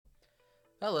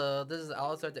Hello, this is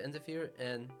Eleazar the interviewer,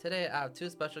 and today I have two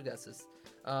special guests,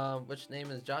 which name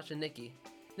is Josh and Nikki.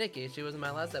 Nikki, she was in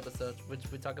my last episode, which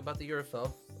we talked about the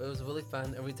UFO. It was really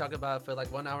fun, and we talked about it for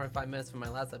like 1 hour and 5 minutes from my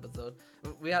last episode.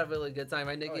 We had a really good time,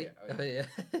 right, Nikki? Oh yeah.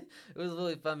 It was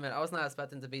really fun, man. I was not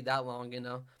expecting to be that long.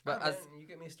 But Man, you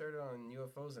get me started on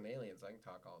UFOs and aliens. I can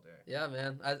talk all day. yeah,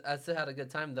 man, I still had a good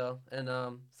time though, and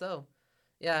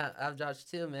yeah, I have Josh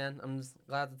too, man. I'm just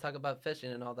glad to talk about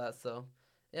fishing and all that. So,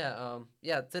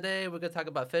 yeah. Today we're gonna talk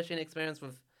about fishing experience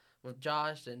with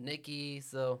Josh and Nikki.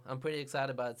 So I'm pretty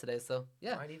excited about it today. So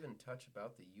yeah. Might even touch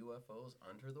about the UFOs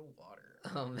under the water.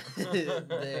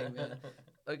 Dang, man.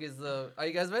 Okay, so are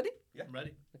you guys ready? Yeah, I'm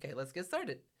ready. Okay, let's get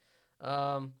started.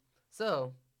 Um,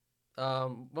 so,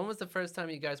 when was the first time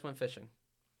you guys went fishing?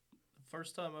 The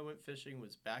first time I went fishing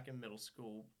was back in middle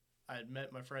school. I had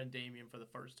met my friend Damien for the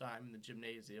first time in the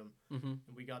gymnasium, Mm-hmm.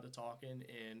 and we got to talking,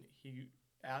 and he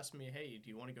asked me, "Hey, do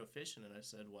you want to go fishing?" And I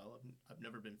said, "Well, I've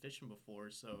never been fishing before,"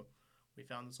 so we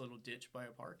found this little ditch by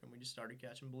a park, and we just started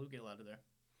catching bluegill out of there.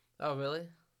 Oh, really?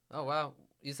 Oh, wow.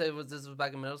 You said this was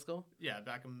back in middle school? Yeah,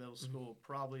 back in middle school,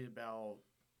 probably about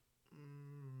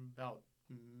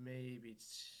maybe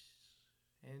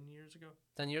 10 years ago.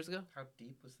 10 years ago? How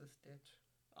deep was this ditch?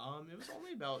 It was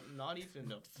only about not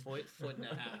even a foot and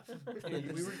a half. You're We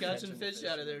were just catching catching fish fish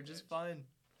out of in there the just ditch. fine.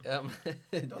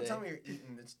 Don't tell me you're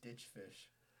eating this ditch fish.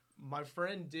 My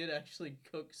friend did actually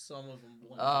cook some of them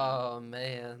one time. Oh,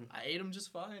 man. I ate them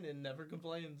just fine and never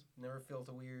complained. Never felt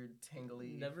a weird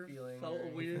tingly Never feeling. felt or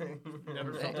a weird- anything?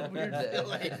 never felt a weird Dang.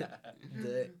 feeling.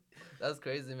 Dang. That's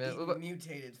crazy, man. What Eating about,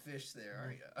 mutated fish there,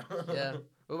 are you? yeah.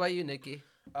 What about you, Nikki?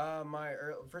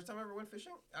 First time I ever went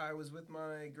fishing, I was with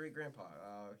my great grandpa.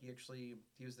 He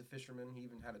was the fisherman. He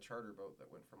even had a charter boat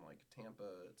that went from like Tampa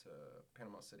to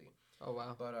Panama City. Oh,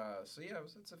 wow. But so yeah,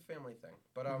 it's a family thing.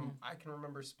 But Mhm. I can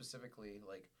remember specifically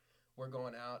like we're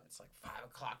going out. It's like 5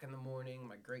 o'clock in the morning.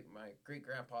 My great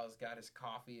grandpa's got his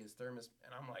coffee, his thermos,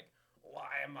 and I'm like, why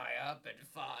am I up at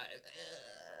 5?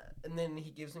 And then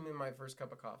he gives me my first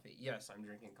cup of coffee. Yes, I'm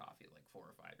drinking coffee at like 4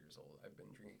 or 5 years old. I've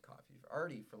been drinking coffee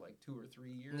for like 2 or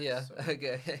 3 years. Yeah, so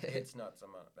okay. it's nuts.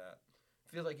 I'm not that. I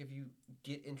feel like if you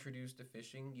get introduced to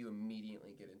fishing, you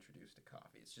immediately get introduced to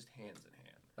coffee. It's just hands in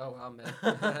hand. Oh, wow,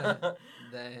 man.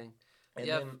 Dang. And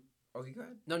Yeah. then, oh, you go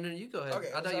ahead. No, you go ahead. Okay,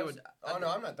 I thought so you were. Oh no,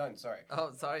 I'm not done. Sorry.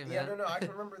 Oh, sorry, man. Yeah, no. I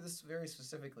can remember this very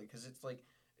specifically because it's like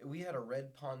we had a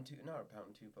red pontoon, not a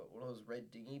pontoon boat, one of those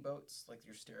red dinghy boats, like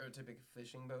your stereotypical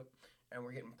fishing boat, and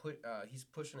we're getting he's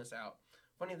pushing us out.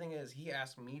 Funny thing is, he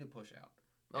asked me to push out.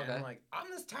 And Okay. I'm like, I'm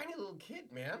this tiny little kid,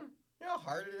 man. You know how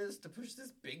hard it is to push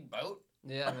this big boat?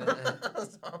 Yeah, man.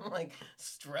 So I'm like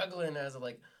struggling as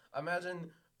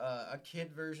imagine a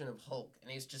kid version of Hulk,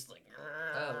 and he's just like,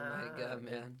 Oh, my God,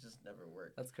 man. It just never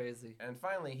worked. That's crazy. And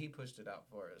finally, he pushed it out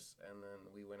for us, and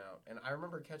then we went out. And I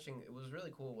remember catching. It was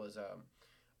really cool.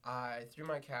 I threw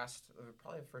my cast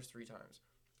probably the first 3 times.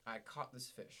 I caught this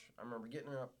fish. I remember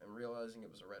getting it up and realizing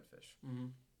it was a redfish. Mm-hmm.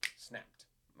 Snapped.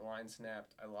 The line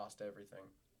snapped. I lost everything.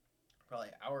 Probably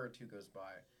an hour or 2 goes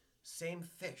by. Same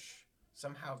fish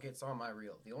somehow gets on my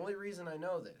reel. The only reason I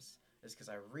know this is because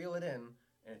I reel it in,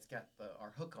 and it's got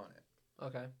our hook on it,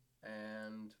 Okay.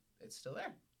 and it's still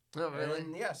there. Oh, really?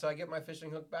 And yeah, so I get my fishing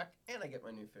hook back, and I get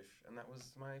my new fish, and that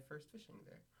was my first fishing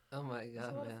there. Oh, my It was a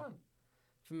God, lot man. of fun.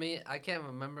 For me, I can't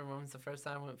remember when was the first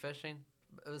time I went fishing.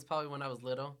 It was probably when I was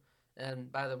little.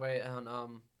 And by the way,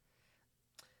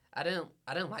 I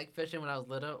didn't like fishing when I was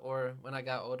little or when I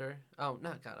got older. Oh,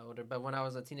 not got older, but when I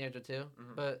was a teenager too.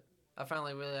 Mhm. But I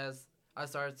finally realized I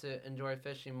started to enjoy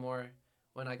fishing more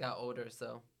when I got older.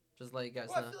 So just let you guys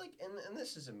Well, I know. feel like, and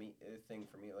this is a thing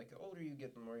for me. Like, the older you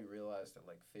get, the more you realize that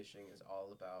like fishing is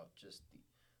all about just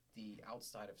the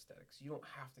outside of aesthetics. You don't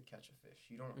have to catch a fish.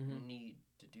 You don't Mhm. need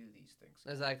to do these things.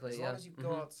 Exactly. As Yeah. long as you go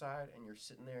Mhm. outside and you're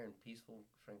sitting there in peaceful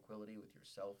tranquility with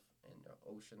yourself and the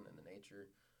ocean and the nature,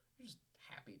 you're just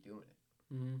happy doing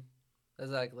it. Mm-hmm.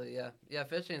 Exactly. Yeah. Yeah.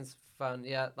 Fishing's fun.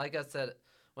 Yeah. Like I said,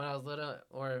 when I was little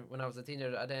or when I was a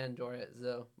teenager, I didn't enjoy it.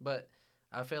 So, but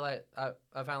I feel like I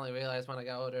finally realized when I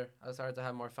got older, I started to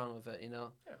have more fun with it.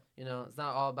 Yeah. It's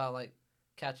not all about like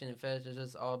catching fish. It's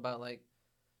just all about like,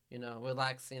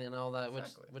 relaxing and all that,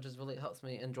 Exactly. which is really helps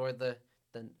me enjoy the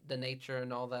nature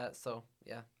and all that. So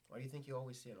yeah. Why do you think you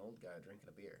always see an old guy drinking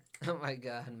a beer? Oh my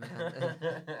God, man.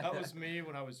 That was me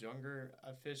when I was younger.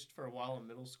 I fished for a while in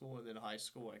middle school, and then high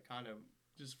school, I kind of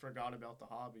just forgot about the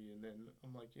hobby. And then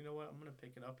I'm like, you know what? I'm going to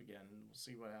pick it up again, and we'll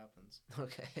see what happens.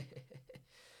 Okay.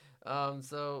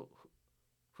 So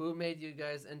who made you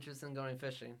guys interested in going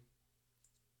fishing?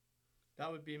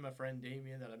 That would be my friend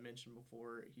Damien that I mentioned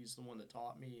before. He's the one that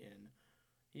taught me, and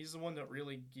He's the one that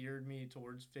really geared me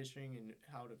towards fishing and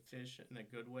how to fish in a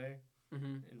good way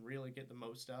Mhm. and really get the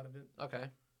most out of it. Okay.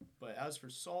 But as for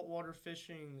saltwater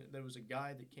fishing, there was a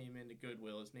guy that came into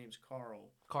Goodwill. His name's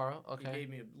Carl. Carl. He Okay. gave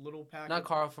me a little pack Not of...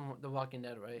 Carl from The Walking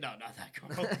Dead, right? No, not that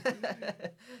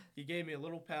Carl. He gave me a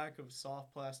little pack of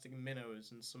soft plastic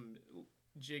minnows and some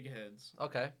jig heads.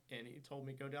 Okay. And he told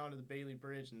me go down to the Bailey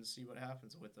Bridge and see what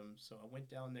happens with them. So I went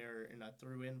down there and I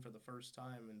threw in for the first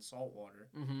time in saltwater.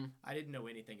 Mhm. I didn't know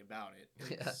anything about it.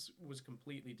 It Yeah. was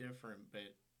completely different,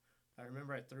 but I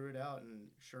remember I threw it out, and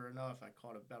sure enough, I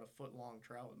caught about a foot-long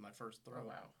trout with my first throw. Oh,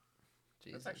 wow.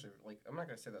 Jesus. That's actually, like, I'm not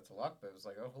going to say that's a luck, but it was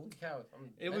like, oh, holy cow.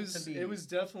 It was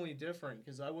definitely different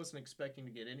because I wasn't expecting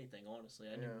to get anything, honestly.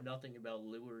 I knew Yeah. nothing about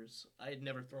lures. I had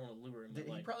never thrown a lure in my He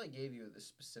life. probably gave you the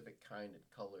specific kind and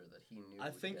color that he knew.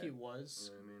 I think get. he was,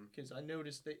 You know what I mean? because I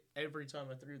noticed that every time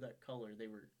I threw that color, they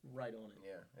were right on it.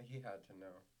 Yeah, he had to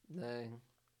know. Dang.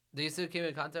 Do you still keep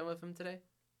in contact with him today?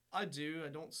 I do. I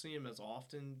don't see him as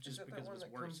often Is just that because one of his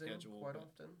that work comes in schedule. quite but-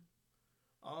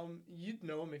 often? You'd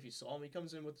know him if you saw him. He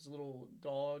comes in with his little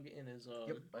dog and his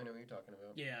Yep, I know what you're talking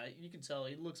about. Yeah, you can tell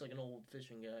he looks like an old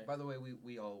fishing guy. By the way,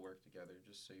 we all work together,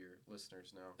 just so your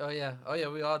listeners know. Oh yeah.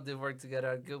 We all do work together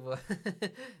at Goodwill.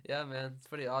 Yeah, man, it's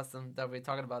pretty awesome that we're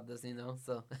talking about this.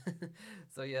 So,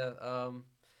 so yeah.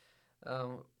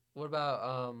 What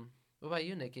about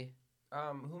you, Nikki?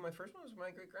 Who my first one was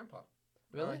my great grandpa.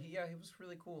 Really? He was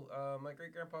really cool. My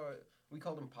great grandpa, we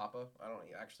called him Papa. I don't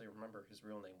actually remember his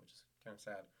real name, which is kind of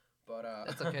sad. But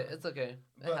It's okay. It's okay.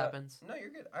 It but, happens. No, you're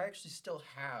good. I actually still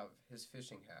have his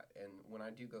fishing hat, and when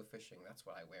I do go fishing, that's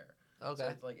what I wear. Okay. So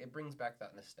it's like it brings back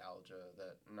that nostalgia,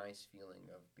 that nice feeling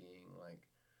of being like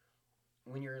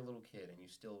when you're a little kid and you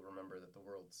still remember that the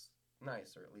world's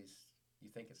nice, or at least you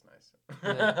think it's nice.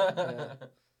 Yeah.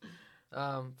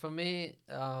 For me,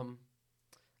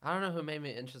 I don't know who made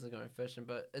me interested in going fishing,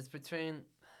 but it's between,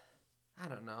 I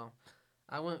don't know.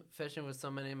 I went fishing with so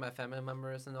many of my family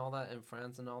members and all that, and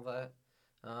friends and all that.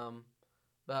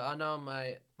 But I know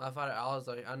my father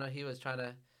Eleazar. I know he was trying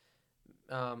to.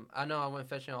 I know I went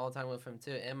fishing all the time with him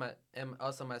too, and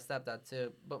also my stepdad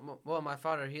too. But my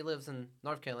father, he lives in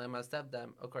North Carolina. My stepdad,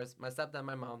 of course, and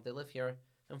my mom, they live here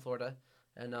in Florida,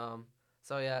 and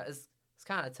so yeah, it's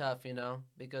kind of tough,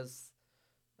 because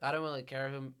I don't really care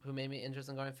who made me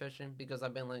interested in going fishing, because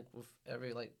I've been like with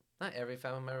every, like, not every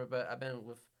family member, but I've been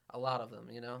with a lot of them,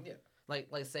 Yeah. Like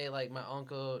say like my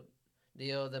uncle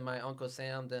Dio, then my uncle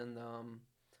Sam, then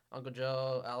Uncle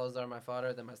Joe, Eleazar, my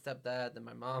father, then my stepdad, then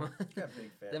my mom, You got a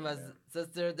big family, then my man.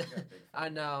 sister. You got a big I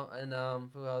family. know, and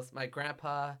who else? My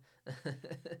grandpa,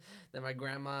 then my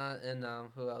grandma, and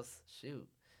who else? Shoot,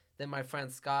 then my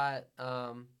friend Scott.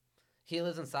 He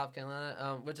lives in South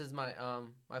Carolina, which is my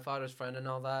father's friend and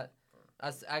all that.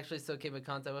 Actually still keep in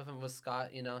contact with him, with Scott.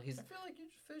 He's I feel like you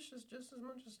fish just as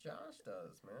much as Josh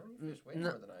does, man. You fish way No.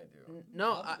 more than I do.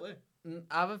 no. Probably.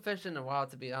 I haven't fished in a while,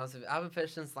 to be honest with you. I haven't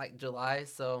fished since like July,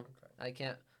 so Okay. I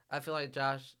can't. I feel like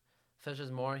Josh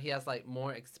fishes more. He has like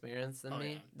more experience than Oh,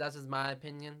 me. yeah. That's just my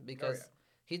opinion, because yeah.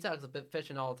 he talks about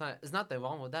fishing all the time. There's nothing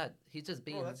wrong with that. He's just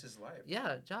being. Well, that's his life.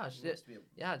 Yeah, Josh. He wants to be a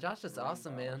Yeah, Josh is marine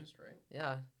awesome, man. biologist, right?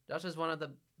 Yeah, Josh is one of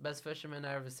the best fishermen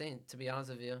I ever seen. To be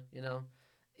honest with you,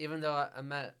 even though I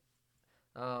met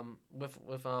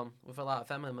with a lot of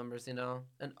family members, and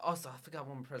also I forgot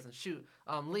one more person. Shoot,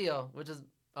 Leo, which is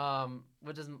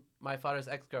my father's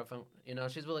ex girlfriend.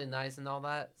 She's really nice and all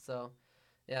that. So,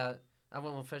 yeah, I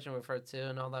went fishing with her too,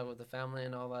 and all that with the family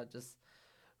and all that. Just,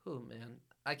 man,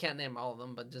 I can't name all of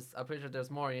them, but just I'm pretty sure there's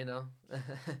more.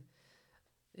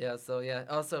 Yeah. So yeah,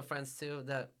 also friends too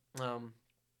that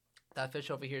fish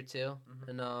over here too, Mhm.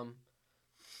 and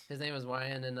his name is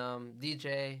Ryan, and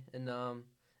DJ, and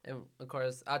of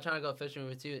course I trying to go fishing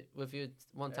with you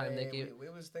one time, Hey, Nikki.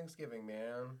 it was Thanksgiving,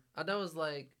 man. I thought it was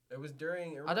like It was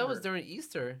during. I thought it was during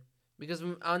Easter, because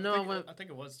I know I went. I think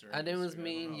it was during. I think it was Easter, I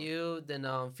me don't and know. you,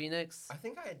 then Phoenix. I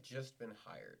think I had just been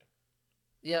hired.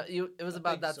 Yeah, it was I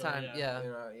about think that so, time. yeah.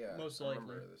 Yeah, Yeah. Most I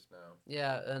remember likely. this now.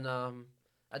 yeah, and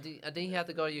I think you had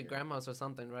to go to your grandma's or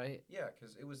something, right? Yeah,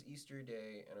 because it was Easter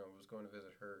Day, and I was going to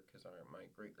visit her because my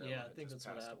great grandma Yeah, I had think just that's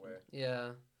what passed happened.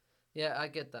 away. Yeah, I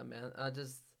get that, man.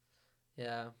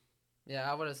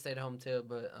 Yeah, I would have stayed home too,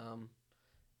 but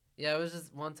yeah, it was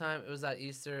just one time. It was at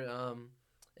Easter.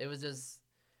 It was just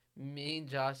me,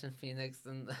 Josh, and Phoenix,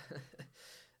 and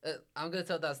I'm gonna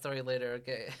tell that story later,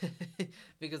 okay?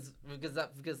 because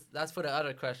that's for the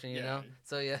other question, Yeah.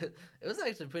 So yeah, it was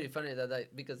actually pretty funny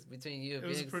that because between you and It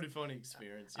was a Phoenix, pretty funny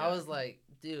experience. I yeah. was like,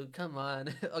 dude, come on.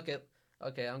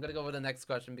 Okay, I'm gonna go with the next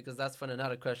question, because that's for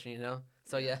another question,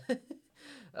 So yeah,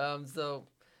 so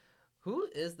who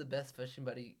is the best fishing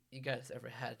buddy you guys ever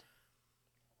had?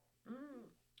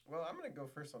 Well, I'm gonna go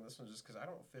first on this one just because I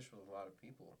don't fish with a lot of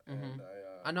people, Mhm. and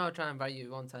I know I tried to invite you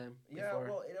one time yeah, before.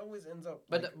 well, it always ends up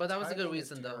But that was a good timing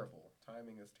is reason though. terrible.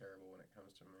 Timing is terrible when it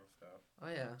comes to my stuff, Oh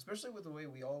yeah. especially with the way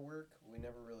we all work. We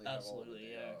never really have all of the Absolutely,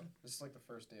 day yeah. off. This is like the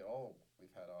first day all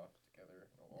we've had off together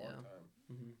in a long Yeah. time.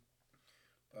 Mhm.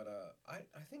 But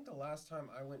I think the last time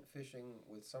I went fishing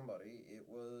with somebody, it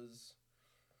was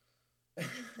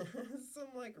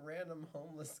some like random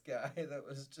homeless guy that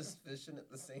was just fishing at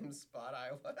the same spot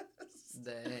I was.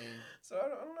 Dang. So I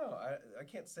don't know. I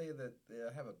can't say that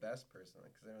I have a best person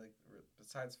because they're like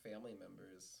besides family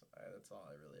members, that's all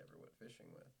I really ever went fishing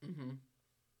with. Mhm.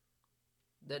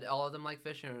 Did all of them like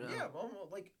fishing or no? Yeah, well,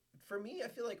 like for me, I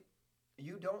feel like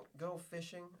you don't go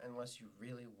fishing unless you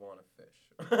really want to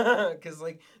fish, because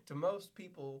like to most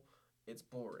people, it's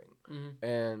boring. Mhm.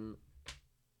 And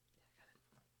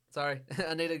Sorry,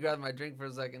 I need to grab my drink for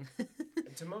a second.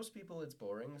 to most people, it's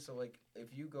boring. So like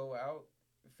if you go out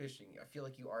fishing, I feel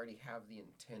like you already have the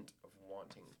intent of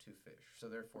wanting to fish, so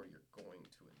therefore you're going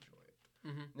to enjoy it.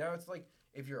 Mhm. Now it's like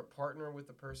if you're a partner with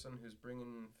the person who's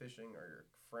bringing fishing, or your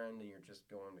friend, and you're just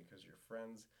going because you're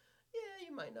friends. Yeah,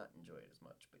 you might not enjoy it as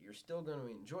much, but you're still going to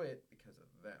enjoy it because of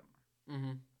them.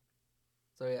 Mhm.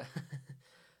 So yeah.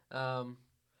 um.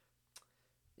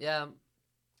 Yeah.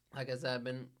 Like I said, I've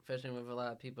been fishing with a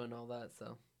lot of people and all that.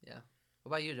 So yeah. What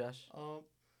about you, Josh?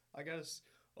 I gotta.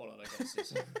 Hold on, I gotta say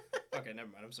something. Okay, never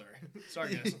mind. I'm sorry.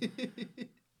 Sorry, guys.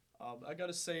 I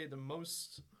gotta say the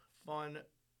most fun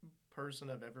person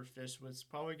I've ever fished with is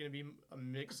probably gonna be a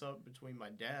mix-up between my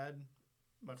dad,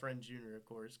 my friend Junior, of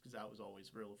course, because that was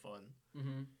always real fun,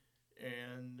 Mhm.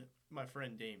 and my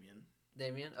friend Damien.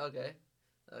 Damien. Okay.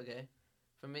 Okay.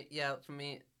 For me, yeah. For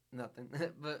me, nothing.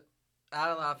 But I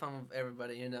had a lot of fun with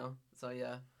everybody, you know. So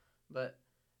yeah. But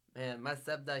man, my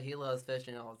stepdad, he loves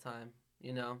fishing all the time.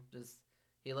 You know, just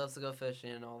he loves to go fishing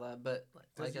and all that. But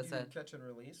Does like he I do said, catch and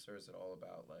release, or is it all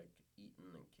about like eating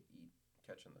and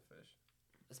catching the fish?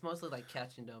 it's mostly like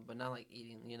catching though, but not like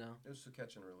eating. You know. Just to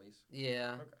catch and release.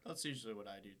 Yeah. Okay. That's usually what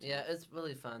I do too. Yeah, it's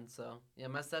really fun. So yeah,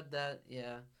 my stepdad,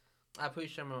 yeah, I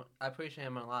appreciate him. I appreciate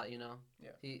him a lot. You know.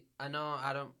 Yeah. I know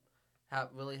I don't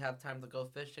have time to go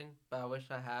fishing, but I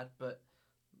wish I had. But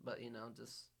you know,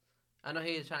 just I know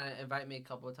he was trying to invite me a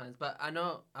couple of times, but I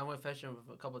know I went fishing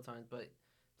with a couple of times, but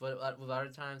with other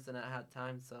times then I had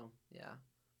time. So yeah,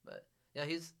 but yeah,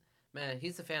 he's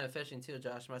a fan of fishing too,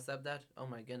 Josh. My stepdad. Oh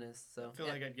my goodness. So I feel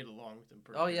yeah. like I'd get along with him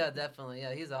pretty Oh good. yeah, definitely.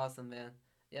 Yeah, he's awesome, man.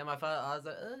 Yeah, my father. I was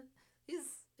like, he's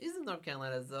he's in North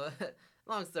Carolina, so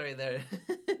long story there.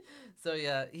 So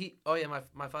yeah, he. Oh yeah,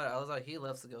 my father. I was like, he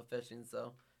loves to go fishing.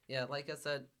 So yeah, like I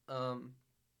said,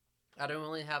 I don't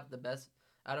really have the best.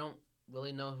 I don't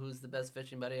really know who's the best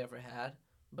fishing buddy I ever had,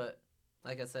 but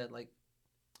like I said, like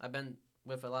I've been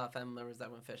with a lot of family members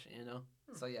that went fishing, you know.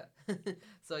 So yeah,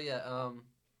 so yeah.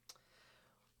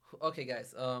 Okay,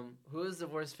 guys. Who is the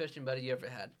worst fishing buddy you ever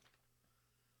had?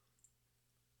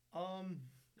 Um,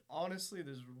 Honestly,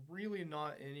 there's really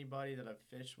not anybody that I've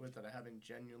fished with that I haven't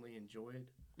genuinely enjoyed.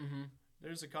 Mm-hmm.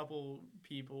 There's a couple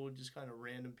people, just kind of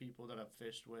random people that I've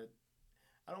fished with.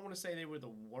 I don't want to say they were the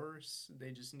worst.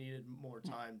 They just needed more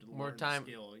time to More learn time.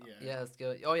 the skill. Yeah. Yeah,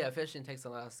 skill. Oh yeah, fishing takes a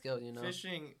lot of skill, you know.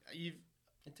 Fishing,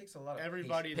 It takes a lot of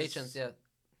everybody Patience, yeah.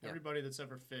 Yeah. everybody that's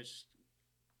ever fished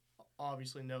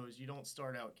obviously knows you don't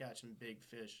start out catching big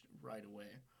fish right away.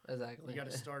 Exactly. You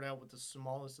got to start out with the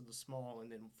smallest of the small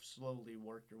and then slowly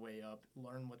work your way up.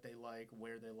 Learn what they like,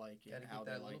 where they like it, Gotta how get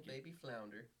they that like little it. baby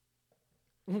flounder.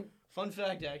 Fun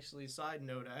fact, actually, side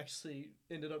note, I actually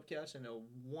ended up catching a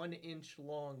 1 inch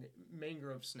long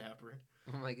mangrove snapper.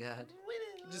 Oh my god.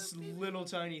 Just little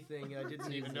tiny thing. I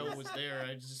didn't even know it was there.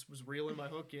 I just was reeling my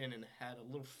hook in and had a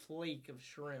little flake of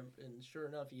shrimp, and sure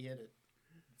enough, he hit it.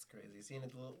 It's crazy seeing a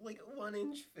little like 1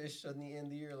 inch fish on the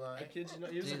end of your line. I kid you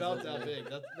not, he was Jesus, about that man.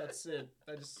 big. That's it.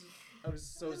 I was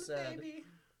so Little sad. baby.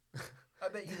 I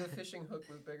bet you the fishing hook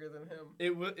was bigger than him.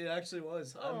 It actually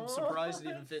was. I'm Aw, surprised it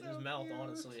even fit in that's his so mouth, cute.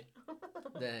 honestly.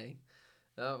 Dang.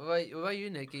 What about you,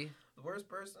 Nikki? The worst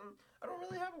person? I don't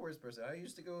really have a worst person. I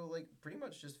used to go like pretty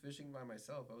much just fishing by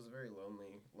myself. I was a very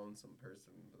lonesome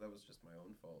person, but that was just my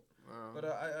own fault. But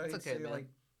I it's okay, say man. like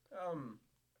I'm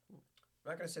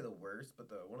not gonna say the worst, but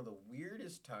one of the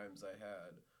weirdest times I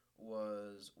had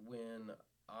was when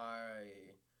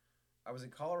I was in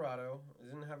Colorado. I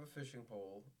didn't have a fishing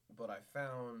pole, but I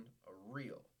found a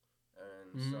reel,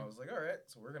 and so I was like, all right,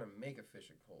 so we're gonna make a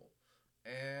fishing pole,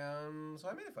 and so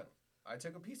I made it fun. I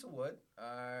took a piece of wood.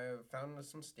 I found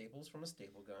some staples from a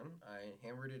staple gun. I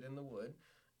hammered it in the wood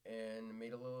and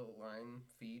made a little line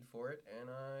feed for it, and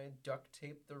I duct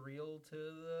taped the reel to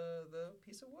the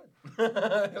piece of wood.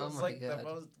 It Oh was my like the God.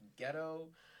 most ghetto.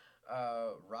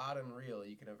 rod and reel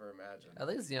you can ever imagine. At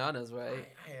least Yana's right.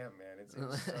 I am, man. It's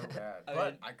so bad. I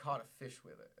But mean- I caught a fish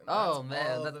with it. And Oh, that's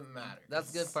man, all that- that matters.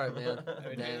 that's good part, man. I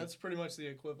mean, Dang. that's pretty much the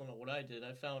equivalent of what I did.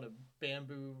 I found a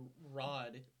bamboo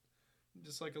rod,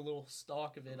 just like a little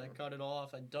stalk of it. I cut it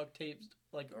off. I duct taped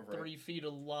like Oh, right. 3 feet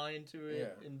of line to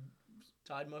it Yeah. and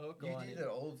tied my hook You on did it. an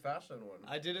old-fashioned one.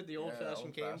 I did it the Yeah,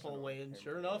 old-fashioned cane old-fashioned pole one, way, and cane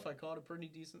sure pole enough, way. I caught a pretty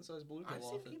decent-sized bluegill I've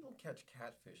seen off it. people catch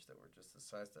catfish that were just the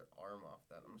size of their arm off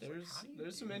that. I'm just like, how do you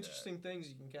There's do some that? interesting things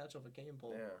you can catch off a cane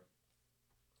pole. Yeah.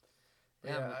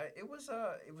 Yeah, Yeah, but-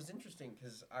 it was interesting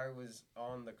because I was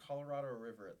on the Colorado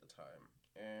River at the time,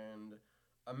 and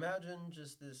imagine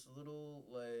just this little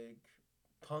like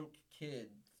punk kid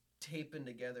taping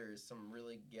together some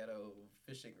really ghetto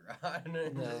fishing rod,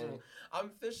 and Dang. I'm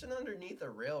fishing underneath a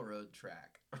railroad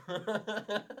track.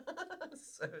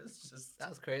 So it's just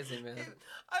That's crazy, man.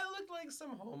 I looked like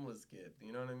some homeless kid.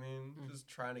 You know what I mean? Mm. Just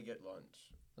trying to get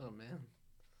lunch. Oh man.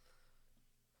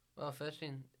 Well,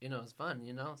 fishing, is fun,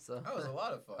 so. That was a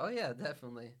lot of fun. Oh yeah,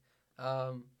 definitely.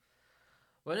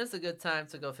 When is a good time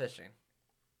to go fishing?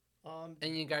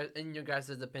 In your guys'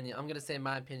 opinion, I'm gonna say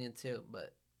my opinion too,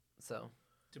 but so.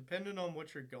 Depending on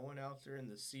what you're going after in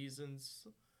the seasons,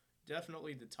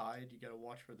 definitely the tide. You gotta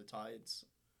watch for the tides.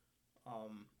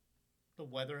 The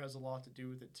weather has a lot to do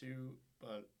with it too,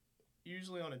 but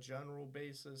usually on a general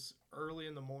basis, early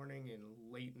in the morning and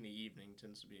late in the evening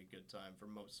tends to be a good time for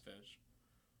most fish.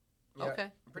 Yeah,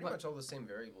 Okay. Pretty What- much all the same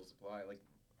variables apply. Like,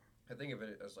 I think of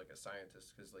it as like a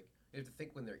scientist because like you have to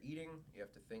think when they're eating. You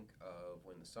have to think of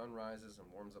when the sun rises and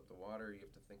warms up the water. You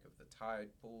have to think of the tide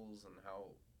pools and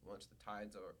how much the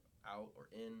tides are out or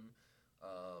in.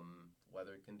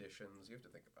 Weather conditions. You have to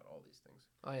think about all these things.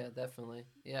 Oh yeah, definitely.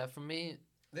 Yeah, for me,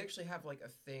 They actually have like a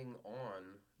thing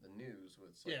on the news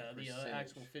with like, The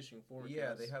actual percentage. fishing forecast.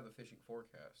 Yeah, they have the fishing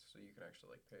forecast, so you can actually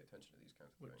like pay attention to these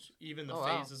kinds of Which things. even the Oh,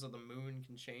 wow. phases of the moon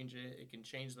can change it. It can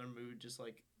change their mood just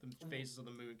like the phases of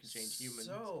the moon can change humans.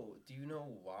 So, do you know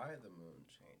why the moon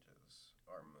changes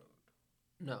our mood?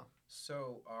 no.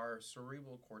 So our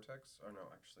cerebral cortex, or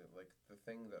no, actually, like the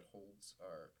thing that holds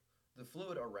the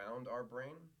fluid around our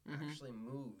brain Mhm. actually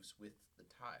moves with the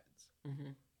tides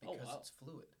Mhm. Oh, because wow. it's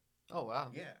fluid. Oh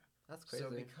wow, Yeah. that's crazy. So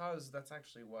because that's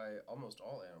actually why almost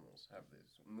all animals have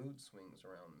these mood swings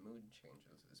around mood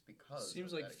changes is because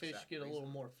Seems of like that fish exact get a little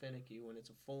reason. more finicky when it's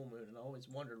a full moon, and I always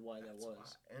wondered why that That's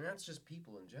was. why. And that's just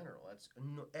people in general. That's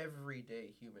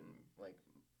everyday human, like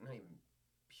not even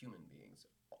human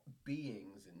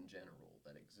beings in general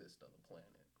that exist on the planet.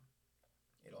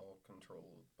 It all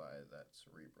controlled by that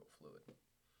cerebral fluid.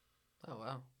 Oh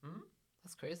wow, Mhm.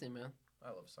 that's crazy, man.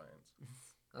 I love science.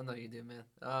 I know you do, man.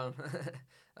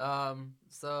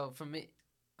 So for me,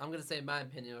 I'm gonna say my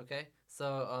opinion, okay?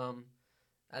 So,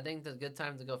 I think the good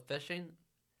time to go fishing,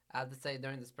 I have to say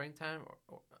during the springtime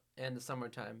and the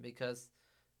summertime because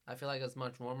I feel like it's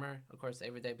much warmer, of course,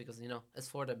 every day because it's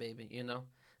Florida, baby.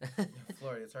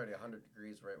 Florida, it's already 100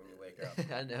 degrees right when you wake up.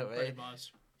 I know, Pretty right?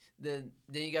 much. Then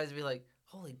you guys be like,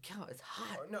 holy cow, it's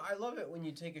hot. Oh, no, I love it when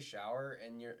you take a shower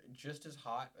and you're just as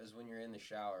hot as when you're in the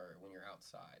shower when you're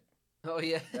outside. Oh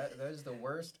yeah. That is the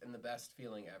worst and the best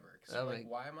feeling ever. Because Oh, you're like, my-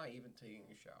 why am I even taking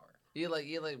a shower? You're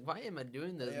like, why am I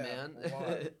doing this, Yeah, man?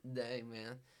 why? Dang,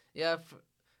 man. Yeah,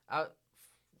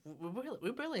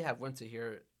 we barely have winter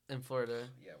here in Florida.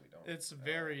 Yeah, we don't. It's at all.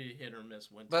 very hit or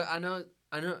miss winter. But I know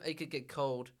it could get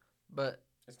cold, but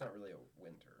It's not really a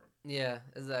winter. yeah,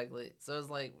 exactly. So it's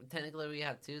like technically we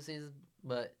have 2 seasons,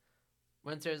 but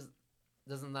winters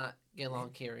does not get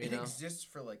long here, It exists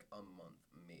for like a month,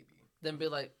 maybe. Then be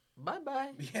like, bye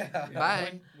bye. Yeah.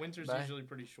 Bye. Winter's Bye. usually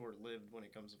pretty short-lived when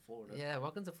it comes to Florida. Yeah,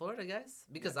 welcome to Florida, guys.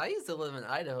 Because I used to live in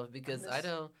Idaho. Because miss-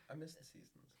 Idaho, I miss the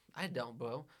seasons. I don't,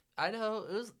 bro. Idaho,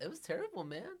 it was terrible,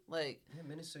 man. Like Yeah,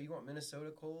 Minnesota. You want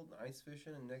Minnesota cold, ice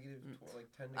fishing, and negative like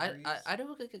 10 I degrees.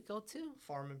 Idaho could go too.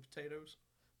 Farming potatoes.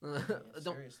 Yeah,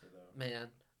 Don't, seriously though. man.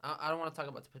 I don't want to talk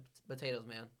about the potatoes,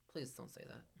 man. Please don't say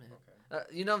that, man.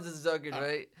 Okay. I'm just joking,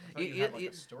 right? I thought you had like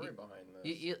a story behind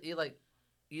this.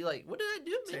 You like, what did I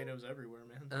do, man? Potatoes everywhere,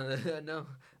 man. No, Potatoes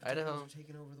Idaho. are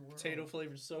taking over the world. Potato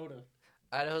flavored soda.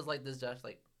 Idaho's like this, Josh.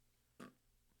 Like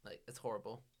it's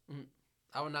horrible.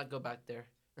 I would not go back there.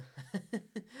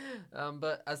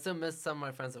 But I still miss some of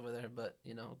my friends over there. But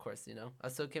of course, I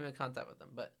still came in contact with them.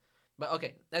 But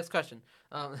okay, next question.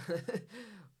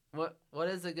 What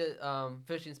is a good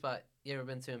fishing spot you ever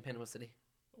been to in Panama City?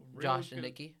 Really Josh and good-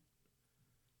 Nikki.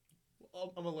 I'm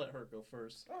gonna let her go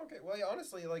first. Oh, okay. Well, yeah,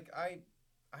 honestly, like I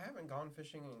haven't gone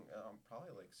fishing in probably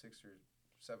like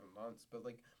 7 months. But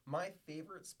like my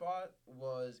favorite spot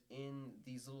was in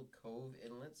these little cove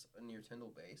inlets near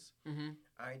Tyndall Base. Mhm.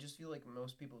 I just feel like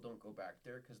most people don't go back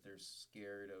there because they're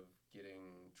scared of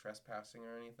getting trespassing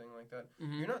or anything like that.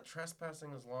 You're Mhm. not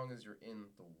trespassing as long as you're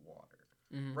in the water.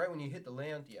 Mhm. Right when you hit the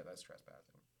land, yeah, that's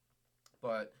trespassing.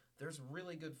 But there's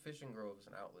really good fishing groves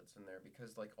and outlets in there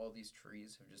because like all these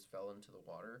trees have just fell into the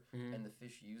water Mhm. and the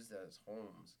fish use that as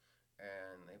homes.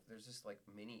 And there's this like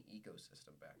mini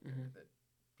ecosystem back there Mhm. that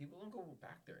people don't go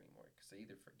back there anymore because they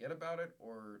either forget about it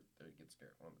or they get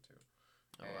scared. One of the two.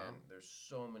 Oh wow. And there's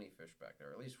so many fish back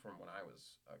there, at least from when I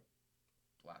was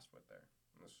last went there.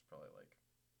 And this was probably like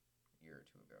a year or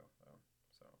two ago, though.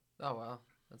 So Oh wow.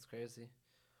 That's crazy.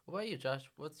 What about you, Josh?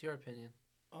 What's your opinion?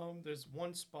 There's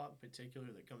one spot in particular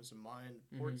that comes to mind.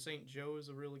 Mhm. Port St. Joe is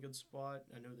a really good spot.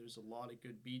 I know there's a lot of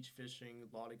good beach fishing,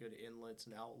 a lot of good inlets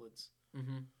and outlets.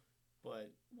 Mhm.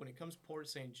 But when it comes to Port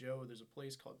St. Joe, there's a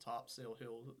place called Topsail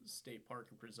Hill State Park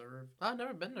and Preserve. I've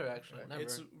never been there actually. Right. Never.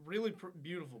 It's a really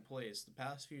beautiful place. The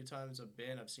past few times I've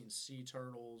been, I've seen sea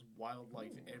turtles,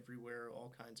 wildlife Ooh. everywhere, all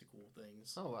kinds of cool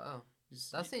things. Oh wow.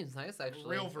 Just That seems nice actually.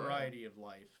 real variety of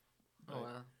life. Oh But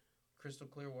wow. crystal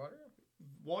clear water.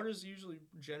 water's usually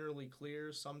generally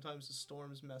clear. Sometimes the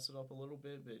storms mess it up a little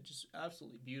bit, but just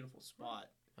absolutely beautiful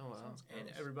spot. Oh wow. Sounds And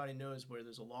gross. everybody knows where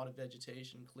there's a lot of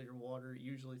vegetation, clear water.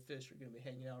 Usually fish are going to be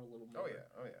hanging out a little more. Oh yeah,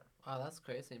 oh yeah. Wow, that's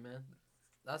crazy, man.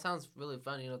 That sounds really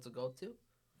fun, to go to.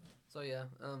 So yeah,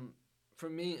 for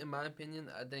me, in my opinion,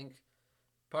 I think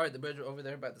probably the bridge over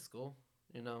there by the school.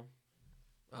 You know,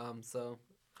 so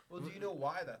Well, do you know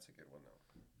why that's a good one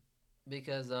though?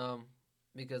 because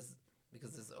because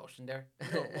because there's the ocean there.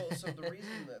 No, well, so the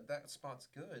reason that that spot's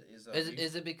good is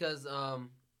is it because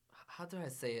how do I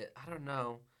say it? I don't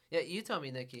know. Yeah, you tell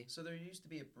me, Nikki. so there used to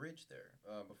be a bridge there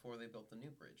before they built the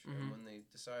new bridge, Mhm. and when they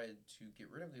decided to get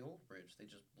rid of the old bridge, they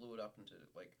just blew it up into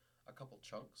like a couple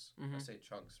chunks. I Mhm. say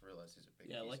chunks, realize these are big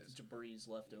Yeah, pieces. like the debris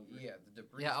left over. Yeah, the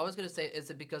debris. Yeah, I was gonna say, is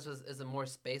it because is it more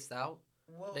spaced out?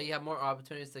 Well, That you have more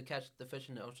opportunities to catch the fish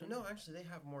in the ocean? no, actually, they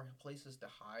have more places to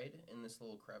hide in this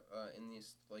little in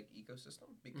this like ecosystem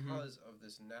Mm-hmm. because of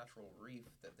this natural reef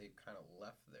that they've kind of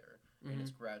left there, and Mhm.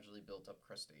 it's gradually built up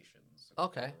crustaceans,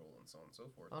 Okay. coral, and so on and so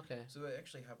forth. Okay. So they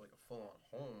actually have like a full-on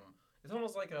home. It's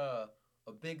almost like a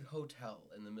big hotel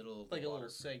in the middle of the Like a water. little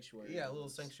sanctuary. Yeah, a little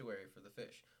sanctuary for the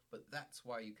fish. But that's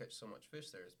why you catch so much fish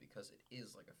there is because it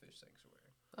is like a fish sanctuary.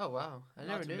 Oh wow, I Not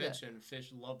never to knew that. mention,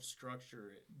 fish love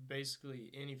structure. Basically,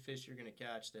 any fish you're going to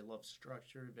catch, they love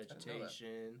structure, know that.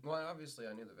 vegetation. Well, obviously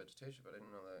I knew the vegetation, but I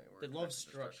didn't know that. They love connected to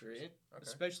structure, structures. Okay.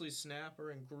 especially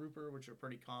snapper and grouper, which are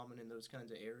pretty common in those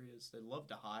kinds of areas. They love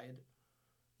to hide.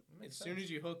 Makes As soon sense.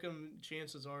 as you hook them,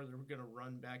 chances are they're going to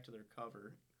run back to their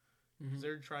cover. Mhm.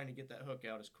 They're trying to get that hook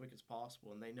out as quick as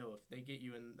possible, and they know if they get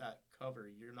you in that cover,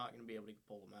 you're not going to be able to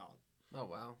pull them out. Oh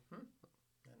wow, I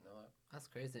didn't know that. that's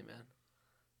crazy, man.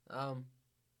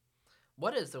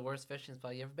 What is the worst fishing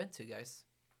spot you ever been to, guys?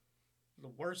 The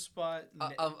worst spot,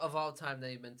 Of all time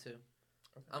that you've been to?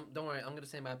 Okay. Don't worry, I'm gonna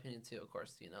say my opinion too. Of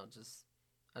course,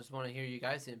 I just want to hear you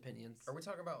guys' opinions. Are we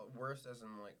talking about worst as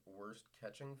in like worst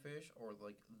catching fish or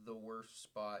like the worst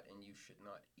spot and you should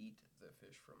not eat the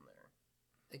fish from there?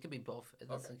 It could be both. It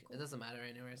Okay, doesn't. cool. It doesn't matter,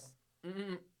 anyways.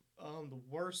 Mm-hmm. the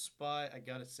worst spot I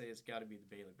gotta say it's got to be the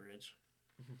Bailey Bridge.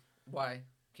 Why?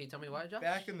 Can you tell me why, Josh?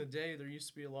 Back in the day, there used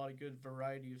to be a lot of good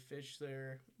variety of fish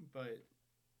there, but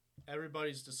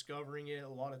everybody's discovering it. A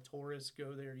lot of tourists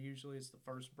go there. Usually, it's the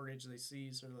first bridge they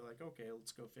see, so they're like, "Okay,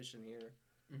 let's go fishing here."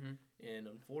 Mm-hmm. And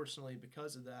unfortunately,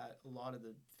 because of that, a lot of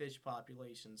the fish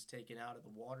population's taken out of the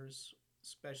waters,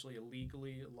 especially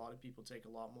illegally. A lot of people take a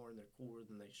lot more in their cooler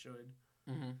than they should.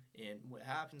 Mm-hmm. And what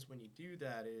happens when you do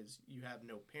that is you have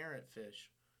no parent fish,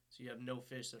 so you have no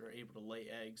fish that are able to lay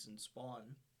eggs and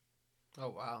spawn. Oh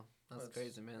wow, that's Well,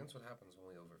 crazy, man. That's what happens when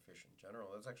we overfish in general.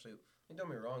 That's actually, don't get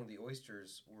me wrong, the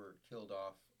oysters were killed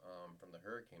off from the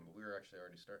hurricane, but we were actually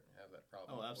already starting to have that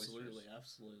problem. Oh, with absolutely, oysters.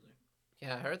 absolutely.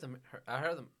 Yeah, I heard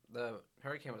the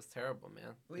hurricane was terrible,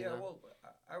 man. Well, You yeah, know? well,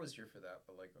 I was here for that,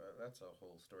 but like that's a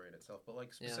whole story in itself. But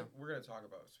like, Yeah. we're gonna talk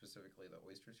about specifically the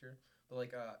oysters here. But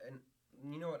like, and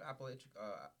you know what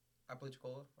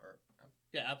Apalachicola or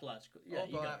Yeah, Apalachicola. Yeah, oh,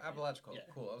 you got it. Apalachicola. Yeah.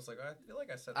 Cool. I was like, I feel like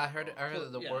I said. I that heard wrong. I heard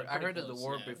of the Yeah, word. I pretty heard of the close,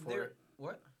 word yeah. before.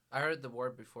 What? I heard the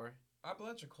word before.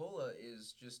 Apalachicola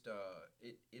is just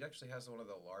it actually has one of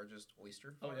the largest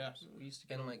oyster Oh farms. yeah, we used to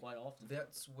get And, them like, quite often.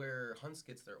 That's where Hunts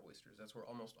gets their oysters. That's where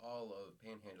almost all of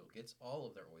Panhandle gets all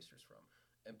of their oysters from.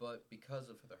 But because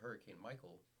of the Hurricane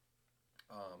Michael,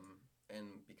 and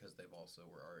because they've also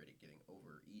were already getting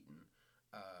overeaten,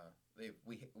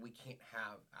 we can't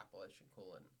have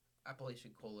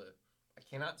Appalachian cola I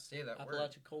cannot say that word.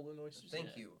 Apalachicola oysters. Thank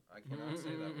Yeah. you. I cannot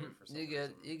say that word for some You good?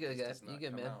 reason. You good, It guy? does You not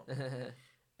good, come man? out.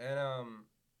 And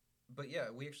but yeah,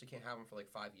 we actually can't have them for like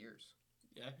 5 years.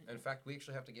 Yeah. In fact, we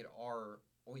actually have to get our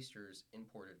oysters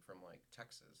imported from like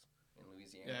Texas and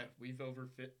Louisiana. Yeah, we've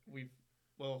overconsumed,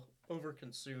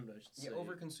 I should say. Yeah,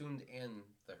 overconsumed in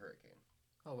the hurricane.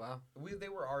 Oh wow. They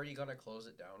were already gonna close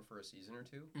it down for a season or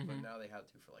 2, but Mhm. now they had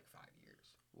to for like 5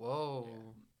 years.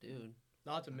 Whoa, dude.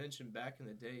 Not to mention back in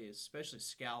the day, especially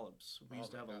scallops. We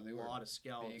used to have God, they a were lot of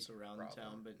scallops big around problem.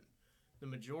 town, but the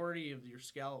majority of your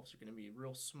scallops are going to be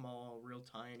real small, real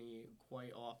tiny,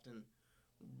 quite often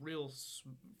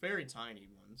very tiny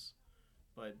ones.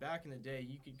 But back in the day,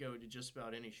 you could go to just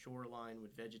about any shoreline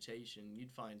with vegetation,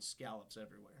 you'd find scallops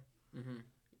everywhere. Mhm.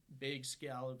 Big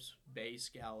scallops, bay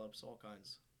scallops, all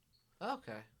kinds.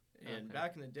 Okay. And Okay.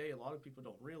 back in the day, a lot of people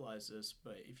don't realize this,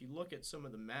 but if you look at some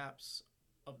of the maps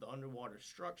of the underwater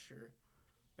structure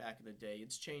back in the day,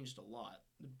 it's changed a lot.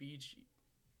 The beach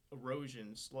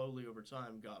erosion slowly over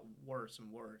time got worse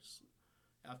and worse.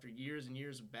 After years and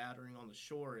years of battering on the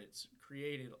shore, it's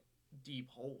created deep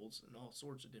holes and all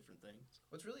sorts of different things.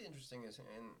 What's really interesting is, and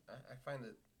I find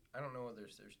that I don't know whether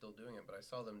they're still doing it, but I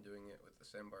saw them doing it with the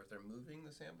sandbars. They're moving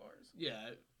the sandbars.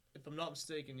 Yeah, if I'm not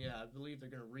mistaken, yeah, I believe they're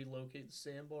going to relocate the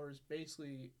sandbars.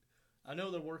 Basically, I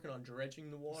know they're working on dredging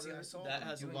the water. See, I saw That them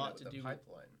has a doing lot that to with the do with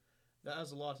pipeline. that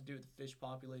has a lot to do with the fish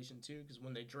population too, because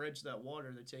when they dredge that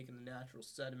water, they're taking the natural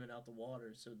sediment out the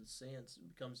water, so the sand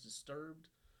becomes disturbed.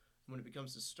 When it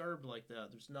becomes disturbed like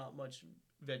that, there's not much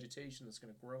vegetation that's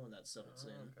going to grow in that settled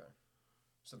sand. Okay.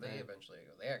 So they Right. eventually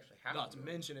they actually have Not to to move.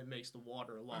 mention, it makes the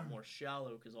water a lot more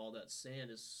shallow because all that sand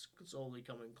is slowly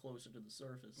coming closer to the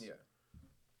surface. Yeah.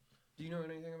 Do you know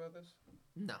anything about this?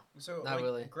 No, So not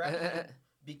really. gradually,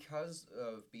 because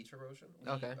of beach erosion, we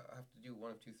Okay. have to do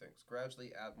one of two things: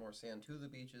 gradually add more sand to the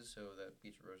beaches so that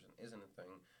beach erosion isn't a thing,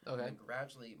 and Okay. then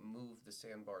gradually move the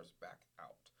sandbars back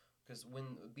out. Because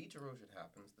when beach erosion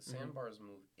happens, the Mhm. sandbars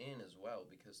move in as well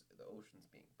because the ocean's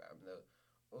being the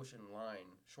ocean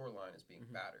line shoreline is being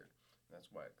Mhm. battered, and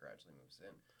that's why it gradually moves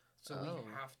in. So Oh.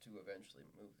 we have to eventually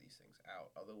move these things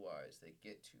out, otherwise they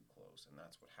get too close, and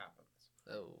that's what happens.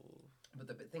 Oh. But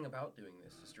the thing about doing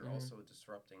this is you're Mhm. also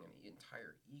disrupting an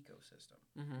entire ecosystem,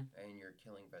 Mhm. and you're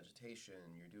killing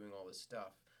vegetation. You're doing all this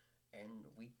stuff, and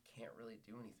we can't really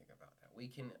do anything about that. We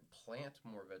can plant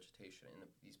more vegetation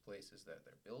in these places that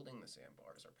they're building the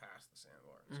sandbars or past the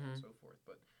sandbar and so on and so forth.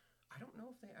 But I don't know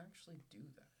if they actually do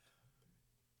that.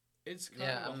 It's kind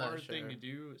Yeah, of I'm a not hard thing to sure.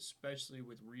 do, especially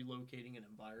with relocating an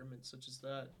environment such as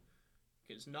that.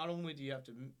 Because not only do you have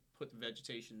to put the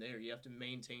vegetation there, you have to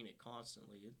maintain it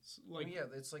constantly. It's like Yeah,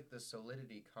 it's like the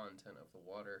solidity content of the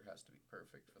water has to be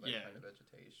perfect for that Yeah. kind of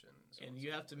vegetation. So on and and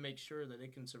you so have to forth. make sure that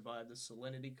it can survive the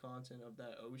salinity content of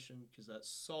that ocean because that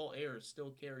salt air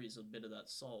still carries a bit of that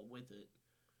salt with it.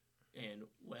 And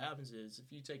what happens is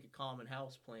if you take a common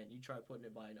house plant, you try putting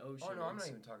it by an ocean. Oh no, I'm not it's-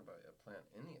 even talking about a plant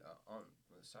in the on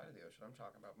the side of the ocean. I'm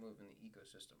talking about moving the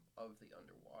ecosystem of the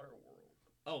underwater world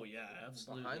Oh yeah,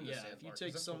 absolutely. behind the Yeah, sandbar. if you 'cause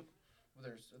take that's some,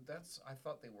 I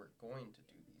thought they were going to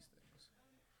do these things.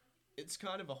 it's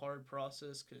kind of a hard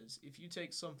process because if you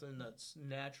take something that's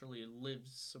naturally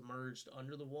lives submerged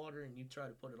under the water and you try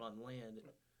to put it on land,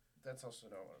 That's also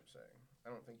not what I'm saying. I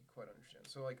don't think you quite understand.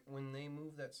 So like when they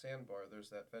move that sandbar, there's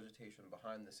that vegetation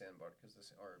behind the sandbar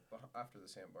after the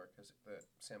sandbar because the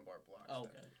sandbar blocks oh,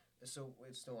 that. okay. So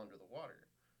it's still under the water.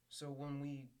 So when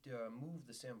we move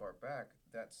the sandbar back,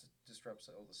 that disrupts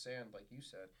all the sand, like you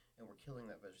said, and we're killing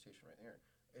that vegetation right there.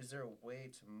 Is there a way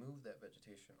to move that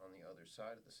vegetation on the other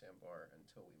side of the sandbar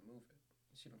until we move it?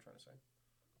 You see what I'm trying to say?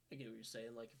 I get what you're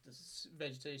saying. Like if the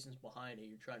vegetation's behind it,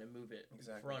 you're trying to move it in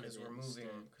Exactly, front of because it we're moving,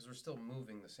 instead. because we're still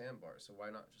moving the sandbar. So why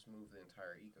not just move the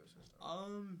entire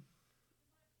ecosystem?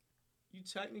 You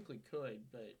technically could,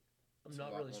 but I'm It's a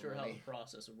not lot really more sure how money. the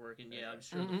process would work. And yeah, Yeah. I'm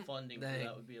sure the Mhm. funding for Dang.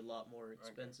 that would be a lot more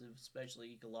expensive,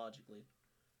 especially ecologically.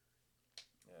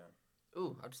 Yeah.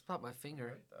 Ooh, I just popped my I finger.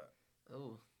 like that.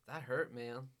 Ooh, that hurt,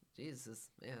 man. Jesus,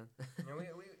 man.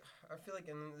 I feel like,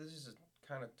 and this is just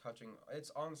kind of touching.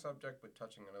 It's on subject, but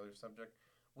touching another subject.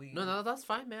 No, that's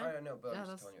fine, man. I know, but Yeah, I'm just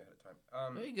that's telling you ahead of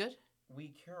time. very good. We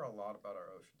care a lot about our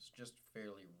oceans, just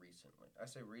fairly recently. I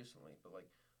say recently, but like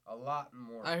a lot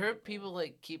more. I heard people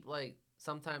like keep like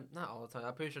sometimes not all the time.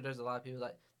 I'm pretty sure there's a lot of people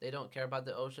like they don't care about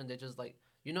the ocean. They just like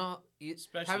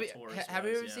Especially tourists. have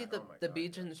you ever yeah. seen Oh my the God,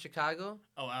 beach yeah. in Chicago?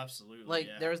 Oh, absolutely. Like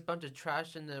yeah. there was a bunch of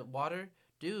trash in the water,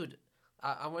 dude.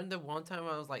 I went there one time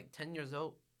when I was like 10 years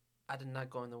old. I did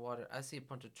not go in the water. I see a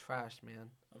bunch of trash,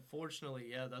 man. Unfortunately,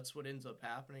 yeah, that's what ends up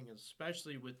happening,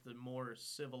 especially with the more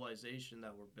civilization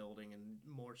that we're building and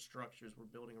more structures we're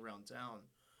building around town.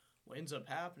 what ends up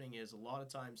happening is a lot of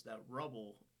times that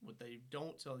rubble, what they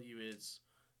don't tell you is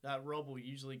that rubble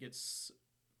usually gets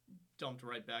dumped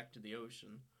right back to the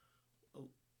ocean.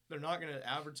 They're not going to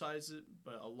advertise it,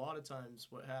 but a lot of times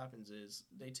what happens is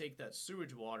they take that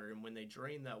sewage water, and when they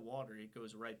drain that water, it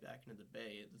goes right back into the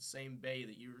bay, the same bay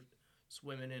that you're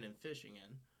swimming in and fishing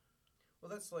in. Well,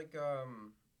 that's like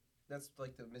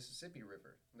the Mississippi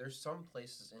River. There's some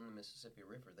places in the Mississippi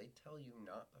River they tell you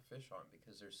not to fish on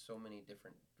because there's so many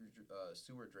different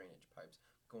sewer drainage pipes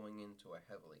going into a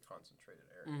heavily concentrated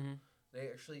area. Mm-hmm. They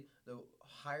actually, the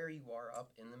higher you are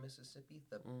up in the Mississippi,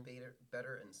 the Mm.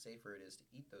 better and safer it is to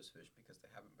eat those fish because they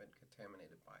haven't been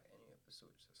contaminated by any of the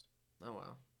sewage system. Oh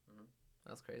wow, Mhm.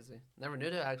 that's crazy. Never knew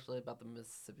that actually about the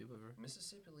Mississippi River.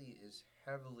 Mississippi is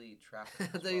heavily I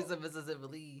trafficked as thought you well. said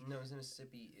Mississippi. No,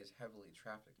 Mississippi is heavily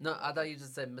trafficked. No, as I well. thought you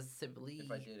just said Mississippi. If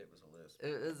I did, it was a lisp.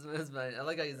 It's fine. I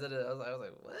like how you said it. I was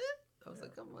like, what? I was Yeah.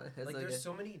 like, come on. It's Like okay. there's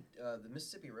so many. The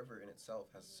Mississippi River in itself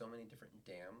has so many different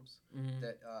dams Mm-hmm.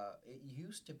 that it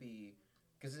used to be,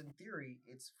 because in theory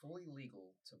it's fully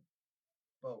legal to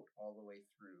boat all the way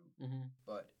through, Mm-hmm.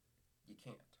 but you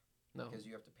can't No. because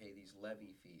you have to pay these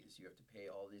levy fees. You have to pay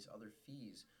all these other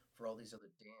fees for all these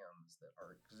other dams that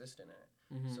are existent in it.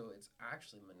 Mm-hmm. So it's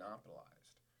actually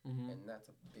monopolized, Mm-hmm. and that's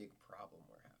a big problem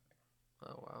we're having.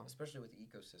 Oh wow. Especially with the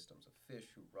ecosystems of fish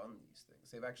who run these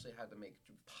things. They've actually had to make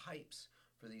pipes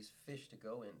for these fish to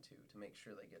go into to make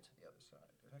sure they get to the other side.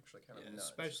 It's actually kind of Yeah, nuts.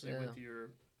 especially Yeah. with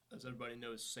your, as everybody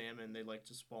knows, salmon, they like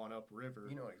to spawn upriver.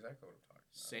 You know exactly what I'm talking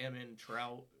about. Salmon,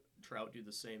 trout do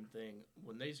the same thing.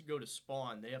 When they go to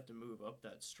spawn, they have to move up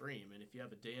that stream, and if you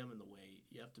have a dam in the way,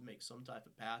 you have to make some type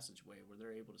of passageway where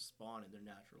they're able to spawn in their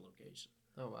natural location.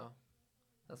 Oh wow.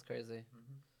 That's crazy.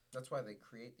 Mm-hmm. That's why they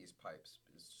create these pipes,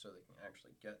 is so they can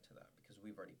actually get to that because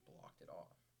we've already blocked it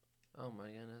off. Oh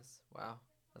my goodness. Wow.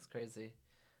 That's crazy.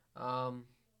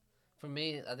 For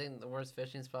me, I think the worst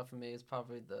fishing spot for me is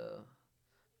probably the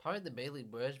Bailey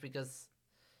Bridge because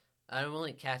I don't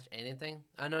really catch anything.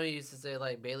 I know you used to say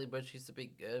like Bailey Bridge used to be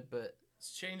good, but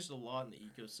It's changed a lot in the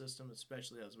ecosystem,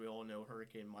 especially as we all know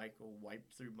Hurricane Michael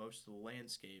wiped through most of the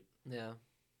landscape. yeah,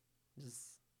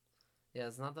 just yeah,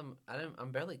 it's not the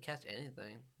I'm barely catch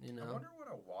anything. You I know. wonder what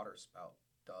a water spout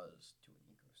does to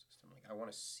an ecosystem. Like, I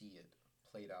want to see it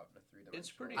played out in a three-dimensional. It's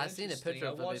pretty I've seen a interesting. picture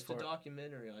of I it watched before. a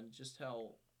documentary on just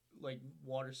how like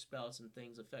water spouts and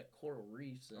things affect coral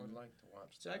reefs, I would and like to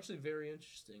watch. it's actually very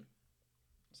interesting.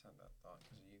 Just had that thought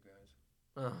because of you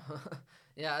guys.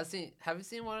 Yeah, I've seen. Have you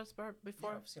seen water spout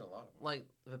before? Yeah, I've seen a lot of them. Like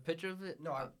the picture of it?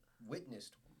 No, I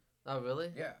witnessed one. Oh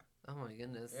really? Yeah, Oh my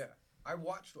goodness. yeah. I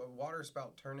watched a water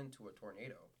spout turn into a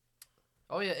tornado.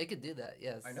 Oh yeah, it could do that.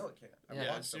 Yes. I know it can. I Yeah, Yeah,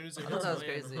 watched as soon them. as it That hits was land,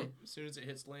 crazy. as soon as it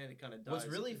hits land, it kind of dies. What's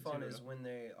really fun into is when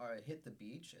they hit the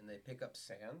beach and they pick up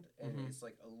sand, and Mhm. it's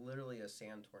like literally a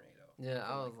sand tornado. Yeah,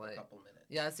 for I was a like, couple minutes.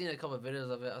 yeah, I've seen a couple of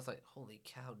videos of it. I was like, holy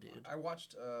cow, dude. I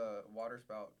watched a water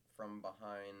spout from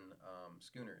behind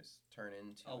schooners turn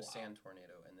into Oh, a wow. sand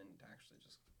tornado, and then actually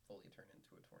just fully turn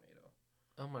into a tornado.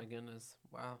 Oh my goodness.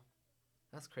 Wow.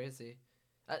 That's crazy.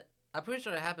 I'm pretty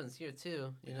sure it happens here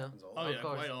too. You It know. happens all Oh the yeah, time.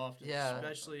 course. quite often. Yeah.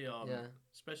 Especially Yeah.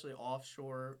 especially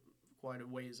offshore, quite a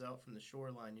ways out from the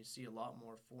shoreline, you see a lot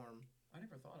more form. I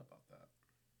never thought about that.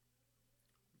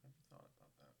 Never thought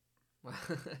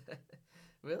about that.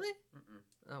 Really? Mm-mm.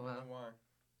 Oh I wow. don't know why.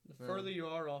 The Yeah. further you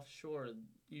are offshore,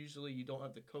 usually you don't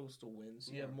have the coastal winds.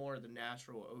 You have Yeah. more of the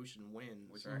natural ocean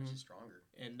winds. Which are actually stronger.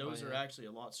 And those Oh, are yeah. actually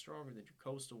a lot stronger than your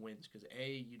coastal winds because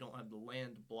A, you don't have the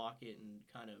land to block it and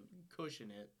kind of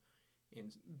cushion it,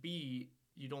 and B,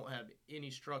 you don't have any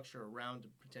structure around to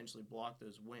potentially block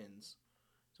those winds.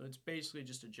 So it's basically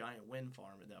just a giant wind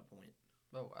farm at that point.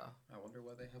 Oh wow. I wonder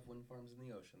why they have wind farms in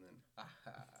the ocean then.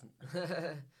 Aha.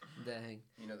 Dang.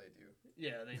 You know they do.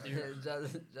 Yeah, they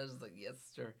Judge is like,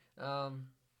 yes, sure.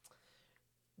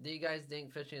 Do you guys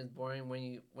think fishing is boring when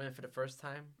you went for the first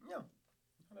time? No,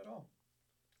 not at all.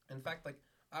 In fact, like,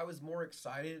 I was more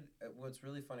excited. What's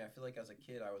really funny, I feel like as a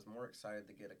kid, I was more excited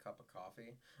to get a cup of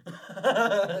coffee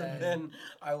than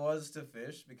I was to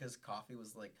fish because coffee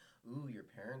was like, ooh, your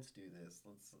parents do this.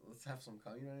 Let's have some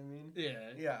coffee. You know what I mean? Yeah.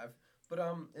 Yeah. But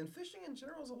and fishing in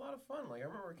general is a lot of fun. Like, I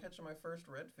remember catching my first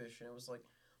redfish, and it was like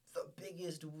the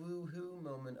biggest woohoo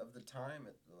moment of the time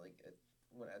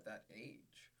at that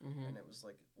age. Mm-hmm. And it was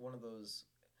like one of those,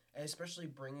 and especially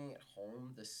bringing it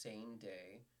home the same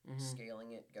day, Mm-hmm.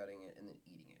 scaling it, gutting it, and then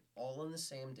eating it all in the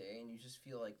same day, and you just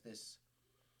feel like this.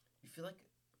 You feel like,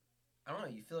 I don't know.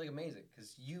 You feel like amazing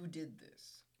because you did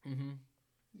this. Mm-hmm.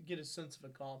 You get a sense of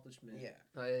accomplishment. Yeah.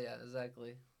 Oh yeah,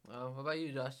 exactly. What about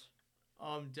you, Josh?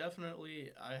 Definitely,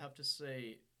 I have to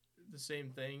say the same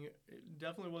thing. It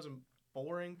definitely wasn't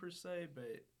boring per se, but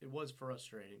it was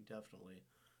frustrating, definitely.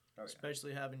 Oh, yeah.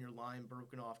 Especially having your line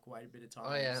broken off quite a bit of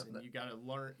Oh yeah. times, and you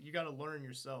gotta learn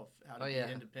yourself how to Oh be yeah.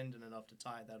 independent enough to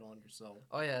tie that on yourself.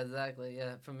 Oh yeah, exactly.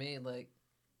 Yeah, for me, like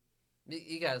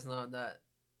you guys know that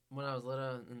when I was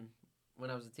little and when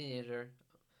I was a teenager,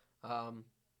 um,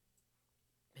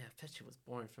 yeah, fishing was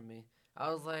boring for me. I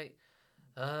was like,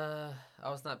 I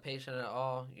was not patient at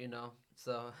all, you know.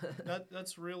 So,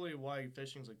 That's really why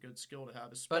fishing's a good skill to have,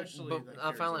 but especially but that I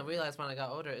carries finally over. realized when I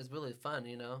got older, it's really fun,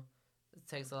 you know. It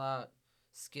takes a lot of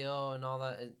skill and all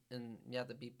that, and you have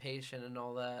to be patient and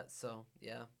all that. So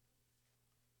yeah,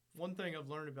 One thing I've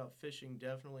learned about fishing,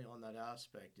 definitely on that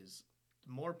aspect, is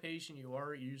the more patient you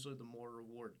are, usually the more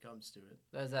reward comes to it.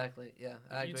 exactly. Yeah,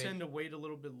 I If you agree. tend to wait a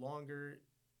little bit longer,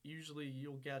 usually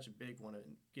you'll catch a big one at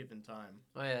a given time.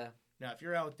 Oh yeah, Now, if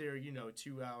you're out there,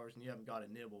 2 hours and you haven't got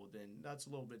a nibble, then that's a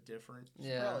little bit different. You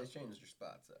should yeah, probably change your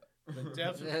spots up. But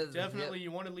yep. definitely,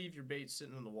 you want to leave your bait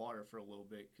sitting in the water for a little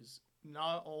bit because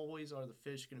not always are the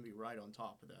fish going to be right on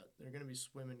top of that. They're going to be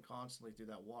swimming constantly through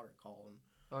that water column.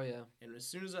 Oh yeah. And as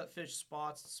soon as that fish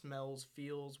spots, smells,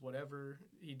 feels, whatever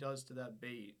he does to that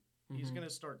bait, he's Mhm. going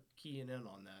to start keying in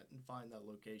on that and find that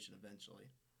location eventually.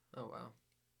 Oh wow,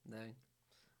 dang.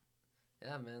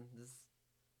 Yeah, man. This,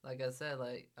 like I said,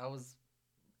 like I was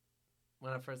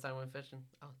when I first time went fishing,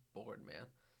 I was bored, man.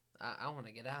 I want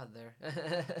to get out of there.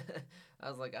 I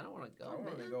was like, I don't want to I go,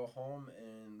 wanted to man. go home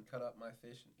and cut up my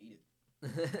fish and eat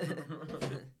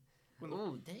it. When,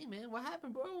 Ooh, dang, man, what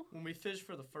happened, bro? when we fish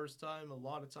for the first time, a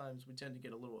lot of times we tend to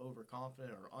get a little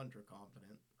overconfident or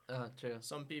underconfident. Oh, true.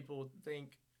 Some people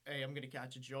think, hey, I'm going to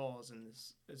catch a Jaws and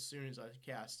as soon as I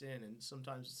cast in, and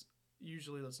sometimes,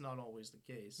 usually that's not always the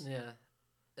case. Yeah,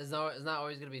 it's not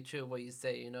always gonna be true what you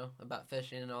say, you know, about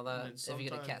fishing and all And that. then If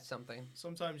you're gonna catch something.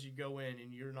 sometimes you go in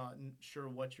and you're not sure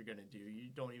what you're gonna do. You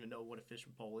don't even know what a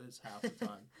fishing pole is half the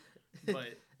time.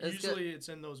 But It's usually good. it's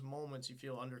in those moments you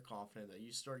feel underconfident that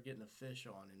you start getting a fish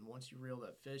on, and once you reel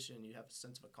that fish in, you have a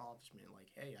sense of accomplishment.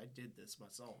 Like, hey, I did this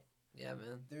myself. Yeah,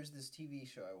 man. There's this TV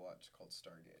show I watched called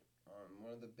Stargate.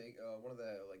 One of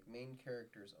the like main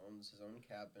characters owns his own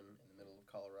cabin in the middle of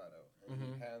Colorado, and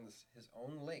he has his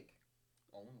own lake.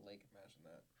 Imagine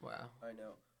that. Wow. I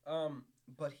know.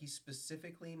 But he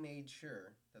specifically made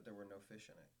sure that there were no fish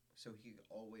in it, so he could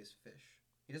always fish.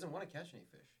 He doesn't want to catch any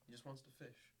fish. He just wants to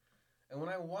fish. And when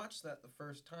I watched that the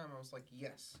first time, I was like,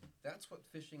 yes, that's what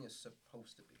fishing is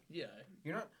supposed to be. Yeah.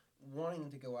 You're not wanting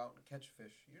to go out and catch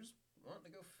fish. You're just wanting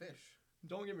to go fish.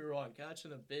 Don't get me wrong,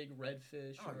 catching a big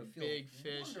redfish Oh, or you a feel big fish,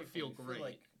 you wonderful. feel You feel great.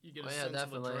 like- You get Oh, a yeah, sense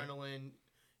definitely. of adrenaline,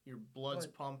 your blood's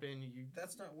But- pumping, you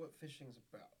That's not what fishing's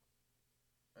about.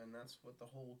 And that's what the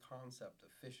whole concept of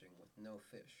fishing with no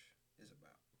fish is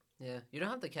about. Yeah, you don't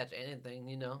have to catch anything,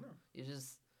 you know. No. You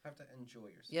just Have to enjoy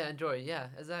yourself. yeah, enjoy. Yeah,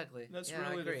 exactly. That's yeah, I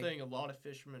really the agree. thing. A lot of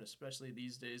fishermen, especially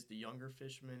these days, the younger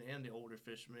fishermen and the older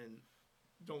fishermen,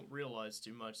 don't realize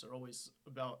too much. They're always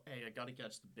about, hey, I got to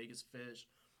catch the biggest fish.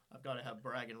 I've got to have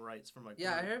bragging rights for my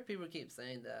Yeah, I group. heard people keep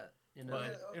saying that. You know.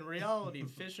 But in reality,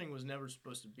 fishing was never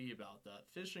supposed to be about that.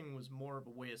 Fishing was more of a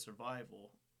way of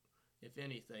survival, if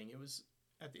anything. It was,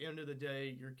 at the end of the day,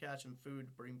 you're catching food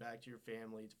to bring back to your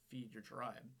family to feed your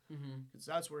tribe. Mhm. Because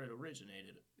that's where it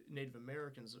originated. Native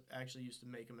Americans actually used to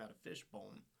make them out of fish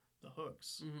bone, the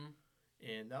hooks. Mhm.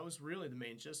 And that was really the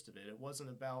main gist of it. It wasn't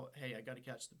about, hey, I got to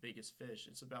catch the biggest fish.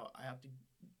 It's about, I have to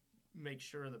make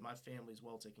sure that my family's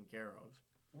well taken care of.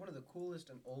 One of the coolest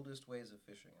and oldest ways of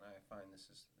fishing, and I find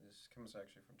this comes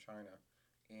actually from China,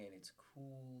 and it's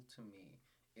cool to me,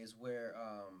 is where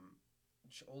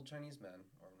old Chinese men,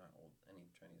 or not old, any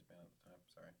Chinese man at the time,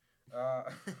 sorry,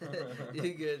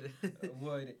 You good?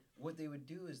 what they would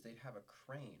do is they'd have a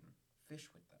crane fish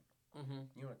with them. Mhm.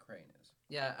 You know what a crane is?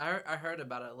 Yeah, I heard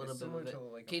about it a little It's bit similar of it. to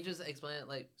like Can you just explain it?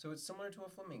 Like, so it's similar to a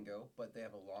flamingo, but they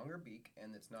have a longer beak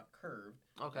and it's not curved.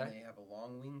 okay, And they have a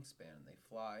long wingspan. They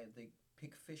fly. They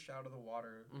pick fish out of the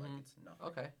water like it's nothing.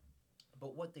 okay,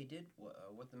 But what they did,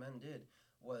 what the men did,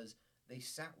 was they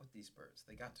sat with these birds.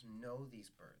 They got to know these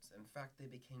birds. In fact, they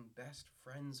became best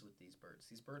friends with these birds.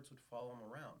 These birds would follow them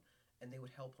around, and they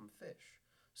would help them fish.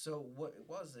 So what it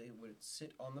was, they would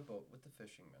sit on the boat with the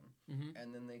fishermen,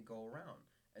 and then they go around,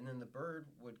 and then the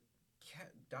bird would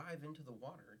dive into the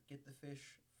water, get the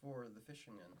fish for the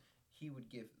fisherman. He would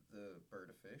give the bird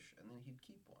a fish, and then he'd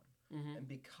keep one. And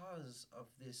because of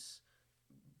this,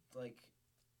 like,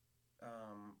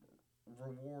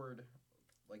 reward,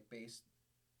 like based,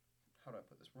 how do I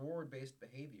put this? Reward based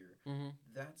behavior.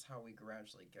 That's how we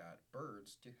gradually got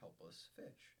birds to help us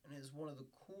fish, and it is one of the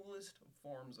coolest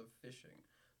forms of fishing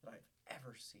that I've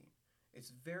ever seen. It's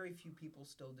very few people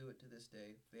still do it to this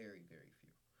day. Very, very few.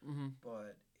 Mhm.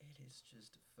 but it is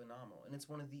just phenomenal, and it's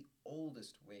one of the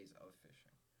oldest ways of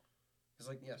fishing. Because,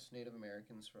 like, yes, Native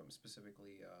Americans from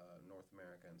specifically North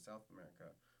America and South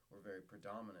America were very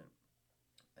predominant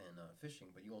in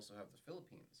fishing, but you also have the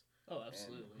Philippines, Oh, and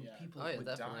absolutely, yeah. people Oh yeah, would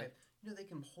definitely. dive. They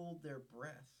can hold their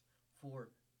breath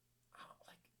for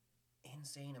like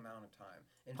insane amount of time.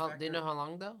 In How fact, do you know they're how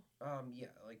long though? yeah,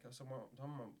 like somewhere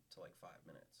to like 5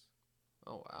 minutes.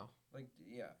 Oh wow. Like,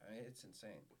 yeah, it's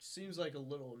insane. Which seems like a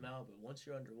little amount, but once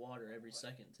you're underwater, every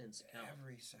second tends to count.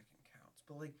 Every second counts.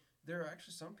 But like, there are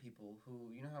actually some people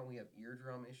who, how we have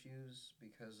eardrum issues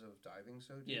because of diving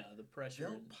so deep. Yeah, the pressure.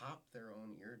 They'll pop their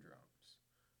own eardrums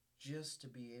just to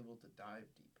be able to dive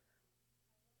deeper.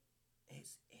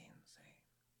 It's insane.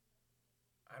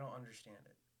 I don't understand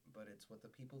it, but it's what the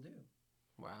people do.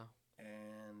 Wow.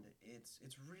 And it's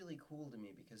really cool to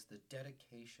me because the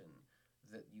dedication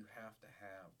that you have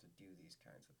to do these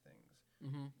kinds of things.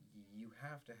 Mhm. You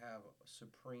have to have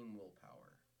supreme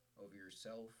willpower over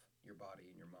yourself, your body,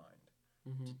 and your mind to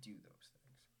Mhm. do those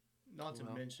things. Not to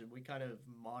Wow. mention, we kind of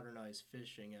modernize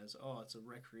fishing as, oh, it's a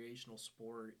recreational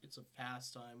sport. It's a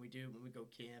pastime we do when we go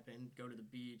camping, go to the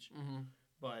beach. Mhm.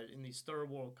 But in these third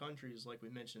world countries, like we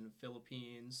mentioned,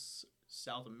 Philippines,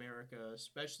 South America,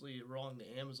 especially along the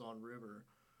Amazon River,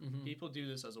 Mhm. people do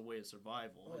this as a way of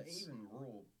survival. Well, even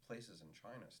rural places in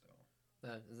China still.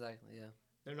 Exactly. Yeah.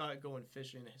 They're not going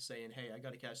fishing saying, hey, I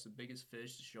got to catch the biggest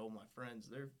fish to show my friends.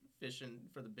 They're fishing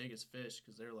for the biggest fish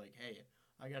because they're like, hey,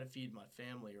 I got to feed my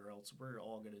family or else we're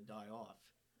all going to die off.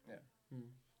 Yeah.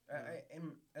 Mm.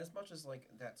 And as much as like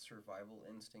that survival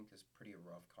instinct is pretty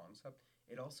rough concept,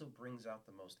 it also brings out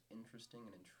the most interesting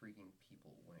and intriguing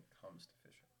people when it comes to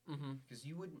fishing. Mhm. Because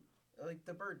you wouldn't like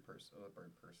the bird person. Oh, the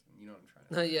bird person. You know what I'm trying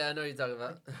to say. Yeah, I know what you're talking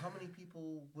about. Like, how many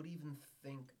people would even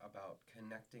think about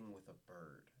connecting with a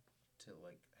bird to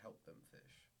like help them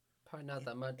fish? Probably not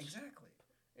that much. Exactly,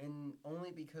 and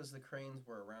only because the cranes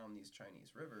were around these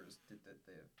Chinese rivers did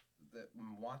that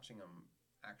watching them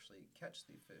actually catch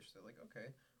the fish. They're like,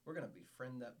 okay, we're gonna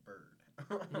befriend that bird.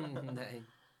 Dang.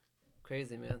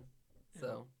 Crazy man. You know,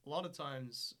 So. a lot of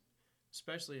times,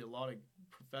 especially a lot of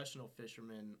professional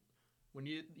fishermen, when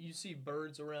you see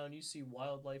birds around, you see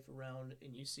wildlife around,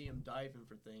 and you see them diving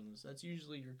for things, that's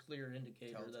usually your clear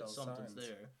indicator that Telltale something's signs.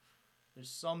 there. There's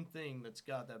something that's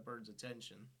got that bird's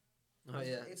attention. Oh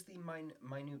yeah. It's the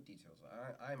minute details.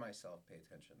 I myself pay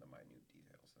attention to minute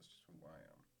details. That's just who I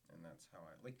am, and that's how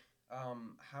I like.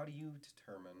 How do you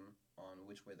determine on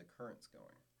which way the current's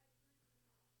going?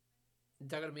 You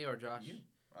talking to me or Josh? You.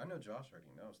 I know Josh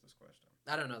already knows this question.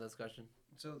 I don't know this question.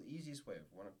 So the easiest way,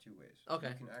 one of two ways. Okay.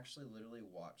 You can actually literally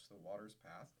watch the water's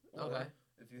path. Or Okay.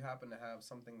 if you happen to have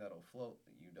something that'll float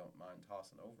that you don't mind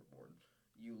tossing overboard,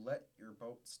 you let your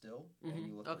boat still and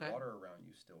you let Okay. the water around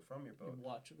you still from your You boat.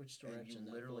 watch which And direction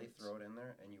you that literally floats. throw it in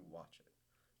there and you watch it.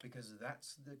 Because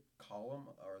that's the column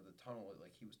or the tunnel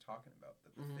like he was talking about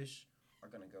that the fish are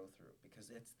going to go through. Because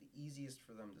it's the easiest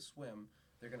for them to swim.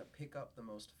 They're going to pick up the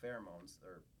most pheromones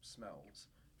or smells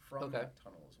from that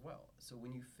tunnel as well. So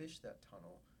when you fish that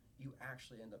tunnel, you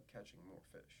actually end up catching more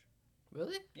fish.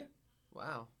 Really? Yeah.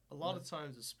 Wow. A lot of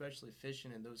times, especially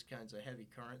fishing in those kinds of heavy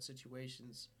current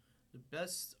situations, the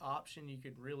best option you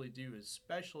could really do,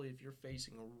 especially if you're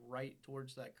facing right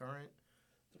towards that current,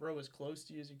 throw as close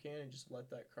to you as you can and just let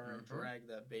that current drag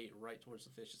that bait right towards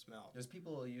the fish's mouth. There's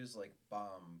people who use like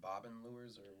bobbin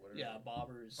lures or whatever. Yeah,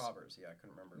 bobbers. Bobbers, yeah, I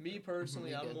couldn't remember. Me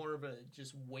personally, Me I'm good. more of a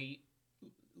just lead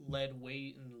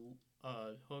weight and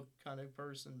hook kind of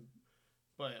person.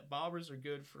 But bobbers are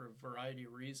good for a variety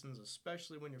of reasons,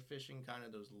 especially when you're fishing kind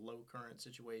of those low current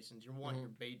situations. You want your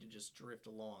bait to just drift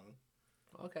along.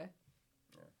 Okay.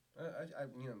 Yeah. I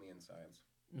you know me in science.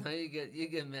 No, you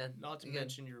good, man. Not to You good.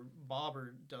 mention your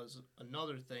bobber does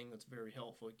another thing that's very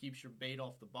helpful. It keeps your bait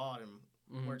off the bottom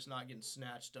where it's not getting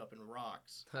snatched up in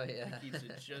rocks. Oh yeah. It keeps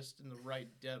it just in the right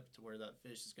depth to where that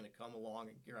fish is going to come along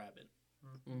and grab it.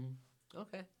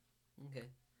 Okay. Okay.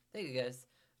 Thank you guys.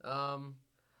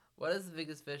 What is the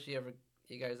biggest fish you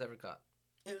guys ever caught?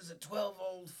 It was a 12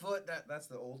 old foot. That's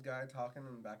the old guy talking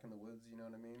and back in the woods. You know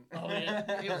what I mean? Oh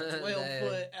yeah, it was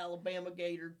 12-foot Alabama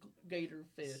gator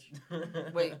fish.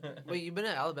 Wait, you've been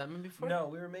to Alabama before? No,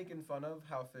 we were making fun of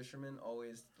how fishermen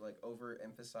always like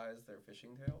overemphasize their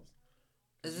fishing tails.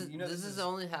 This is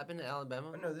only happened in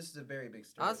Alabama? Oh, no, this is a very big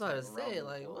I was stereotype. about to say, around the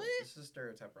like, world. what? This is a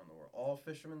stereotype around the world. All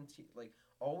fishermen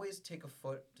always take a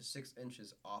foot to 6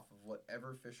 inches off of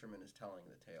whatever fisherman is telling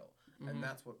the tale, and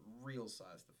that's what real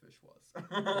size the fish was.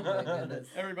 Oh my goodness.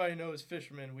 Everybody knows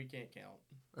fishermen we can't count.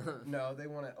 No, they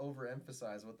want to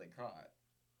overemphasize what they caught.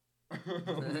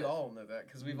 We all know that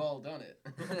because we've all done it.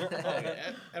 Oh,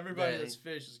 yeah. Everybody Dang. that's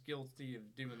fished is guilty of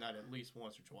doing that at least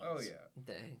once or twice. Oh yeah.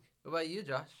 Dang. What about you,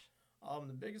 Josh?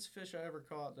 The biggest fish I ever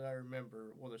caught that I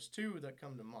remember, well, there's two that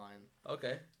come to mind.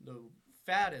 Okay. The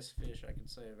fattest fish I can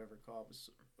say I've ever caught was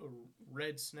a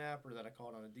red snapper that I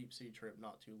caught on a deep sea trip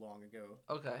not too long ago.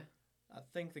 Okay. I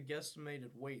think the guesstimated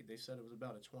weight, they said it was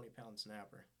about a 20-pound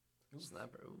snapper.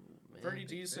 Snapper. Ooh, man. Pretty big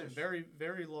decent, fish. very,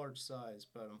 very large size,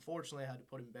 but unfortunately I had to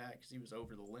put him back because he was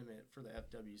over the limit for the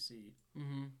FWC.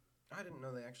 Mm-hmm. I didn't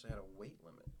know they actually had a weight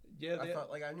limit. Yeah, I thought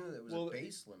I knew that was a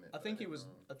base limit. I but think he didn't was.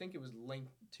 know. I think it was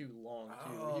linked too long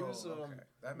too. Oh, He was. okay.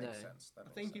 That makes Yeah. sense. That I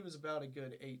makes think he sense. was about a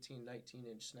good 18,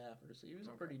 19-inch snapper, so he was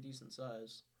a Okay. pretty decent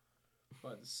size.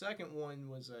 But the second one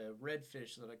was a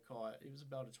redfish that I caught. It was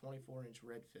about a 24-inch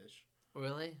redfish.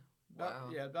 Really? About, Wow.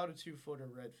 Yeah, about a 2-footer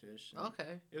redfish. And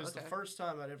Okay. It was okay. the first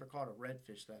time I'd ever caught a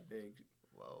redfish that big.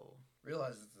 Whoa.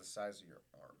 Realize it's the size of your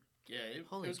arm. Yeah, it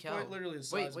Holy was cow. quite literally the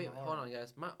size Wait, of my hold arm. on,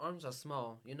 guys. My arms are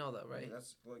small. You know that, right?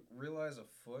 That's like realize a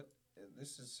foot.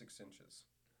 This is 6 inches.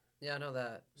 Yeah, I know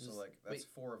that. So Just- like that's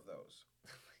 4 of those.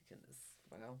 my goodness.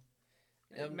 Wow.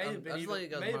 It may have been, I just let you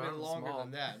guys may have my been arm's longer small.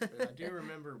 than that. But I do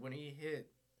remember when he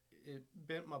hit, it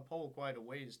bent my pole quite a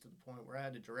ways to the point where I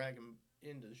had to drag him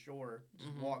into the shore,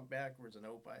 just Mhm. walk backwards and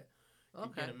hope I could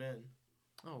Okay. get him in.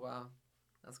 Oh wow,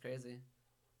 that's crazy.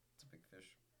 It's a big fish.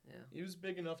 Yeah. He was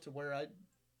big enough to where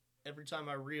every time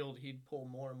I reeled, he'd pull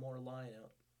more and more line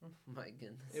out. My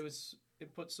goodness.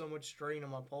 It put so much strain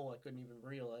on my pole I couldn't even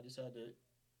reel. I just had to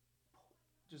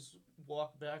just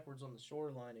walk backwards on the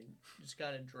shoreline and just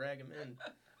kind of drag him in.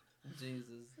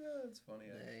 Jesus. Yeah, that's funny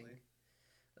Dang.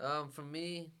 actually. For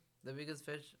me, the biggest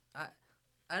fish,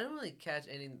 I don't really catch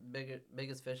any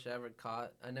biggest fish I ever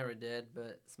caught. I never did,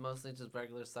 but it's mostly just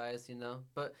regular size, you know.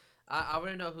 But I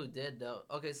already know who did though.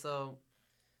 Okay, so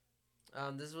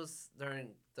this was during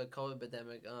the COVID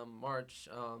pandemic, March.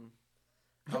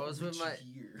 I was with Which my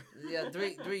year?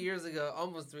 three years ago,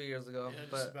 almost 3 years ago. Yeah,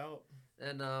 just but about.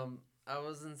 and I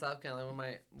was in South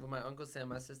Carolina with my uncle Sam,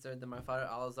 my sister, then my father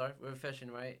Eleazar. We were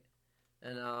fishing, right?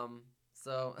 And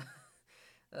so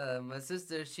my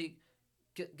sister,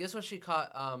 guess what she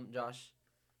caught, Josh?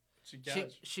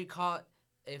 She caught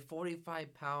a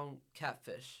 45-pound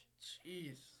catfish.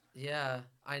 Jeez. Yeah,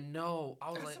 I know. I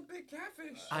was That's like, a big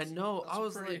catfish. I know. That's I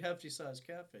was a pretty like, hefty sized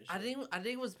catfish. I think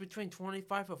it was between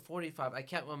 25 or 45. I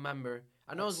can't remember.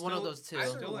 I know That's it's one of still- those two. I Either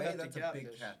still way, have the that's a big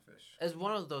catfish. catfish. It's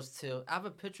one of those two. I have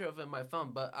a picture of it in my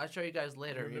phone, but I'll show you guys Do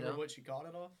later. you You remember know, what she caught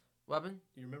it off? weapon?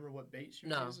 Do you remember what bait she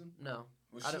was No, using? no,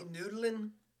 Was I she don't- noodling?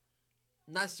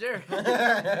 not sure.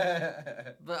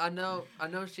 But I know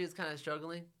she was kind of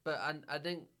struggling. But I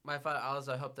think my father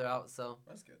Alistair helped her out. So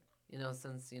That's good.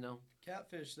 since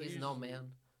Catfish, they he's usually, no man.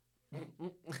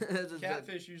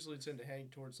 Catfish usually tend to hang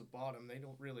towards the bottom. They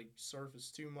don't really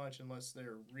surface too much unless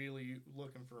they're really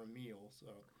looking for a meal. So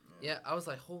Yeah, I was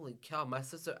like, holy cow! My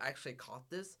sister actually caught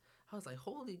this. I was like,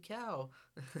 holy cow!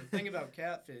 the thing about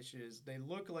catfish is they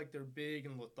look like they're big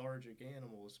and lethargic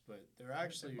animals, but they're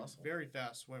actually muscle. very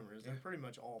fast swimmers. They're Yeah. pretty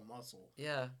much all muscle.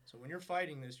 Yeah, So when you're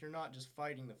fighting this, you're not just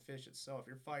fighting the fish itself.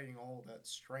 You're fighting all that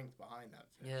strength behind that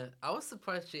fish. yeah. I was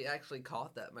surprised she actually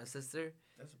caught that. My sister.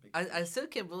 That's a big I still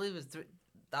can't believe it's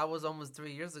that was almost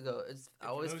 3 years ago. I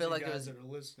always feel like it was. That are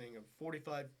listening, a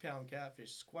 45-pound catfish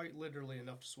is quite literally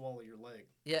enough to swallow your leg.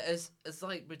 Yeah, it's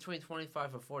like between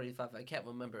 25 or 45. I can't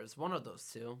remember. It's one of those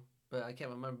two, but I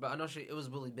can't remember. But I know it was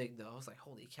really big though. I was like,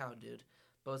 holy cow, dude.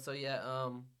 But so yeah,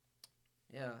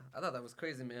 yeah, I thought that was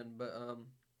crazy, man. But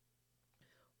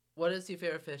what is your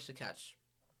favorite fish to catch?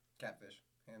 catfish,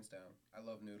 hands down. I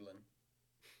love noodling.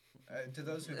 To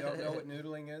those who don't know what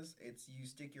noodling is, it's you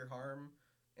stick your arm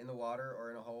in the water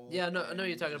or in a hole. Yeah, I know and you're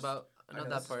you talking just- about. I know this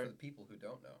that is for part. the people who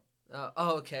don't know.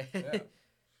 Oh, okay. Yeah.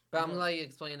 But I'm Yeah. glad you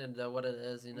explained what it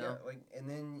is. You know. Yeah, like, and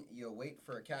then you wait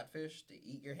for a catfish to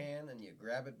eat your hand, and you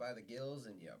grab it by the gills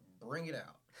and you bring it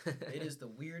out. It is the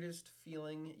weirdest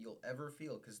feeling you'll ever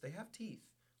feel because they have teeth.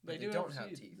 But they don't have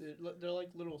teeth. They're like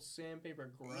little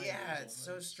sandpaper grinders. Yeah, it's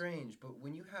so almost. strange. But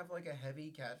when you have like a heavy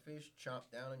catfish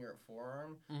chopped down on your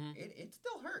forearm, Mhm. it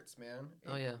still hurts, man.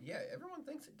 Oh, yeah. Yeah, everyone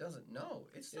thinks it doesn't. No,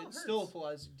 it still It hurts. still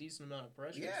applies a decent amount of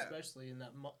pressure, Yeah. especially in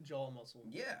that jaw muscle.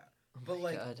 Yeah. Oh But my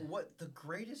like, God. what the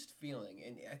greatest feeling,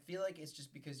 and I feel like it's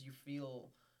just because you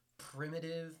feel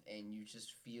primitive and you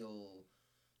just feel,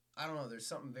 I don't know, there's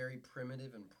something very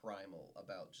primitive and primal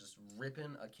about just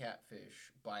ripping a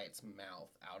catfish by its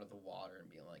mouth out of the water and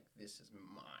being like, this is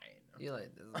mine. You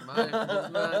like this is mine, this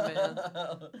is mine,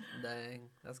 man. Dang,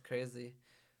 that's crazy.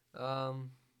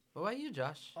 What about you,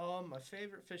 Josh? My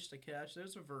favorite fish to catch,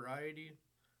 there's a variety.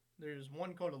 There's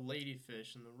one called a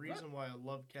ladyfish, and the reason why I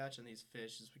love catching these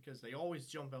fish is because they always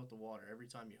jump out the water every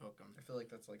time you hook them. I feel like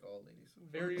that's like all ladies.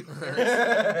 Very,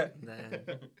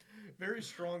 Nah. very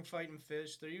strong fighting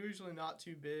fish. They're usually not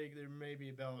too big. They're maybe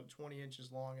about 20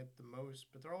 inches long at the most,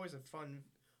 but they're always a fun,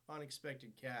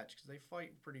 unexpected catch because they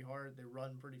fight pretty hard. They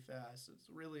run pretty fast. It's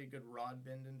really a good rod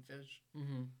bending fish.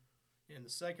 Mm-hmm. And the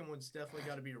second one's definitely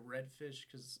got to be a redfish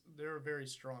because they're a very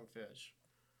strong fish.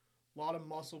 A lot of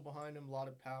muscle behind them, a lot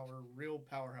of power, real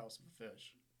powerhouse of a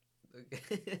fish.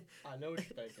 Okay. I know what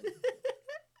you're thinking.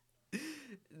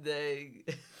 They.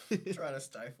 Trying to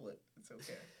stifle it. It's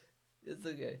okay. It's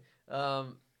okay.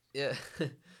 Yeah.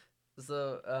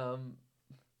 So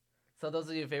those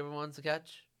are your favorite ones to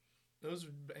catch? Those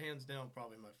are hands down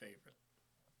probably my favorite.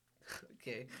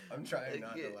 Okay. I'm trying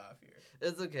not to Okay. laugh here.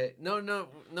 It's okay. No.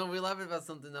 We're laughing about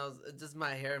something else. It's just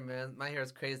my hair, man. My hair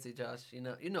is crazy, Josh. You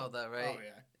know that, right? Oh,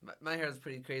 yeah. My hair is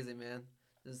pretty crazy, man.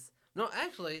 Just no,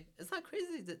 actually, it's not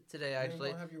crazy today. Actually,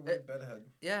 You don't have your weird bed head.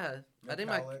 yeah. No I think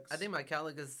cowlicks. my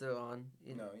cowlick is still on.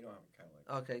 No, you don't have a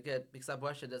cowlick. Okay, good. Because I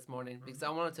brushed it this morning because I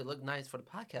wanted to look nice for the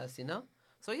podcast, you know.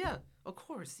 So yeah, of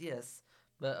course, yes.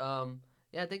 But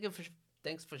yeah,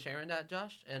 thanks for sharing that,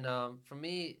 Josh. And for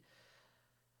me,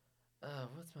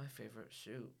 what's my favorite?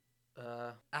 Shoot.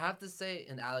 I have to say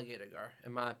an alligator gar,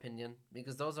 in my opinion,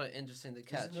 because those are interesting to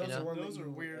catch. those You the know. one that Those are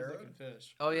you weird arrowed? looking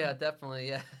fish. Oh yeah, definitely,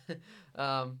 yeah.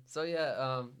 So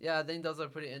yeah, yeah, I think those are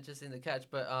pretty interesting to catch.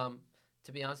 But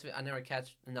to be honest with you, I never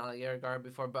catch an alligator gar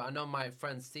before. But I know my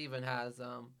friend Steven has.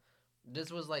 This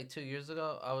was like 2 years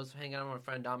ago. I was hanging out with my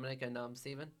friend Dominic and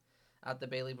Steven at the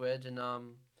Bailey Bridge, and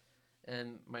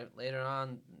later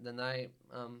on the night,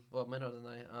 middle of the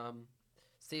night,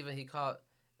 Steven he caught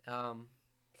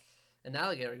an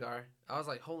alligator gar. I was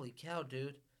like, holy cow,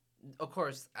 dude. Of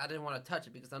course, I didn't want to touch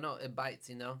it because I know it bites,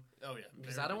 you know. Oh, yeah.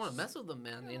 Because I don't want to mess with them,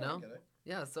 man, Yeah, you I know? get it.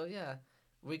 Yeah, so yeah.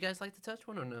 Would you guys like to touch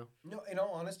one or no? No, in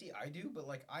all honesty, I do, but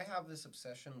like I have this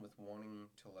obsession with wanting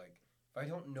to like if I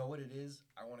don't know what it is,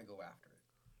 I want to go after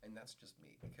it. And that's just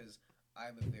me because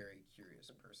I'm a very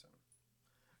curious person.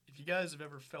 If you guys have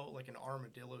ever felt like an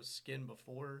armadillo's skin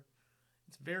before,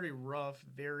 it's very rough,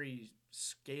 very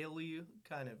scaly,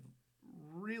 kind of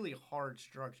really hard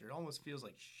structure. It almost feels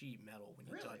like sheet metal when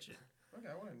you Really? touch it. Okay,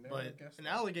 I would have never But guessed an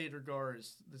that. alligator gar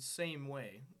is the same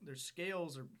way. Their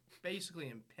scales are basically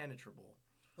impenetrable.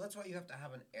 Well, that's why you have to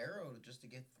have an arrow just to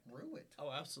get through it.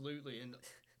 Oh, absolutely. And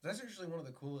That's actually one of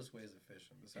the coolest ways of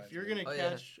fishing. Besides if you're me. going to Oh, yeah.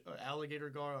 catch an alligator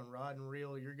gar on rod and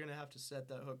reel, you're going to have to set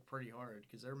that hook pretty hard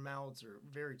because their mouths are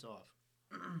very tough.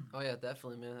 Oh yeah,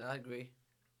 definitely, man. I agree.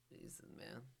 Jesus,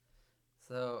 man.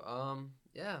 So,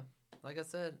 yeah, like I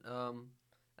said,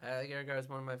 alligator gar is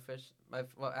one of my fish.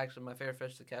 Actually, my favorite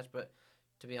fish to catch. But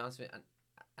to be honest with you,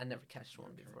 I never catched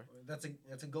one before. That's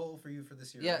a goal for you for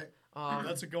this year, Yeah. right?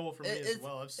 That's a goal for me as it's-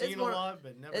 well. I've seen a one- lot,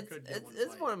 but never could get one.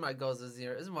 It's bite. one of my goals this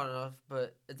year. It's one enough,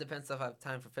 but it depends if I have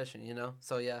time for fishing, you know.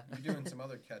 So yeah. You're doing some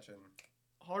other catching.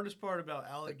 Hardest part about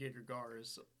alligator gar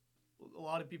is a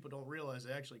lot of people don't realize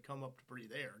they actually come up to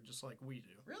breathe air, just like we do.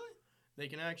 Really? They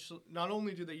can actually, not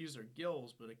only do they use their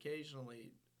gills, but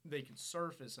occasionally they can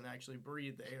surface and actually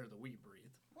breathe the air that we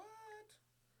breathe. What?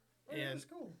 Oh, And that's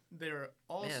cool. They're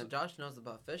also Man, Josh knows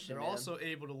about fishing. they're Man. also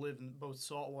able to live in both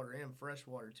saltwater and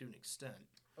freshwater to an extent.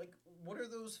 Like, what are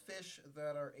those fish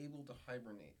that are able to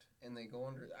hibernate and they go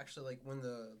under? Actually, like when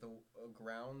the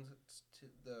ground,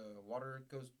 the water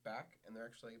goes back, and they're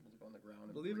actually able to go on the ground.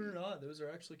 And Believe it or breathe. not, those are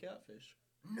actually catfish.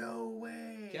 No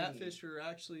way. Catfish are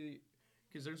actually,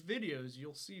 because there's videos,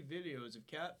 you'll see videos of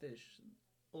catfish.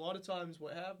 A lot of times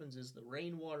what happens is the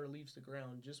rainwater leaves the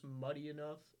ground just muddy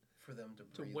enough for them to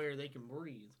to breathe. where they can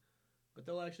breathe. But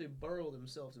they'll actually burrow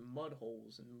themselves in mud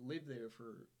holes and live there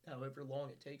for however long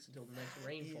it takes until the next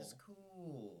rainfall. That is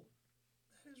cool.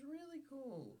 That is really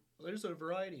cool. Well, there's a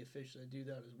variety of fish that do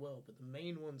that as well, but the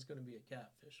main one's going to be a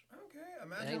catfish. Okay,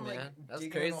 imagine Dang, like man. That's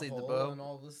digging crazy, in a hole DeBo. and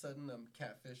all of a sudden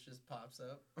catfish just pops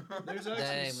up. There's Dang,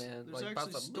 actually, man. there's Like, actually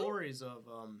pops up, stories of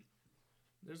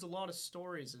there's a lot of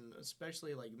stories, and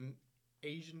especially like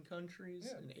Asian countries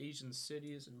Yeah. and Asian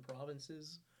cities and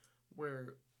provinces,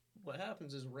 where what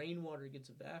happens is rainwater gets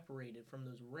evaporated from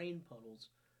those rain puddles,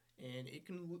 and it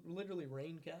can literally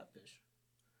rain catfish.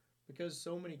 Because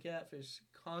so many catfish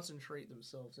concentrate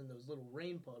themselves in those little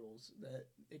rain puddles that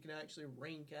it can actually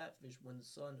rain catfish when the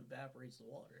sun evaporates the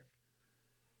water.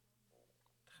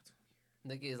 That's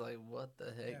weird. Nikki's like, what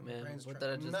the heck, Yeah, my man? brain's What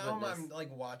trying- did I just now witness? I'm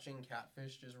like watching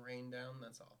catfish just rain down.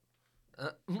 That's all.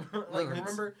 Like,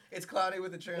 Remember, it's cloudy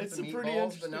with a chance It's of a pretty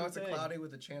meatballs, but now it's interesting a thing. cloudy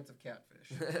with a chance of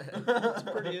catfish. It's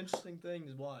a pretty interesting thing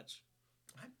to watch.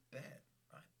 I bet.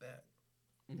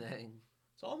 Dang.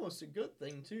 It's almost a good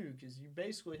thing too, because you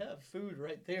basically have food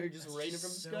right there, just That's raining just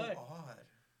from the so sky. odd.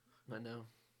 I know,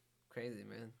 crazy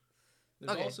man.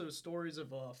 There's Okay. also stories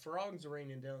of frogs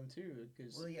raining down too,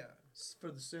 because Well, yeah.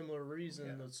 for the similar reason,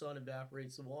 Yeah. the sun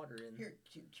evaporates the water in. Here,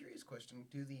 curious question: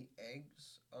 do the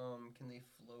eggs, can they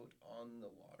float on the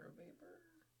water vapor?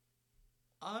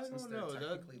 I Since don't they're know.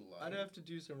 technically I'd light. have to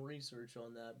do some research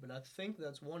on that, but I think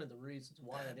that's one of the reasons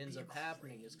why That'd it ends be up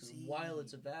happening is because crazy. while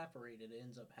it's evaporated, it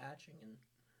ends up hatching, and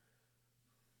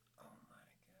Oh my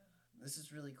god, this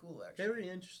is really cool. Actually, very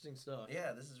interesting stuff.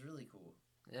 yeah, this is really cool.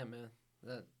 Yeah, man.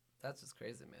 That's just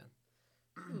crazy, man.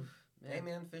 Oof, man. Hey,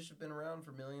 man, fish have been around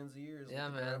for millions of years. Yeah,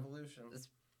 Look at their man. evolution. It's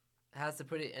has a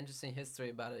pretty interesting history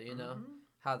about it. You know Mhm.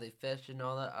 how they fish and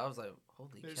all that. I was like,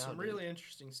 holy There's cow, some dude. really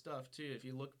interesting stuff too. If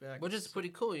you look back, Which at is pretty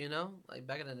cool, you know, like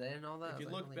back in the day and all that. I if was you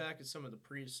like, look holy- back at some of the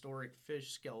prehistoric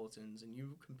fish skeletons and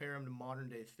you compare them to modern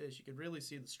day fish, you could really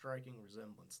see the striking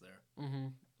resemblance there. Mm-hmm.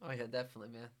 Oh yeah, definitely,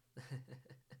 man.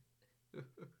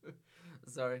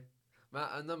 Sorry,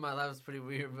 I know my laugh is pretty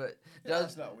weird, but Yeah, Judge,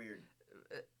 that's not weird.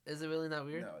 is it really not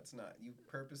weird? No, it's not. You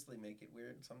purposely make it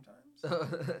weird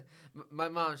sometimes. My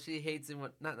mom, she hates it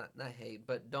when not hate,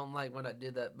 but don't like when I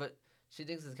do that. But she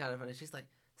thinks it's kind of funny. She's like,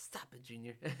 "Stop it,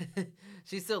 Junior."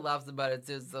 She still laughs about it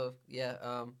too. So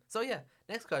yeah. So yeah.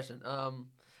 Next question.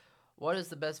 What is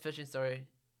the best fishing story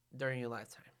during your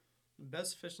lifetime? The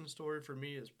best fishing story for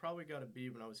me has probably got to be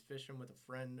when I was fishing with a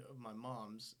friend of my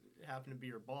mom's. It happened to be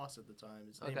her boss at the time.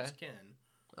 His name was Okay. Ken.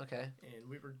 Okay. And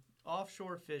we were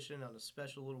offshore fishing on a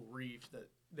special little reef that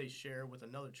they share with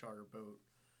another charter boat.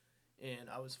 And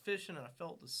I was fishing and I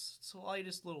felt the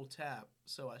slightest little tap.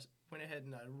 So I went ahead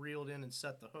and I reeled in and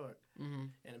set the hook. Mm-hmm.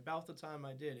 And about the time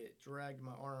I did, it dragged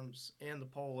my arms and the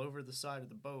pole over the side of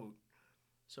the boat.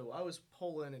 So I was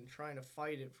pulling and trying to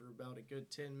fight it for about a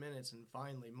good 10 minutes, and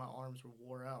finally my arms were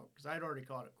wore out because I'd already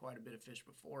caught quite a bit of fish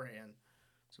beforehand.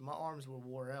 So my arms were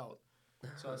wore out.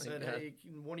 So I said, hey,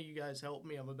 can one of you guys help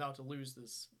me? I'm about to lose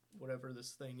this, whatever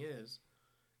this thing is.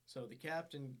 So the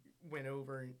captain went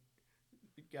over,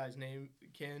 the guy's name,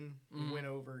 Ken, he went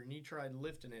over and he tried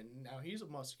lifting it. Now he's a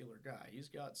muscular guy. He's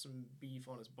got some beef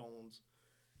on his bones.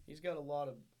 He's got a lot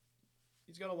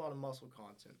of muscle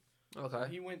content.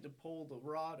 Okay. He went to pull the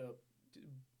rod up to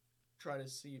try to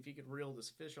see if he could reel this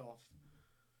fish off.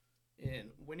 And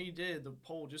when he did, the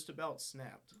pole just about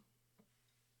snapped.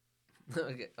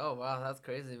 Okay. Oh wow, that's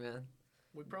crazy, man.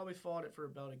 We probably fought it for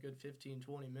about a good 15,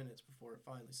 20 minutes before it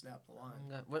finally snapped the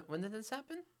line. When did this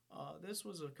happen? This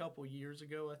was a couple years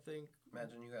ago, I think.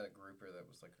 Imagine you had a grouper that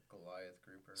was like a Goliath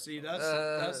grouper. or See, something.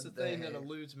 that's the thing that dang.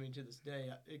 eludes me to this day.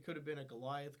 It could have been a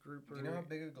Goliath grouper. Do you know how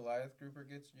big a Goliath grouper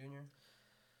gets, Junior?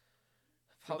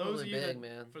 For those Probably of you big, that-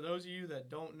 man. For those of you that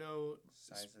don't know,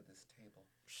 Size of this table.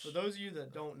 for those of you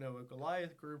that don't know, a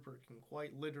Goliath grouper can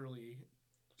quite literally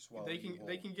Swallow they you can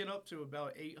whole. get up to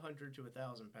about 800 to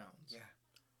 1,000 pounds. Yeah.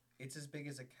 It's as big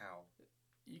as a cow.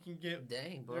 You can get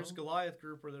Dang, bro. there's Goliath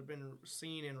grouper that have been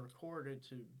seen and recorded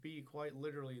to be quite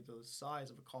literally the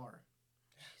size of a car.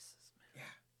 Jesus, man.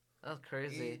 Yeah. That's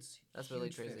crazy. It's That's really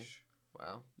huge crazy. fish.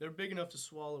 Wow. They're big enough to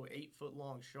swallow 8-foot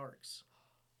long sharks.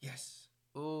 Yes.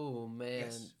 Ooh, man.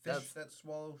 Yes. Fish That's. that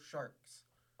swallow sharks.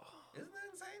 Oh, Isn't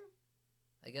that insane?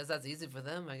 I guess that's easy for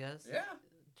them. I guess. Yeah.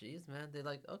 Jeez, man. They're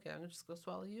like, okay, I'm gonna just go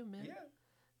swallow you, man. Yeah.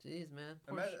 Jeez, man.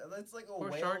 Poor, Imagine, it's like a poor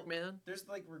whale. shark, man. There's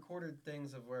like recorded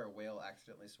things of where a whale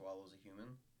accidentally swallows a human.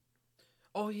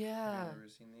 Oh Have yeah. you ever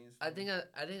seen these? I things?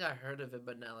 think I heard of it,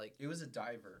 but not like. It was a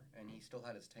diver, and he still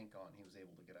had his tank on. He was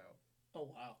able to get out. Oh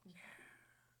wow.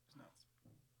 It's nuts.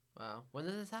 Wow. When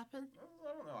did this happen?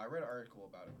 I don't know. I read an article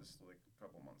about it this like a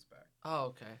couple months back. Oh,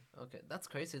 okay. Okay. That's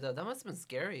crazy though. That must have been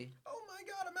scary. Oh my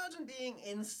god! Imagine being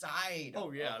inside.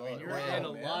 Oh yeah, of I mean you're whale, in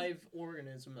a man. live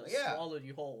organism that Yeah. swallowed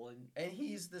you whole, and And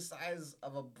he's the size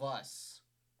of a bus,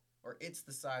 or it's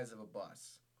the size of a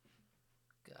bus.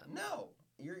 God. No,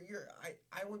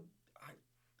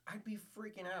 I'd be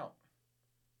freaking out.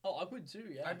 oh, I would too.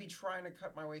 Yeah. I'd be trying to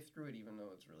cut my way through it, even though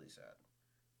it's really sad.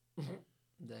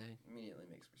 Dang. Immediately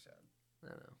makes me sad. I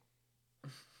don't know.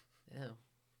 Yeah.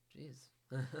 Jeez.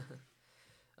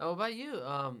 Oh, what about you,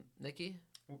 Nikki?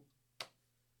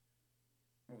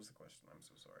 What was the question? I'm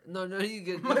so sorry. No, you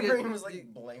good. My You good. brain was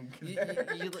like blank.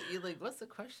 You like, what's the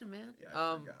question, man? Yeah,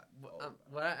 I forgot all about it.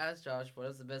 What I asked Josh, what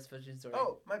is the best fishing story?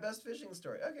 Oh, my best fishing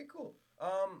story. Okay, cool.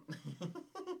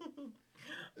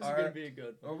 This is gonna be a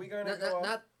good one. Are we gonna not, go off?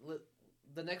 not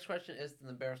the next question is the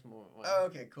embarrassment one. Oh,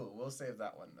 okay, cool. We'll save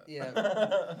that one then.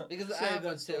 Yeah. Because I Save have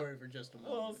one that too. story for just a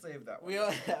We'll moment. save that one. We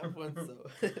all have one,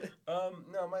 so.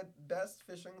 No, my best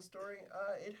fishing story,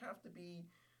 it'd have to be,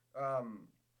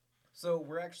 so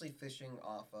we're actually fishing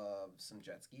off of some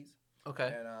jet skis.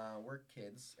 Okay. And we're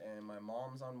kids, and my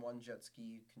mom's on one jet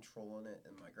ski controlling it,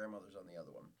 and my grandmother's on the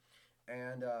other one.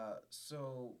 And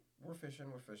so we're fishing,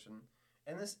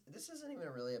 and this isn't even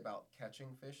really about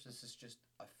catching fish. This is just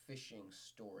a fishing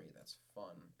story that's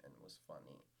fun and was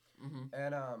funny. Mm-hmm.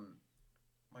 And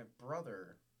my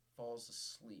brother falls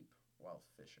asleep while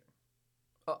fishing.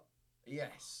 Oh.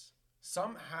 Yes.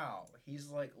 Somehow he's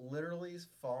like literally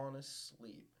fallen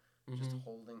asleep just Mm-hmm.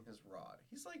 holding his rod.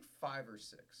 He's like 5 or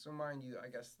 6. So mind you, I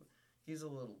guess he's a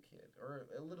little kid or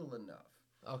a little enough.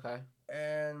 Okay.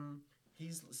 And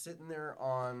he's sitting there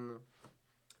on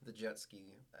the jet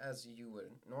ski as you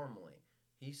would normally.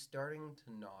 He's starting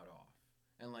to nod off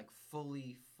and like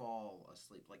fully fall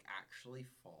asleep, like actually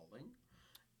falling.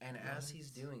 And as he's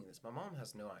What? doing this, my mom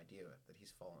has no idea that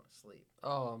he's fallen asleep.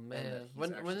 Oh And man. that he's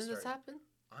When actually did this starting.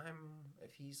 happen?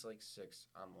 If he's like 6,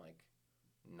 I'm like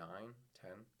 9,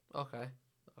 10. Okay.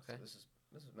 So Okay. this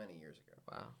was many years ago.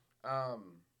 Wow.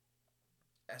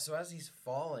 So as he's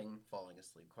falling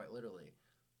asleep, quite literally,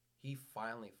 he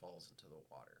finally falls into the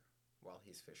water while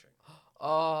he's fishing.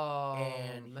 Oh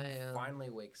And he man. finally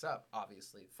wakes up,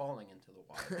 obviously, falling into the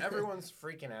water. Everyone's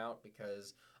freaking out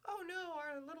because, oh no,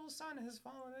 our little son has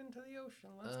fallen into the ocean.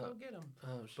 Let's go get him.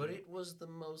 Oh shit. But it was the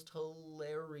most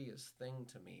hilarious thing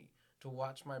to me to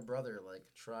watch my brother, like,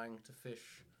 trying to fish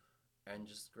and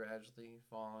just gradually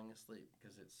falling asleep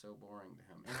because it's so boring to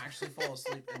him. And actually fall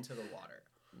asleep into the water.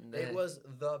 It was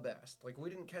the best. Like, we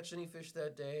didn't catch any fish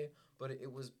that day, but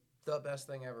it was the best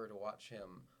thing ever to watch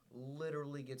him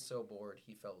literally get so bored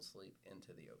he fell asleep into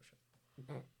the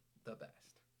ocean. The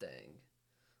best. Dang.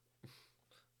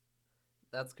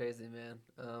 That's crazy, man.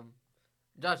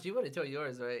 Josh, you already told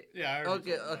yours, right? Yeah, I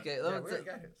already Okay, told mine. okay. Yeah, Let we me already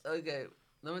got his. okay.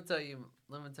 Let me tell you.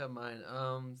 Let me tell mine.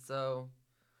 So,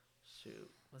 shoot,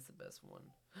 what's the best one?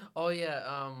 Oh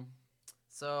yeah.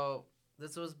 So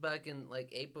this was back in like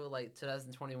April, like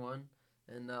 2021,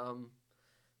 and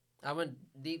I went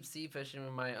deep sea fishing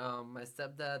with my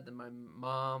stepdad, then my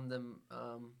mom, then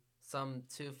some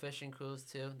 2 fishing crews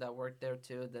too that worked there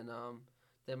too.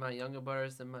 Then my younger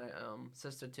brothers, then my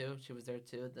sister too. She was there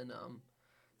too. Then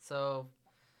so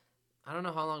I don't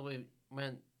know how long we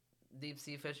went deep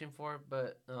sea fishing for,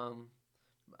 but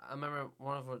I remember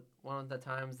one of the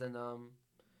times, and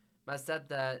my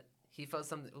stepdad, he felt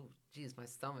something. Oh, jeez, my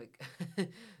stomach.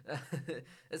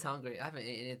 It's hungry. I haven't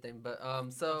eaten anything, but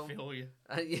so I feel you.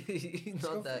 you Let's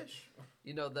know go that. fish.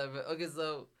 You know that. But, okay,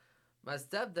 so my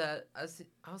stepdad, I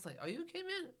was like, "Are you okay,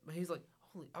 man?" But he's like,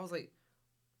 "Holy!" I was like,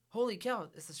 "Holy cow!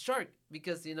 It's a shark!"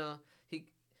 Because he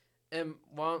and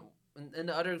one in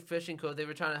the other fishing code, they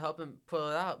were trying to help him pull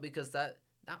it out because that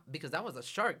was a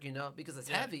shark, because it's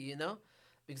Yeah. heavy,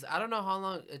 because I don't know how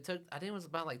long it took. I think it was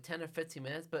about like 10 or 15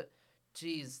 minutes, but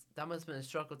geez, that must have been a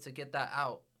struggle to get that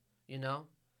out, you know,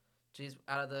 geez,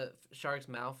 out of the shark's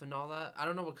mouth and all that. I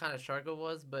don't know what kind of shark it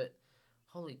was, but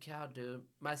holy cow, dude,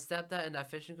 my stepdad and that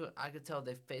fishing code, I could tell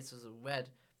their faces were red.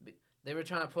 They were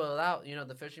trying to pull it out,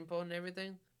 the fishing pole and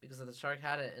everything, because the shark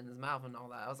had it in his mouth and all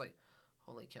that. I was like,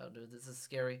 holy cow, dude, this is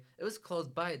scary. It was close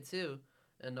by too,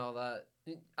 and all that.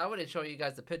 I wouldn't show you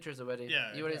guys the pictures already.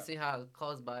 Yeah, You wouldn't yeah. see how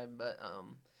close by, but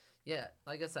yeah.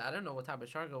 Like I said, I don't know what type of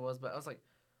shark it was, but I was like,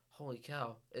 holy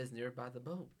cow, it's nearby the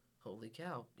boat. Holy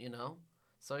cow.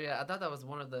 So yeah, I thought that was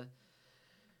one of the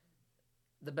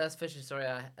best fishing story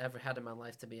I ever had in my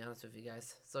life, to be honest with you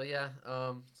guys. So yeah,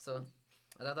 so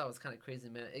I thought that was kind of crazy,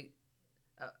 man.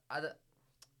 I,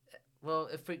 well,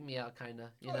 it freaked me out, kind of,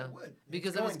 Oh, it would.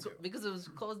 because It's it was going to. because it was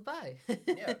close by.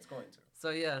 Yeah, it's going to. So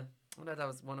yeah, I thought that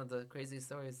was one of the crazy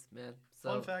stories, man. So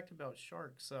Fun fact about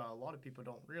sharks: a lot of people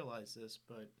don't realize this,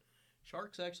 but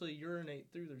sharks actually urinate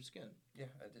through their skin. Yeah,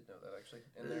 I did know that actually.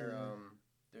 And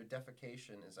their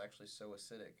defecation is actually so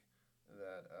acidic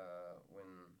that when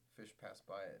fish pass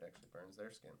by it actually burns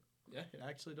their skin. Yeah, it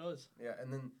actually does. Yeah,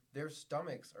 and then their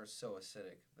stomachs are so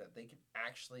acidic that they can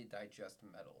actually digest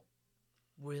metal.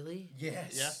 really,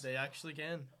 Yes. Yeah, they actually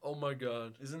can. oh my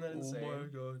god, Isn't that insane?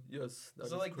 god, yes,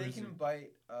 So they can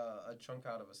bite a chunk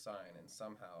out of a sign and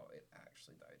somehow it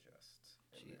actually digests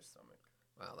in their Jeez. stomach.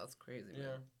 Wow, that's crazy, Yeah.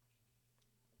 man.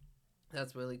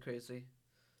 That's really crazy.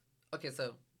 Okay,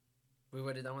 so we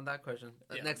already done with that question.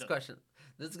 Yeah, Next done. question.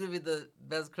 This is gonna be the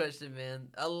best question, man.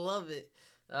 I love it.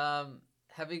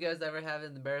 Have you guys ever had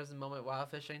an embarrassing moment while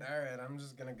fishing? All right, I'm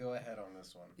just gonna go ahead on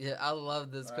this one. Yeah, I love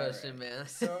this All question, right. man.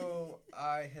 So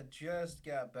I had just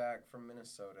got back from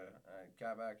Minnesota. I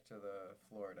got back to the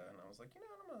Florida, and I was like,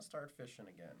 I'm gonna start fishing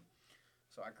again.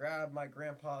 So I grabbed my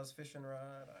grandpa's fishing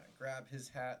rod. I grabbed his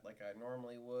hat like I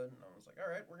normally would, and I was like, all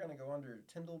right, we're gonna go under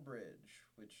Tyndall Bridge,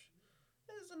 which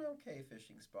is an okay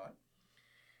fishing spot.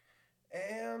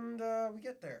 And we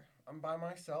get there. I'm by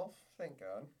myself, thank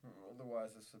God.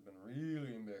 Otherwise, this would have been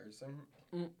really embarrassing.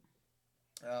 Mm.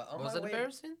 On Was my it way.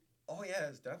 embarrassing? Oh yeah,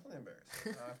 it's definitely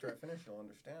embarrassing. After I finish, you'll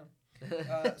understand.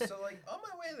 So like on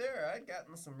my way there, I'd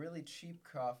gotten some really cheap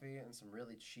coffee and some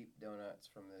really cheap donuts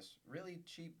from this really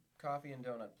cheap coffee and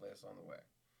donut place on the way.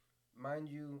 Mind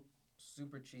you,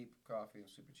 super cheap coffee and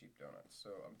super cheap donuts. So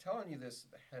I'm telling you this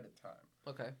ahead of time.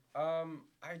 Okay.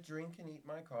 I drink and eat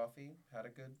my coffee. Had a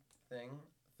good thing.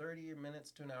 30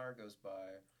 minutes to an hour goes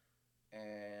by,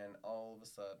 and all of a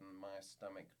sudden my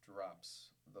stomach drops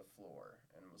the floor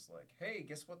and was like, "Hey,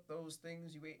 guess what? Those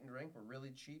things you ate and drank were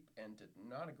really cheap and did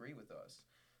not agree with us."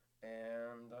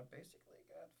 And I basically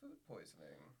got food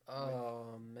poisoning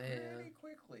Oh man. pretty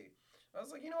quickly. I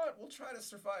was like, you know what? We'll try to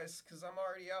suffice because I'm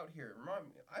already out here. Remind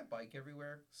me, I bike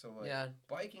everywhere, so like Yeah.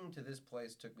 biking to this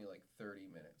place took me like 30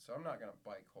 minutes. So I'm not gonna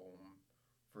bike home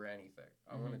for anything.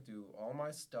 I want to do all my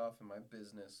stuff and my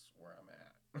business where I'm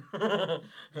at.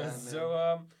 Yeah, So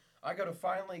man. I go to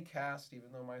finally cast,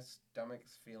 even though my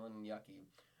stomach's feeling yucky.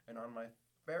 And on my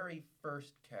very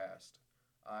first cast,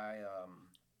 I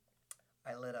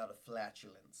let out a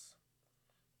flatulence.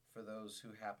 For those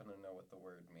who happen to know what the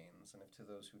word means, and if to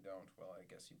those who don't, well, I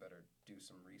guess you better do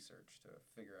some research to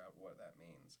figure out what that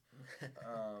means.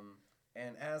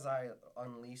 And as I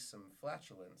unleashed some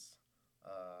flatulence,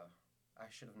 I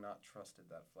should have not trusted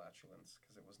that flatulence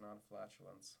because it was not a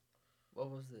flatulence. What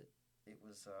was it? It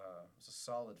was a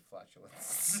solid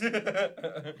flatulence.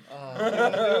 It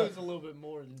was a little bit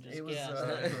more than just It was gas.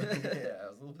 yeah,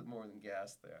 it was a little bit more than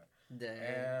gas there, Dang.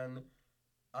 and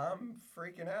I'm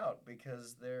freaking out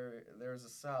because there's a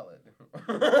solid.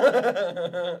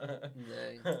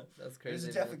 Dang. That's There's crazy.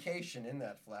 a defecation in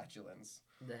that flatulence,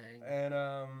 Dang. and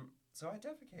so I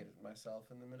defecated myself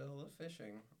in the middle of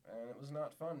fishing, and it was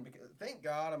not fun. Because thank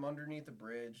God I'm underneath the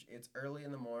bridge. It's early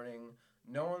in the morning.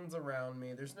 No one's around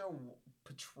me. There's no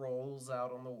patrols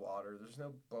out on the water. There's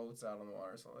no boats out on the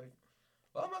water. So like,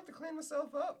 well, I'm gonna have to clean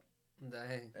myself up.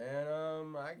 Dang.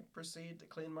 And I proceed to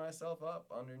clean myself up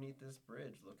underneath this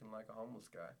bridge looking like a homeless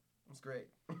guy. It's great.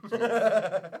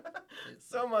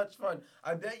 So much fun.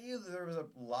 I bet you there was a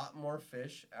lot more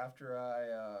fish after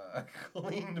I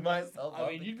cleaned myself up.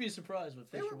 I mean, you'd be surprised what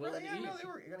They fish were are willing really, to eat. no, they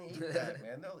were going to eat that,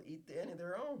 man. They'll eat any of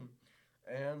their own.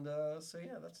 And so,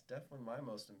 yeah, that's definitely my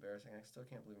most embarrassing. I still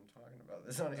can't believe I'm talking about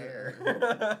this on air.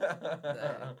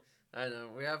 Dang. I know.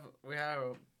 We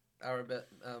have our bit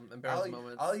embarrassing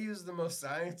moments. I'll use the most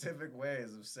scientific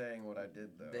ways of saying what I did,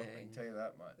 though. I Dang. can tell you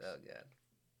that much. Oh god.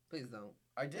 Please don't.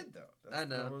 I did, though. That's I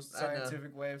know, the most I know.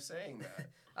 scientific way of saying that.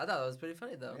 I thought it was pretty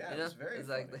funny though. Yeah, you know? it's very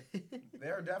exactly.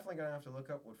 They're definitely going to have to look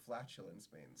up what flatulence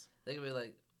means. They could be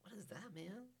like, "What is that,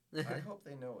 man?" I hope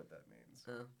they know what that means.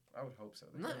 I would hope so.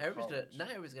 They Not go to everybody's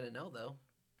college. gonna know though.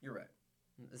 You're right.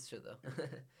 It's true though.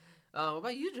 What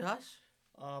about you, Josh?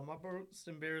 My most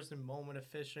embarrassing moment of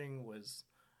fishing was,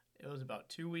 it was about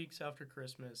 2 weeks after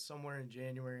Christmas, somewhere in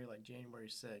January, like January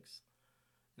 6th.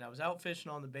 And I was out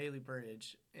fishing on the Bailey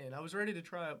Bridge, and I was ready to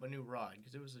try out my new rod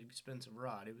because it was an expensive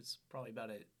rod. It was probably about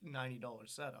a $90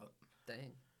 setup.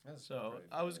 Dang. That's So pretty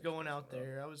I was funny. going out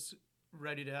there. I was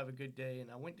ready to have a good day, and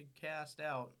I went to cast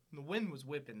out. And the wind was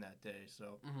whipping that day,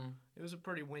 so Mm-hmm. it was a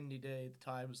pretty windy day. The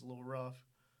tide was a little rough.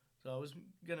 So I was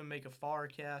going to make a far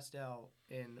cast out,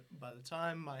 and by the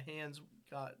time my hands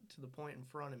got to the point in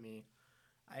front of me,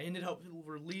 I ended up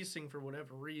releasing for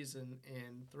whatever reason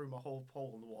and threw my whole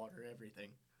pole in the water, everything.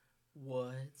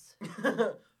 What?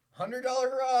 $100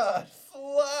 rod,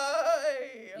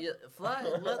 fly. Yeah, fly.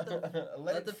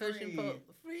 Let the free. fishing pole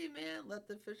free, man. Let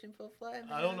the fishing pole fly, man.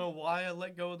 I don't know why I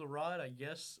let go of the rod. I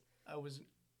guess I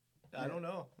don't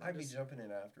know. I'd be jumping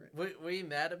in after it. Were you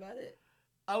mad about it?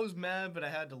 I was mad, but I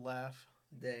had to laugh.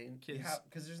 Dang.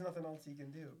 Because there's nothing else you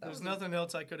can do. There's nothing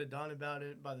else I could have done about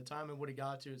it. By the time it would have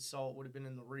got to it, salt would have been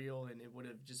in the reel, and it would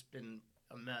have just been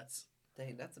a mess.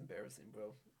 Dang, that's embarrassing,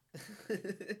 bro.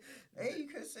 Hey, you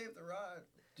could have saved the rod.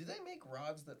 Do they make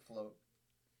rods that float?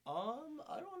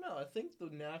 I don't know. I think the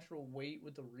natural weight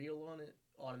with the reel on it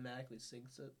automatically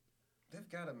sinks it. They've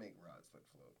got to make rods that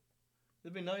float.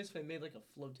 It'd be nice if they made like a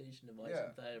flotation device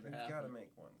if that ever they've got to happened.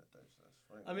 make one that does this.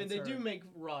 Like, I mean, what's they do our- make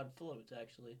rod floats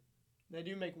actually. They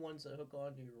do make ones that hook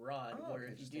onto your rod, Oh, where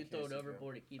okay, if you just do in throw case it if you-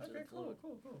 overboard, it keeps Okay, it afloat.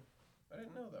 cool. I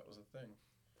didn't know that was a thing.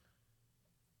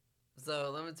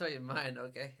 So let me tell you mine,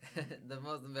 okay? The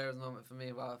most embarrassing moment for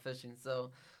me while fishing.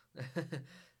 So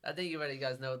I think you already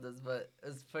guys know this, but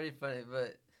it's pretty funny.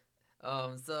 But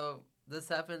so this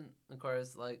happened, of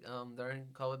course, like during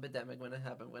COVID pandemic when it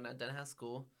happened, when I didn't have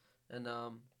school, and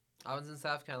I was in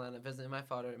South Carolina visiting my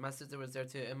father. My sister was there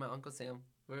too, and my uncle Sam.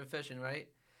 We were fishing, right?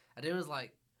 And it was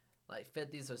like like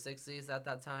 50s or 60s at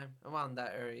that time, around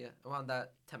that area, around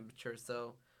that temperature.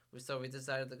 So we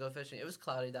decided to go fishing. It was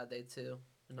cloudy that day too,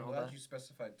 and I'm all glad that. you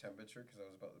specified temperature because I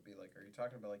was about to be like, are you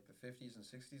talking about like the 50s and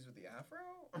 60s with the afro?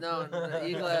 No, no,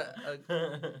 you got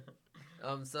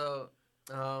so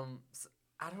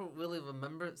I don't really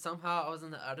remember. Somehow I was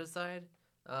on the other side.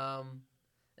 Um,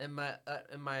 and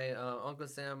my uncle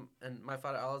Sam and my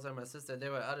father Eleazar and my sister, they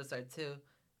were on the other side too.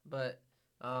 But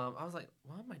I was like,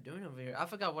 what am I doing over here? I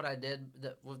forgot what I did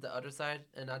with the other side,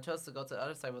 and I chose to go to the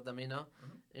other side with them.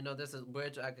 Mhm. There's a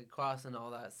bridge I could cross and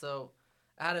all that. So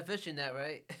I had a fishing net,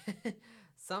 right?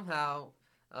 Somehow,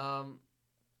 are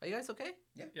you guys okay?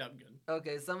 Yeah, I'm good.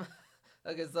 Okay,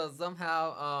 okay, so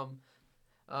somehow,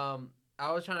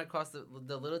 I was trying to cross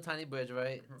the little tiny bridge,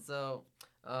 right? Mhm. So,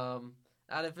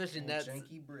 I had a fishing Old net.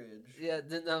 janky bridge. Yeah,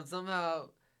 then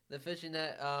somehow the fishing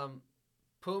net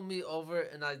pulled me over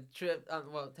and I tripped.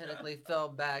 Well, technically fell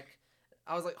back.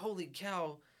 I was like, "Holy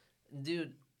cow,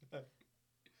 dude!"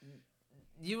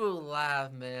 You will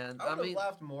laugh, man. I I would have mean,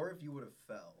 laughed more if you would have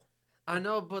fell. I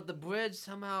know, but the bridge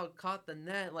somehow caught the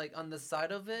net, like on the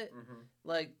side of it. Mm-hmm.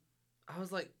 Like, I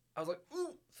was like,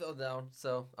 ooh, fell down.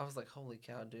 So I was like, "Holy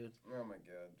cow, dude!" Oh my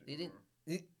god. You didn't.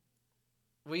 You,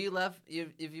 were you left?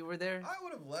 If you were there? I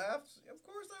would have laughed. Of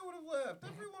course I would have laughed.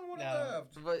 Everyone would have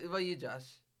No. laughed. But you, Josh?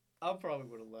 I probably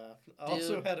would have laughed. I Dude.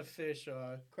 also had a fish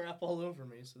crap all over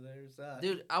me, so there's that.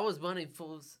 Dude, I was running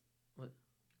full. What?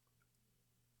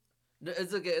 No,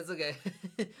 it's okay. It's okay.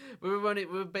 We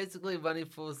were basically running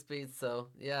full speed. So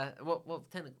yeah.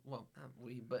 Technically, not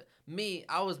we, but me.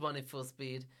 I was running full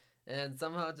speed, and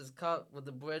somehow I just caught with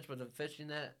the bridge with a fishing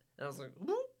net, and I was like,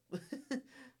 whoop.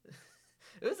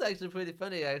 It was actually pretty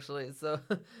funny, actually. So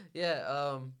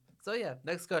yeah. So yeah.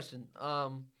 Next question.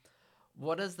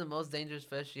 What is the most dangerous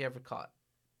fish you ever caught?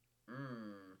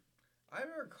 Mm. I've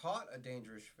never caught a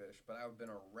dangerous fish, but I've been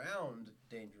around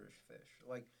dangerous fish.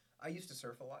 Like I used to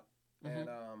surf a lot, Mhm.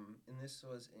 and this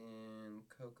was in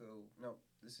Cocoa. No,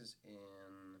 this is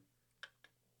in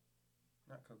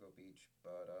not Cocoa Beach,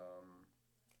 but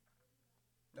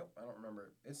nope, I don't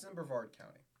remember. It's in Brevard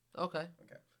County. Okay.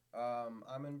 Okay.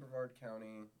 I'm in Brevard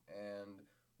County, and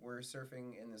we're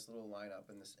surfing in this little lineup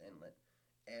in this inlet,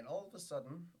 and all of a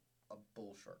sudden, a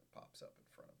bull shark pops up in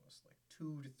front of us, like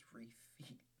 2 to 3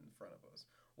 feet in front of us.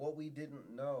 What we didn't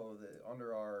know that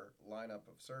under our lineup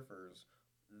of surfers,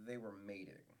 they were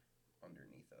mating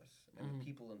underneath us, and Mhm. the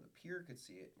people in the pier could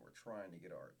see it and were trying to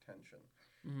get our attention.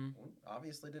 Mhm. We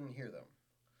obviously didn't hear them,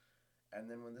 and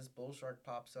then when this bull shark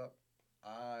pops up,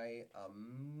 I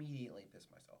immediately piss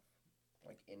myself.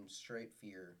 Like in straight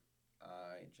fear,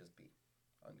 I just be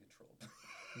uncontrolled.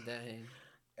 Dang.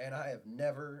 And I have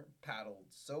never paddled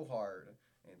so hard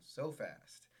and so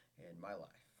fast in my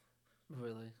life.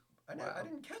 Really. I Wow.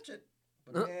 didn't catch it,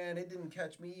 but Uh, man, it didn't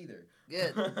catch me either.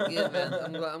 Good. Good, man.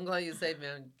 I'm glad you say,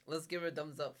 man. Let's give her a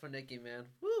thumbs up for Nikki, man.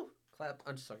 Woo! Clap.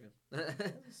 I'm just joking.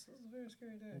 This was a very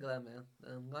scary day. I'm glad, man.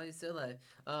 I'm glad you're still alive.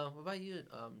 What about you,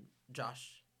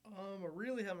 Josh? I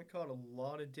really haven't caught a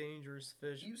lot of dangerous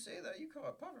fish. You say that you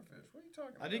caught pufferfish. What are you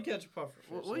talking about? I did catch a puffer fish.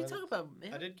 What are you talking about,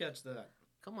 man? I did catch that.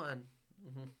 Come on.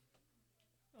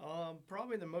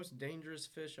 Probably the most dangerous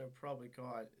fish I've probably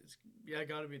caught is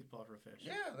got to be the puffer fish.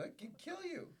 Yeah, that could kill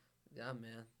you. Yeah,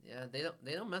 man. Yeah,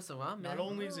 they don't mess around, man. Not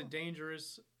only is No. it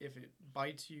dangerous if it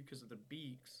bites you because of the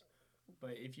beaks,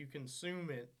 but if you consume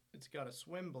it, it's got a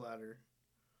swim bladder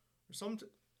or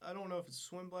I don't know if it's a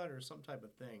swim bladder or some type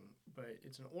of thing, but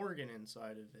it's an organ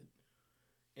inside of it,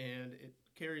 and it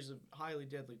carries a highly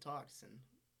deadly toxin.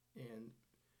 And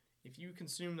if you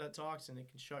consume that toxin, it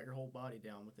can shut your whole body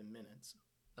down within minutes.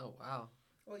 Oh wow.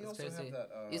 Well, you That's also crazy. have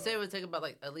that. You say it would take about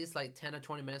at least 10 or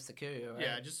 20 minutes to kill you, right?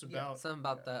 Yeah, just about. Something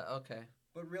about that. Okay.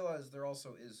 But realize there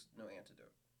also is no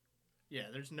antidote. Yeah,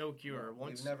 there's no cure. No,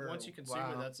 Once we've never- once you consume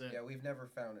Wow. it, that's it. Yeah, we've never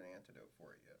found an antidote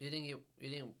for it yet. You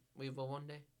didn't weave one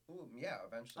day? Ooh, yeah,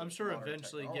 eventually. I'm with sure modern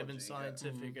eventually, given technology,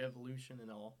 scientific evolution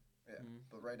and all. Yeah. Mhm.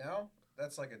 But right now,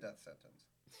 that's like a death sentence.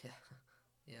 Yeah.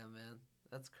 Yeah, man.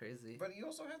 That's crazy. But you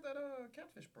also have that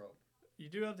catfish probe. You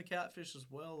do have the catfish as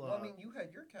well. Well, I mean, you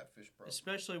had your catfish probe.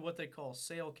 Especially what they call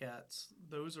sail cats.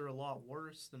 Those are a lot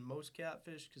worse than most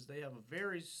catfish because they have a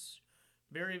very,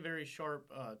 very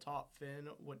sharp top fin,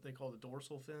 what they call the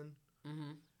dorsal fin.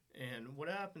 Mm-hmm. And what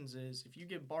happens is if you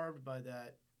get barbed by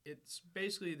that, it's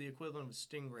basically the equivalent of a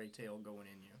stingray tail going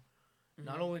in you. Mm-hmm.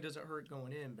 Not only does it hurt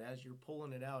going in, but as you're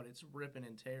pulling it out, it's ripping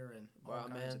and tearing all Wow,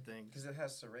 kinds man. of things. Because it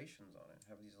has serrations on it.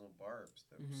 Have these little barbs.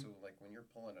 Mhm. So, like, when you're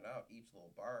pulling it out, each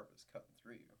little barb is cutting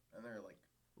through you. And they're like,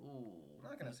 Ooh. I'm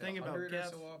not going The to say thing about 100 or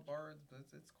cat- so barbs, but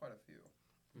it's quite a few.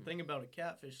 The thing about a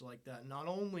catfish like that, not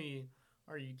only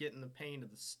are you getting the pain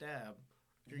of the stab,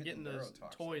 If you're getting those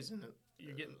toys in it,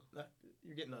 you're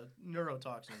getting a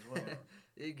neurotoxin as well.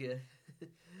 You good?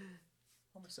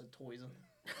 Almost said toys in.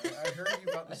 I heard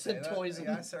you about to say said that. toys.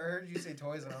 Yeah, I heard you say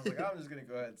toys, and I was like, I'm just gonna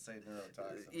go ahead and say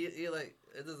neurotoxin. You like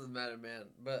it doesn't matter, man.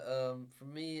 But for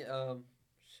me,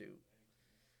 shoot,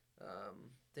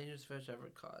 dangerous fish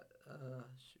ever caught.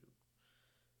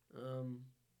 Shoot,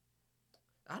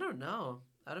 I don't know.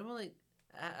 I don't really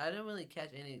catch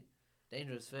any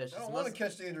dangerous fish. I don't want to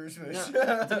catch dangerous fish.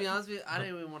 No, to be honest with you, I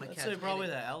didn't even want to I'd catch. say probably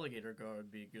any. that alligator gar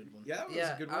would be a good one. Yeah, that was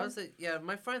Yeah, a good one. I would say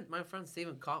My friend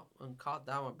Steven caught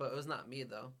that one, but it was not me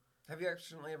though. Have you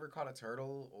accidentally ever caught a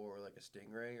turtle or like a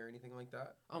stingray or anything like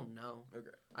that? Oh no. Okay.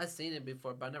 I've seen it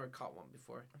before, but I never caught one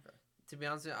before. Okay. To be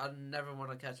honest with you, I never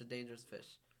want to catch a dangerous fish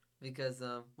because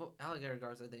alligator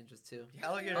gars are dangerous too. Yeah,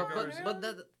 Alligator gars.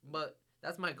 But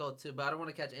that's my goal too. But I don't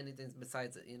want to catch anything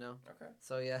besides it, you know. Okay.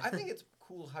 So yeah. I think it's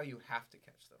cool how you have to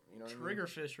catch them. You know what I mean?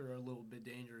 Triggerfish are a little bit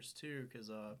dangerous too, because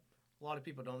a lot of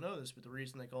people don't know this, but the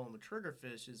reason they call them a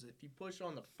triggerfish is if you push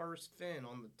on the first fin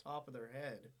on the top of their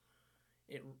head,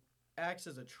 it acts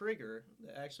as a trigger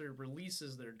that actually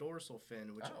releases their dorsal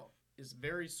fin, which is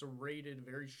very serrated,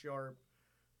 very sharp,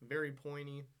 very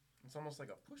pointy. It's almost like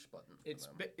a push button.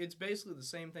 It's basically the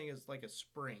same thing as like a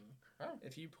spring. Oh.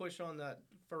 If you push on that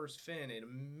first fin, it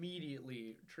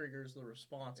immediately triggers the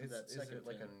response of that second fin. Is it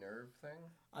like a nerve thing?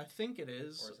 I think it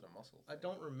is. Or is it a muscle thing? I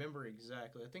don't remember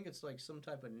exactly. I think it's like some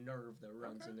type of nerve that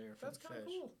runs in there for That's the kind of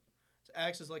fish. cool. It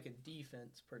acts as like a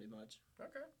defense, pretty much.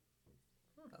 Okay.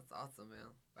 That's awesome, man.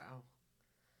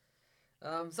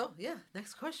 Wow. So yeah,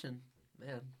 next question,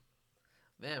 man.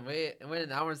 We're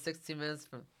an hour and 16 minutes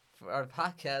for our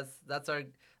podcast. That's our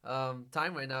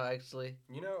time right now, actually.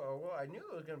 You know, well, I knew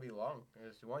it was gonna be long.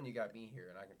 Because one, you got me here,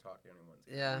 and I can talk to anyone's.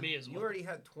 Yeah. Me as well. You already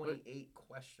had 28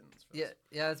 questions. For this.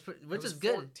 Yeah, which it was is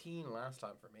good. 14 last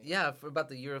time for me. Yeah, for about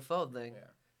the UFO thing. Yeah.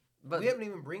 But we haven't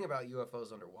even bring about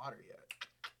UFOs underwater yet.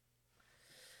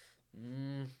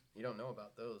 Mm, You don't know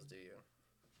about those, do you?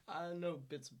 I know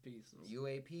bits and pieces.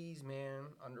 UAPs, man,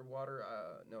 underwater.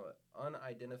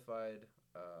 Unidentified.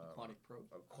 Aquatic probe.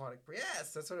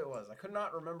 Yes, that's what it was. I could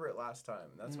not remember it last time.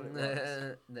 That's what it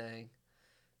was. Dang.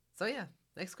 So yeah,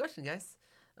 next question, guys.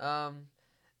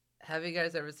 Have you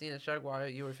guys ever seen a shark while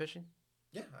you were fishing?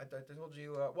 Yeah, I told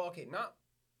you. Well, okay, not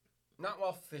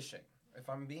while fishing. If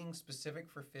I'm being specific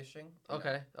for fishing.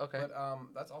 Okay. No. But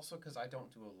that's also because I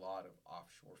don't do a lot of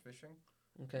offshore fishing.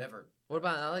 Okay. Never. What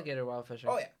about an alligator while fishing?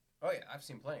 Oh yeah, I've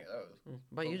seen plenty of those.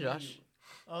 About you, Josh?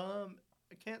 I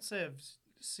can't say I've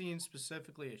seen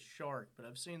specifically a shark, but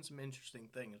I've seen some interesting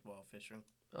things while fishing.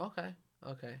 Okay.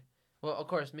 Well, of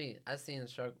course, me. I've seen a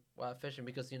shark while fishing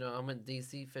because I'm in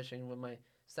DC fishing with my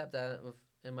stepdad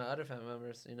and my other family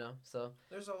members. So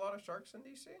There's a lot of sharks in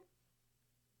DC.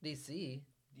 DC.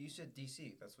 You said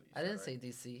DC. That's what you said. I didn't right? say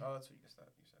DC. Oh, that's what you said.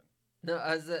 No,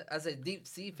 as a deep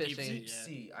sea fishing. sea. Deep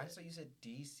sea. I thought you said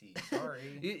DC.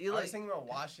 Sorry. You I like. was thinking about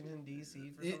Washington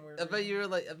DC for some weird I bet you were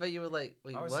like.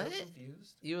 Wait, I was what? so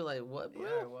confused. You were like, what, bro? Yeah,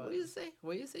 I What do you was. say?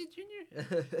 What do you say,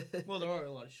 Junior? Well, there are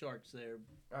a lot of sharks there.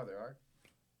 Oh, there are.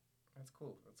 That's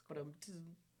cool. But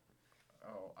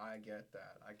Oh, I get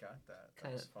that. I got that. That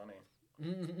Kinda. was funny.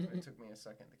 It took me a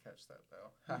second to catch that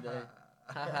though.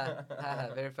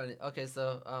 Haha, very funny. Okay,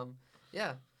 so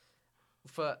yeah,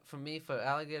 for me for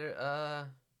alligator,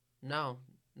 no,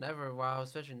 never. While I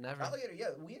was fishing, never. Alligator, yeah,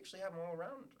 we actually have them all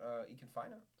around. You can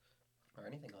find them or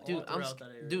anything like Dude, that. I'm throughout that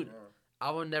area. dude. Yeah. I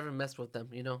would never mess with them.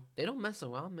 They don't mess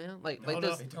around, man. Like No,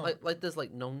 this, they don't. like this,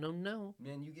 like no. Man,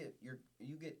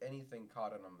 you get anything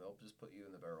caught on them, they'll just put you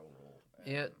in the barrel roll.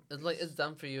 Yeah, and it's like it's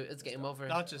done for you. It's game done. over.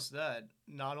 not just that.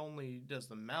 Not only does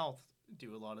the mouth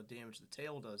do a lot of damage, the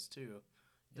tail does too.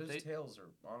 Those If they, tails are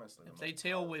honestly. if the they most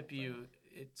tail powerful whip thing. you,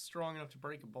 it's strong enough to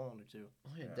break a bone or two.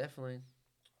 Oh yeah, Yeah. definitely.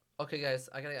 Okay, guys,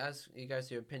 I gotta ask you guys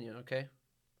your opinion. Okay,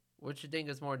 what you think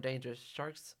is more dangerous,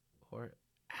 sharks or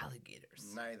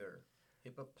alligators? Neither.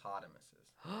 Hippopotamuses.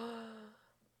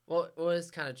 well,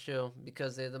 it's kind of true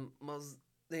because they're the most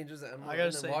dangerous animal I in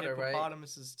gotta the say water, right?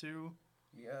 hippopotamuses too.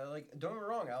 Yeah, like don't get me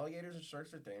wrong, alligators and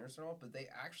sharks are dangerous and all, but they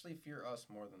actually fear us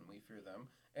more than we fear them.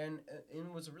 And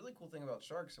what's a really cool thing about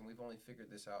sharks, and we've only figured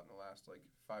this out in the last like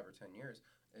 5 or 10 years,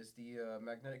 is the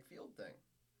magnetic field thing.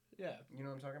 Yeah. You know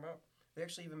what I'm talking about? They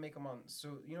actually even make them on.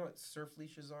 So you know what surf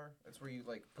leashes are? That's where you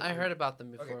like. Put I your- heard about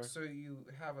them before. Okay, so you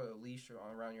have a leash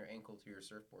around your ankle to your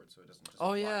surfboard, so it doesn't just. Oh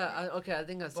fly yeah, away. I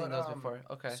think I've seen But, those before.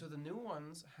 Okay. So the new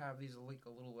ones have these like a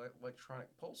little electronic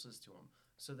pulses to them,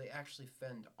 so they actually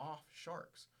fend off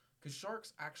sharks. Because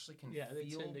sharks actually can Yeah, they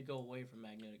feel. tend to go away from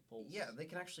magnetic poles. Yeah, they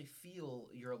can actually feel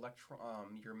your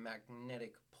your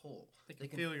magnetic pull. They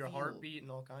can feel your heartbeat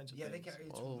and all kinds of Yeah, things. they can.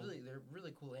 Whoa. They're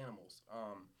really cool animals.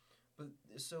 But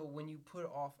so when you put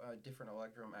off a different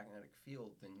electromagnetic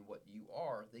field than what you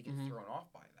are, they get Mhm. thrown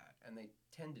off by that, and they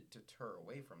tend to deter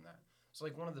away from that. So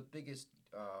like one of the biggest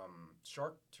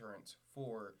shark deterrents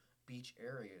for beach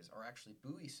areas are actually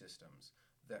buoy systems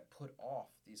that put off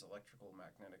these electrical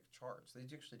magnetic charge. They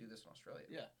actually do this in Australia.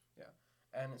 Yeah. Yeah.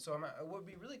 And so what would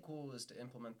be really cool is to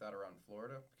implement that around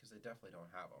Florida because they definitely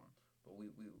don't have them, but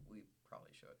we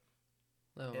probably should.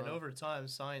 Oh, And wow. over time,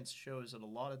 science shows that a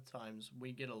lot of times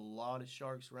we get a lot of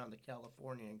sharks around the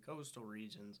California and coastal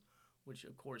regions, which,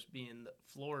 of course, being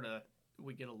Florida,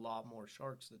 we get a lot more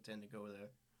sharks that tend to go there.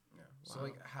 Yeah. So Wow.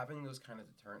 like having those kind of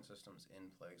deterrent systems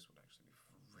in place would actually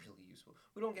be really useful.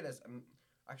 We don't get as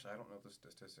actually I don't know the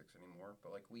statistics anymore,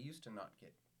 but like we used to not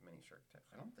get many shark attacks.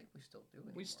 I don't think we still do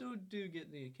anymore. We still do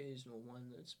get the occasional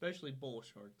one, especially bull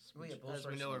sharks, Well, which, yeah, bull as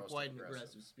we sharks know, are are the most quite an aggressive.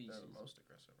 aggressive species. They're the most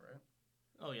aggressive, right?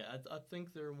 Oh yeah, I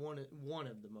think they're one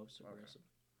of the most Okay. aggressive.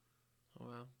 Oh,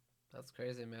 wow. That's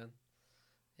crazy, man.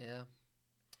 Yeah.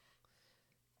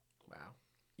 Wow.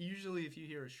 Usually, if you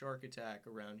hear a shark attack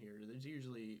around here, there's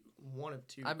usually one of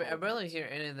two. I barely culprits. hear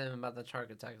anything about the shark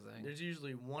attack thing. There's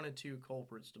usually one or two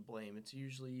culprits to blame. It's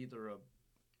usually either a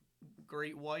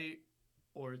great white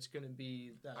or it's going to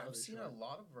be that I've other seen shark. a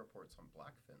lot of reports on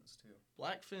blackfins too.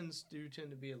 Blackfins do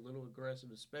tend to be a little aggressive,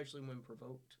 especially when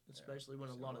provoked, especially when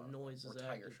I've a seen lot of noise or is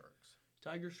tiger active. sharks.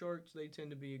 Tiger sharks, they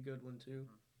tend to be a good one too.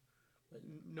 Mhm. But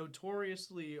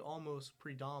notoriously, almost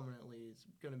predominantly, it's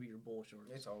going to be your bull sharks.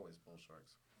 It's always bull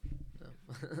sharks. No.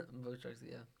 Bull sharks,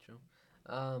 yeah, true.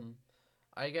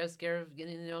 Are you guys scared of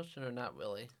getting in the ocean or not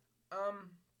really?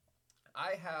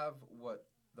 I have what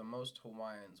the most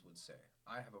Hawaiians would say.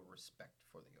 I have a respect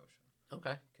for the ocean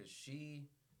Okay. because she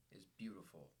is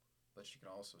beautiful, but she can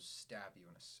also stab you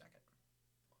in a second.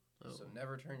 Oh. So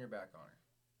never turn your back on her,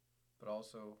 but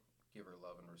also give her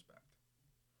love and respect.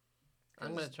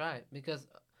 I'm gonna try it because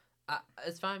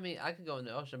it's fine. Me, I could go in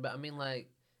the ocean, but I mean, like,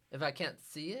 if I can't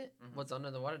see it, Mhm. what's under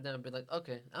the water, then I'd be like,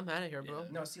 okay, I'm out of here, bro. Yeah.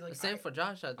 No, see, like The same for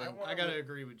Josh, I think. I gotta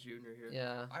agree with Junior here.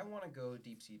 Yeah. I want to go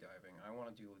deep sea diving. I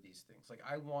want to do these things. Like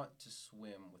I want to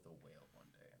swim with a whale one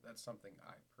day. That's something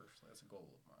I personally. That's a goal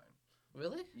of mine.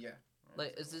 Really? Yeah.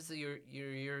 Like, is this your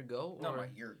year goal? Not or- my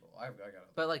year goal. I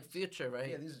got. But like future, right?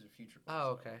 Yeah, these are future goals. Oh,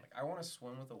 though. okay. Like I want to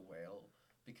swim with a whale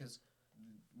because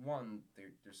one,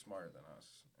 they're smarter than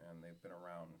us and they've been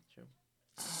around True.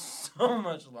 so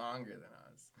much longer than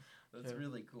us. That's True.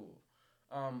 really cool.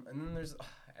 And then there's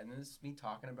this is me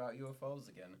talking about UFOs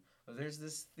again. But there's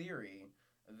this theory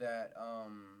that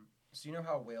so you know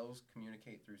how whales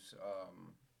communicate through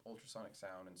ultrasonic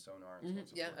sound and sonar and so on and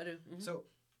so Yeah, forth. I do. Mhm. So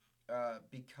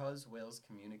because whales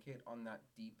communicate on that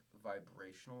deep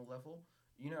vibrational level,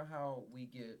 you know how we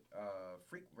get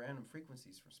random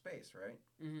frequencies from space, right?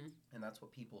 Mhm. And that's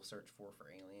what people search for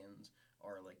aliens,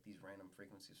 are like these random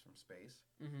frequencies from space.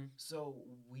 Mhm. So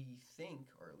we think,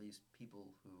 or at least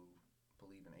people who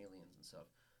believe in aliens and stuff,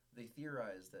 they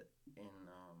theorize that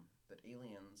that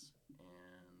aliens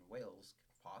and whales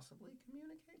could possibly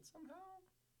communicate somehow.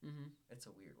 Mhm. It's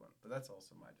a weird one, but that's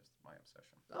also my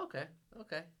obsession. Okay.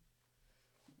 Okay.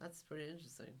 That's pretty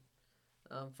interesting.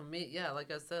 For me, yeah,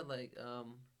 like I said, like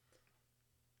I'm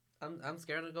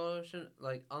scared to go ocean.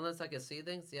 Like unless I can see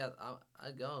things, yeah,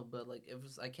 I go. But like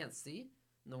if I can't see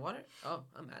in the water, oh,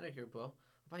 I'm out of here, bro.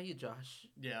 How about you, Josh?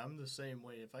 Yeah, I'm the same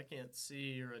way. If I can't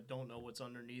see or I don't know what's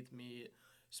underneath me,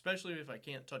 especially if I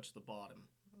can't touch the bottom,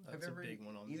 that's a big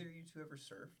one on me. Either you two ever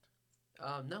surfed?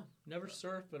 No. Never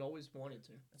surfed, but always wanted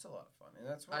to. It's a lot of fun, and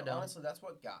that's I what don't. honestly that's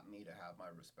what got me to have my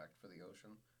respect for the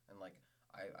ocean, and like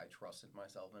I trusted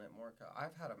myself in it more.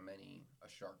 I've had a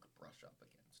shark brush up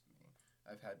against me.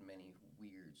 I've had many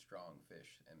weird, strong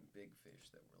fish and big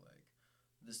fish that were like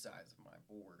the size of my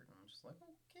board, and I'm just like,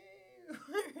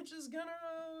 okay, we're just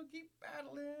gonna keep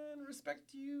battling.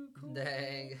 Respect you, cool.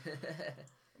 Dang.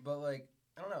 But like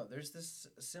I don't know, there's this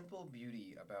simple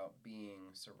beauty about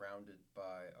being surrounded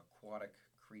by aquatic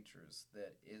creatures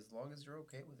that, as long as you're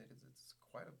okay with it, it's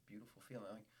quite a beautiful feeling.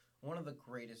 Like one of the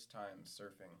greatest times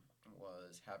surfing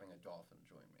was having a dolphin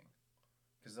join me,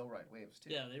 because they'll ride waves too.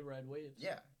 Yeah, they ride waves.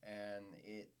 Yeah, and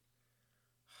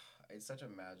it's such a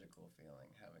magical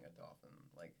feeling having a dolphin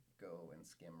like go and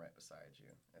skim right beside you.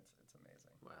 It's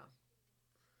amazing. Wow.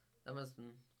 That must have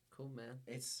been cool, man.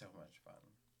 It's so much fun.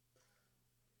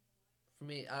 For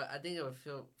me, I think it would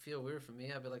feel weird for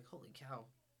me. I'd be like, holy cow,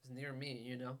 it's near me,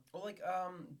 you know? Well, like,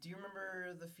 do you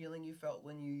remember the feeling you felt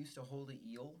when you used to hold an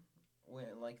eel, when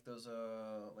like those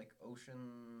like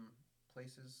ocean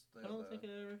places. I don't think I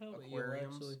ever have an eel,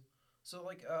 aquariums. actually. So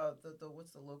like the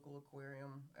what's the local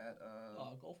aquarium at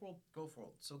Gulf World? Gulf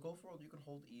World? So Gulf World, you can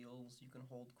hold eels, you can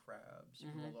hold crabs, you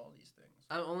can Mhm. hold all these things.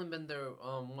 I've only been there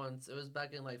once. It was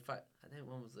back in like five. I think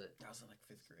when was it? I was in like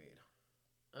fifth grade.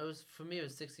 It was for me. It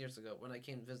was 6 years ago when I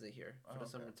came to visit here for Oh, the okay.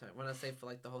 summertime. When I stayed for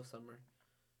like the whole summer.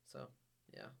 So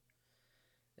yeah,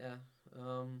 yeah.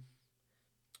 Um.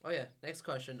 Oh yeah. Next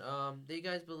question. Do you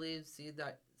guys believe sea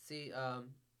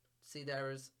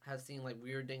divers have seen like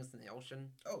weird things in the ocean?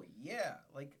 Oh yeah,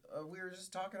 like we were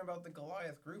just talking about the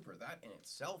Goliath grouper. That in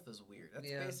itself is weird. That's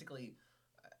Yeah. basically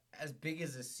as big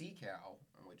as a sea cow,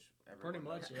 which everyone Pretty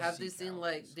much, knows yeah. what a Have they sea seen cow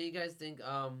like? is. Do you guys think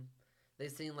they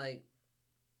seen like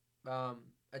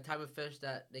a type of fish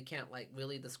that they can't like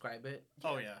really describe it?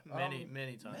 Oh yeah, many Um,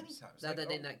 many times. Many times. That Like,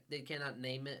 they not they cannot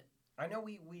name it. I know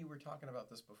we were talking about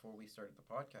this before we started the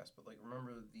podcast, but like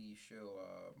remember the show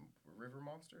River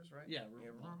Monsters, right? Yeah,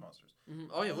 River Monsters.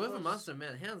 Oh yeah, All River those- Monster,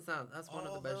 man, hands down, that's one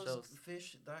of the All best those shows.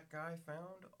 fish that guy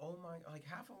found, oh my! Like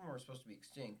half of them were supposed to be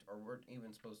extinct, or weren't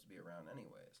even supposed to be around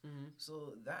anyways. Mm-hmm.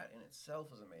 So that in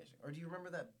itself is amazing. Or do you remember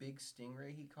that big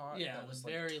stingray he caught? Yeah, that the was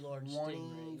very like large 20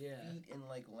 stingray, yeah. feet in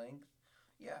like length.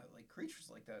 Yeah, like creatures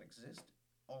like that exist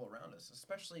all around us.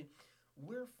 Especially,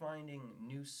 we're finding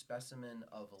new specimen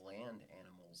of land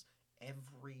animals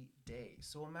every day.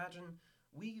 So imagine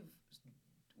we've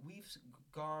we've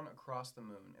gone across the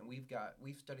moon and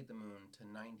we've studied the moon to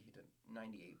 90 to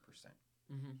 98%.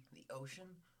 Mm-hmm. The ocean,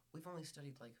 we've only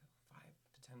studied like 5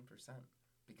 to 10%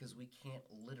 because we can't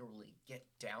literally get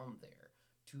down there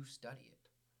to study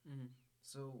it. Mm-hmm.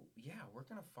 So, yeah, we're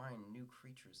going to find new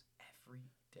creatures every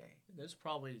day. There's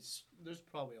probably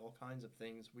all kinds of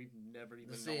things we've never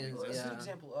even sea known is- Well, as existed. an yeah.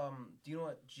 example, do you know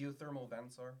what geothermal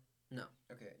vents are? No.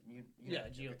 Okay, you Yeah,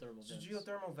 okay. geothermal So vents.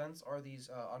 geothermal vents are these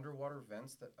underwater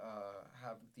vents that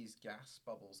have these gas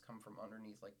bubbles come from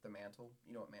underneath, like the mantle.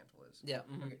 You know what mantle is? Yeah.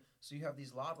 Mm-hmm. Okay, so you have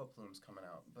these lava plumes coming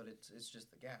out, but it's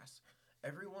just the gas.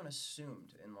 Everyone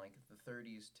assumed in like the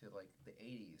 30s to like the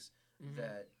 80s Mm-hmm.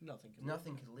 that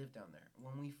Nothing could live down there.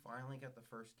 When we finally got the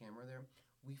first camera there,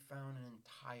 we found an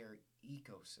entire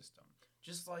ecosystem.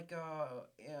 Just like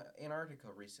Antarctica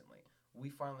recently. We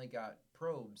finally got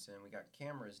probes and we got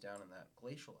cameras down in that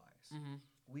glacial ice. Mm-hmm.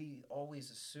 We always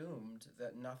assumed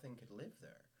that nothing could live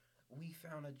there. We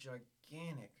found a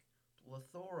gigantic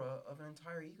plethora of an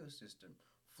entire ecosystem,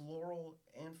 floral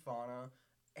and fauna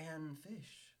and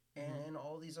fish Mhm. and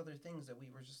all these other things that we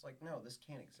were just like, no, this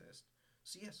can't exist.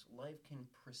 So yes, life can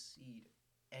proceed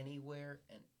anywhere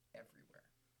and everywhere.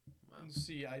 Wow.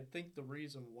 See, I think the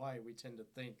reason why we tend to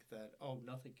think that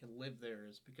nothing can live there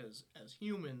is because as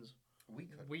humans We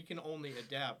could. we can only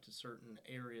adapt to certain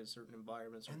areas, certain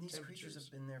environments, And certain these creatures temperatures.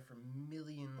 have been there for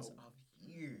millions Oh. of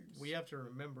years. We have to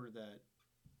remember that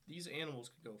these animals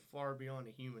can go far beyond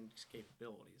a human's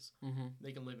capabilities. Mm-hmm.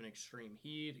 They can live in extreme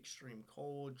heat, extreme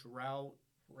cold, drought,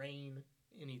 rain,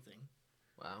 anything.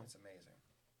 Wow. It's amazing.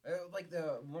 Like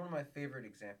one of my favorite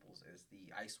examples is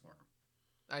the ice worm.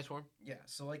 Ice worm. Yeah,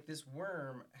 so like this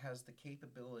worm has the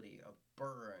capability of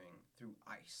burrowing through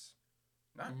ice,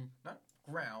 not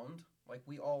ground like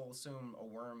we all assume a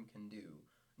worm can do.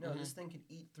 No, this thing can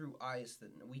eat through ice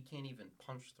that we can't even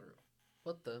punch through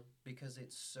What the? because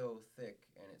it's so thick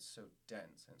and it's so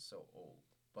dense and so old.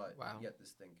 But Wow. yet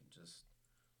this thing can just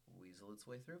weasel its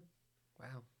way through.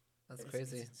 Wow. That's It's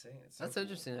crazy. insane. It's so That's cool.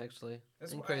 interesting, actually.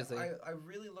 That's And why crazy. I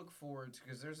really look forward to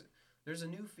because there's a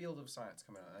new field of science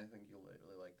coming out. I think you'll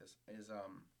really like this. Is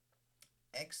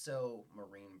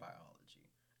exomarine biology.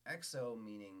 Exo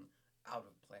meaning out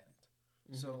of planet.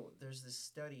 Mhm. So there's this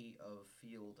study of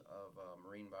field of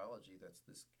marine biology that's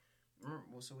this.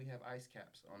 So we have ice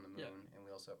caps on the moon, Yeah. and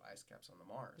we also have ice caps on the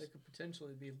Mars. There could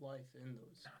potentially be life in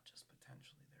those. Not just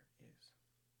potentially, there is.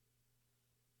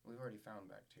 We've already found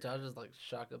bacteria. Josh is like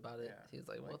shocked about it. Yeah. He's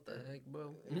like, "What the there- heck,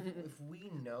 bro?" if we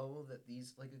know that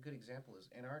these, like a good example is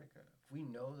Antarctica. If we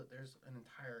know that there's an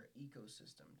entire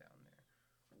ecosystem down there,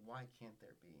 why can't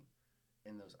there be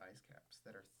in those ice caps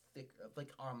that are thick,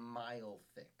 like a mile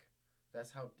thick?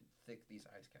 That's how thick these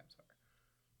ice caps are.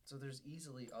 So there's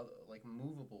easily like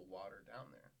movable water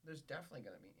down there. There's definitely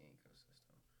going to be an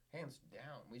ecosystem, hands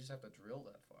down. We just have to drill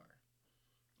that far.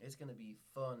 It's going to be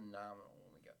phenomenal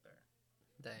when we get there.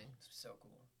 Dang. It's so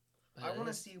cool. Man, I want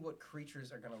to it's- see what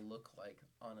creatures are going to look like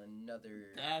on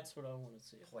another That's what I want to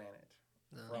see. planet.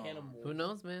 No. from- Animal. Who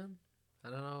knows, man? I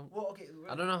don't know. Well, okay.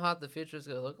 I don't know how the future's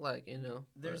gonna look like.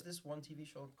 There's but- this one TV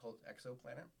show called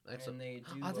Exoplanet, Exo- and they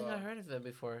do. I think I heard of it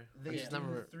before. I They just do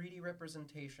never. 3D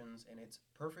representations, and it's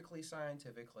perfectly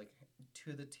scientific, like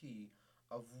to the T,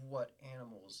 of what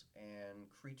animals and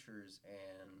creatures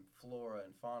and flora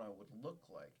and fauna would look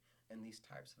like. in these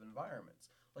types of environments.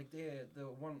 Like the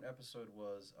one episode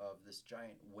was of this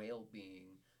giant whale being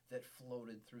that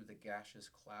floated through the gaseous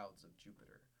clouds of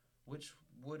Jupiter, which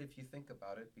would, if you think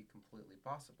about it, be completely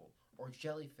possible. Or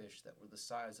jellyfish that were the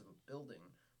size of a building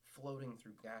floating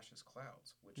through gaseous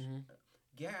clouds, which Mhm.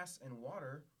 gas and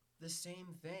water, the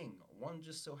same thing. One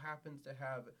just so happens to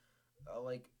have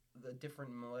like the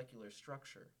different molecular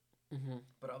structure. Mhm.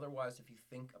 But otherwise, if you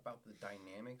think about the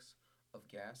dynamics of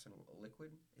gas and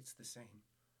liquid, it's the same.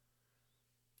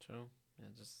 True. Yeah.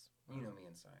 Just. You know me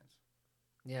in science.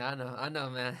 Yeah, I know. I know,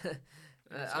 man.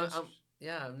 It's, I'm. it's,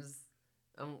 Yeah. I'm just.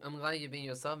 I'm glad you're being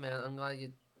yourself, man. I'm glad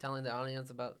you're telling the audience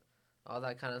about all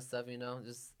that kind of stuff. You know,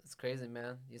 just it's crazy,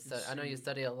 man. I know you see,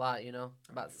 study a lot. You know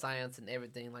I about do. science and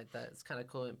everything like that. It's kind of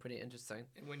cool and pretty interesting.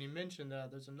 And when you mention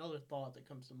that, there's another thought that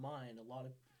comes to mind. A lot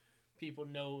of people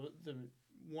know the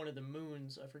one of the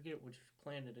moons. I forget which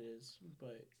planet it is,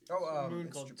 but Oh, it's a moon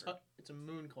it's called Jupiter. It's a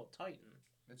moon called Titan.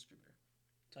 It's Jupiter.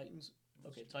 Titan's It's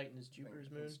okay. Jupiter. Titan is I think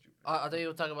Jupiter's moon. it's Jupiter. I thought you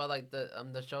were talking about like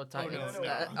the show Titan. no, no.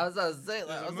 I was about to say like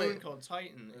There's I a was moon like called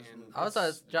Titan, There's a and moon. I was about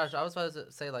It's- to, Josh. I was about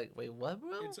to say like wait what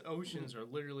bro? its oceans are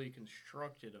literally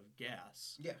constructed of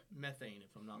gas, Yeah. methane,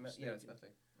 if I'm not mistaken. Yeah, it's methane.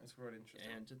 That's quite interesting.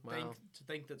 And Wow. to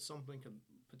think that something could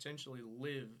potentially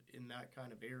live in that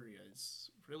kind of area is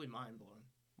really mind blowing.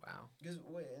 Wow. Because,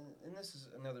 and this is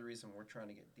another reason we're trying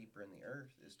to get deeper in the Earth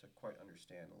is to quite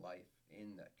understand life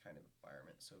in that kind of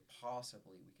environment. So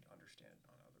possibly we could understand it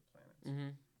on other planets.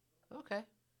 Mhm. Okay.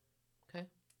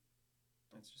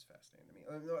 It's just fascinating to me.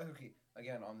 Okay,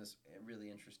 again on this really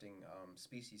interesting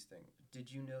species thing. Did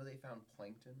you know they found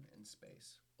plankton in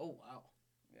space? Oh wow!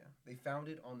 Yeah, they found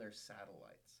it on their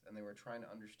satellites, and they were trying to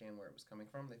understand where it was coming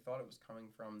from. They thought it was coming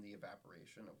from the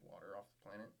evaporation of water off the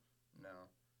planet.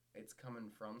 No, it's coming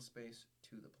from space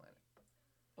to the planet.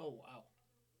 Oh wow!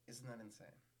 Isn't that insane?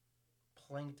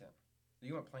 Plankton. Do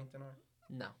you know what plankton are?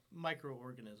 No.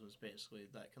 Microorganisms basically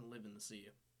that can live in the sea,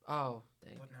 Oh,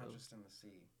 thank But not you. just in the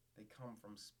sea. They come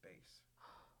from space.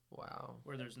 Wow.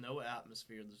 where there's no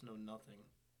atmosphere, there's no nothing.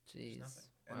 There's Jeez. nothing.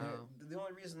 And Wow. the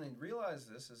only reason they realized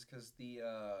this is because the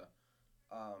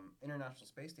International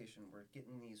Space Station were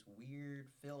getting these weird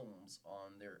films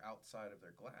on their outside of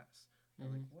their glass. They're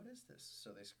like, what is this?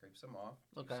 So they scrape some off,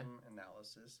 do Okay. some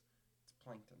analysis. It's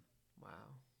plankton.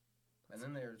 Wow. And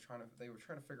then they were trying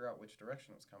to figure out which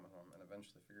direction it was coming from, and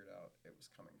eventually figured out it was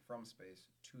coming from space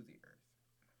to the Earth.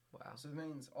 Wow. So it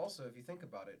means also, if you think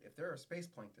about it, if there are space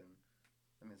plankton,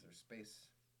 that means there's space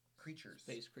creatures.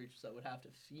 Space creatures that would have to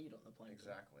feed on the planet.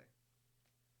 Exactly.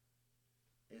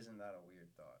 Isn't that a weird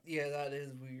thought? Yeah, that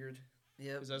is weird.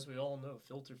 Yep. Because as we all know,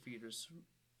 filter feeders,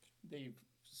 they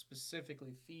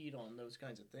specifically feed on those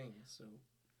kinds of things. So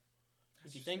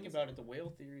if you think about it, the whale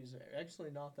theory is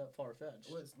actually not that far fetched.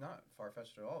 Well, it's not far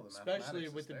fetched at all. The Especially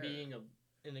mathematics with is the there. being of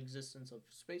an existence of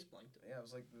space plankton. Yeah, it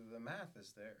was like the math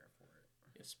is there for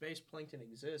it. If space plankton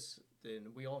exists, then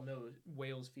we all know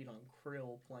whales feed on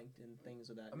krill, plankton, things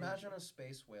of that Imagine nature. a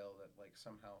space whale that like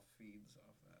somehow feeds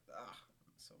off that.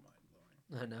 It's so mind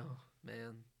blowing. I know,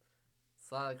 man.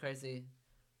 It's a lot of crazy.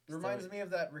 It reminds me of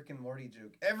that Rick and Morty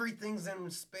joke. Everything's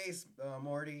in space,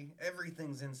 Morty.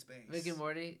 Everything's in space. Rick and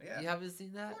Morty. Yeah. You haven't seen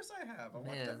Of that? course I have. I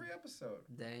watched Man. every episode.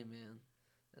 Dang, man.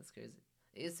 That's crazy.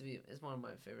 It used to be. It's one of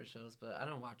my favorite shows, but I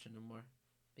don't watch it no more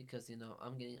because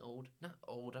I'm getting old. Not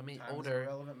old. I mean Time is older. a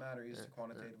relevant matter used to Uh,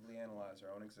 quantitatively analyze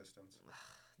our own existence.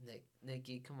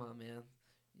 Nikki, come on, man.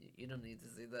 You don't need to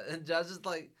see that. And Josh is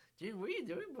like, dude, what are you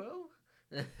doing, bro?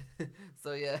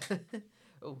 So yeah.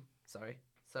 Oh, sorry,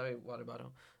 water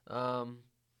bottle.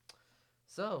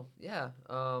 So yeah.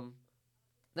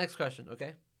 Next question,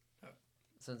 okay?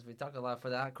 Since we talk a lot for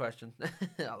that question,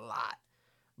 a lot,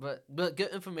 but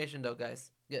good information though,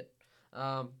 guys. Good.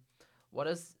 What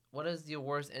is your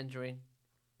worst injury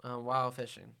while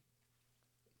fishing?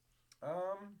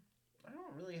 I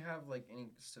don't really have like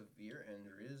any severe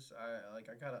injuries.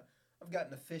 I've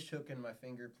gotten a fish hook in my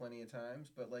finger plenty of times,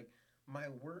 but like my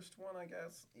worst one, I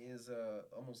guess, is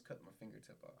almost cut my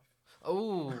fingertip off.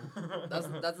 Oh,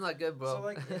 that's not good, bro. So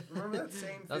like, remember that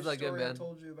same That's fish not good, story I man.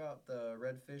 told you about the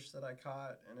red fish that I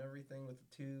caught and everything with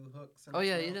the 2 hooks? And Oh its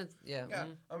yeah, mouth? you didn't. Yeah. Yeah,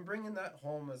 I'm bringing that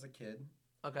home as a kid.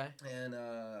 Okay. And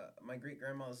my great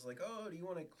grandma was like, "Oh, do you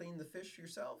want to clean the fish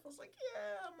yourself?" I was like,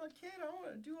 "Yeah, I'm a kid. I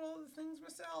want to do all the things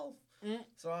myself." Mm.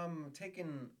 So I'm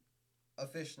taking a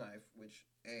fish knife, which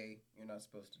you're not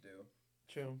supposed to do.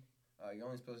 True. You're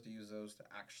only supposed to use those to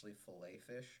actually fillet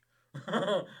fish.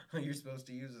 You're supposed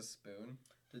to use a spoon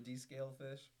to descale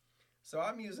fish. So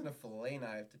I'm using a fillet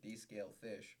knife to descale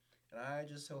fish, and I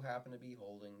just so happen to be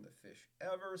holding the fish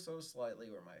ever so slightly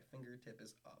where my fingertip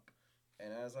is up.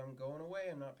 And as I'm going away,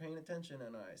 I'm not paying attention,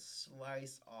 and I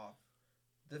slice off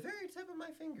the very tip of my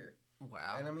finger.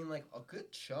 Wow. And I mean, like, a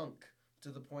good chunk to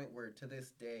the point where to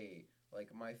this day,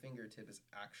 like, my fingertip is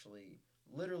actually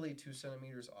literally 2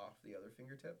 centimeters off the other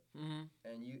fingertip. Mm-hmm.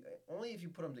 And you only if you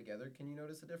put them together can you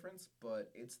notice a difference, but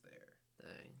it's there.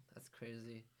 Dang, that's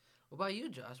crazy. What about you,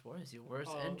 Josh? What is your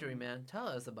worst injury, man? Tell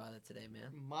us about it today,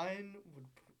 man. Mine would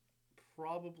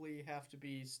probably have to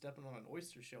be stepping on an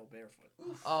oyster shell barefoot.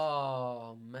 Oof.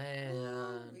 Oh man.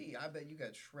 Ooh-wee, I bet you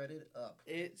got shredded up.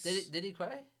 It's Did he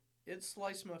cry? It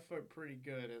sliced my foot pretty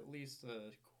good, at least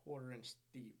a quarter-inch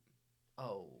deep.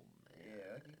 Oh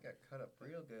Yeah, you got cut up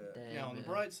real good. Dang, Now, on the man.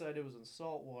 bright side, it was in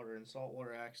salt water, and salt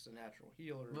water acts as a natural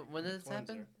healer. But when did this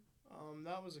cleanser. happen?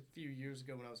 That was a few years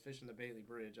ago when I was fishing the Bailey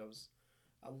Bridge.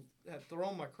 I had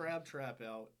thrown my crab trap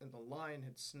out, and the line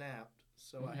had snapped,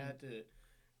 so I Mhm. had to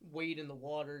wade in the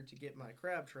water to get my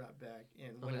crab trap back.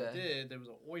 And when I Okay. did, there was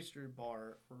an oyster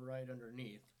bar right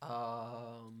underneath.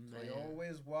 Oh So man. you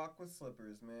always walk with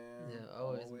slippers, man. Yeah,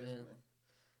 always, man.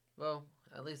 Well,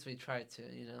 at least we tried to,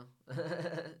 you know.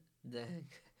 Dang.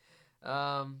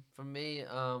 For me,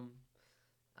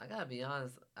 I gotta be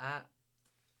honest. I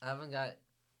haven't got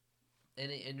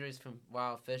any injuries from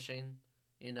while fishing.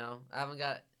 You know, I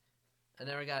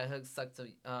never got a hook stuck to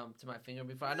my finger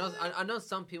before. I know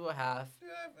some people have. Dude,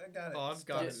 I got it. Oh, I've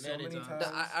got stuck it so many many times.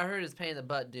 times. I heard it's pain in the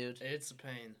butt, dude. It's a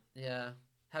pain. Yeah.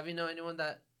 Have you known anyone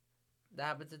that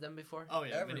happened to them before? Oh,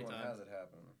 yeah, many Everyone times. has it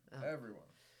happen. Oh. Everyone.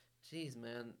 Jeez,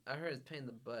 man. I heard it's pain in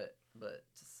the butt, but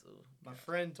just My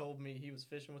friend told me he was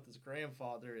fishing with his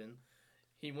grandfather, and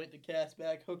he went to cast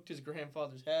back, hooked his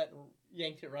grandfather's hat, and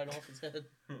yanked it right off his head.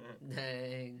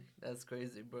 dang, that's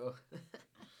crazy, bro.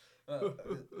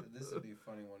 This would be a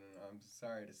funny one, and I'm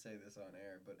sorry to say this on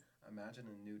air, but imagine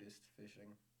a nudist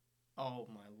fishing. Oh,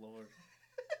 my Lord.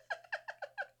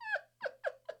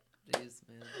 Jeez,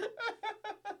 man.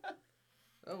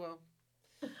 Oh well.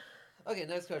 Okay,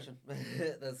 next question.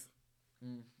 That's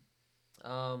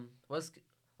what's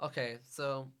okay?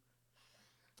 So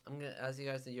I'm gonna ask you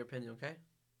guys your opinion. Okay,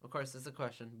 of course it's a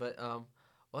question, but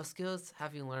what skills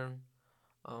have you learned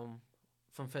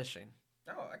from fishing?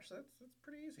 Oh, actually, that's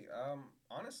pretty easy.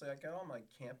 Honestly, I got all my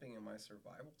camping and my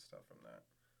survival stuff from that.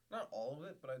 Not all of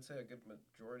it, but I'd say a good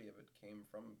majority of it came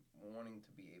from wanting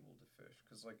to be able to fish.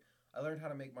 Cause like I learned how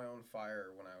to make my own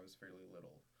fire when I was fairly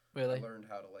little. Really? I learned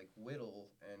how to like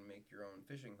whittle and make your own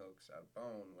fishing hooks out of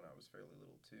bone when I was fairly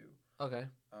little too. Okay.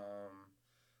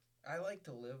 I like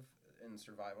to live and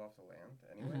survive off the land.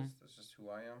 Anyways, that's just who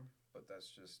I am. But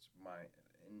that's just my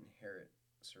inherent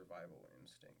survival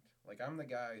instinct. Like I'm the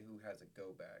guy who has a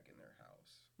go bag in their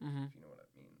house. Mm-hmm. If you know what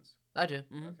that means. I do.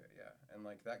 Mm-hmm. Okay, yeah, and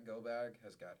like that go bag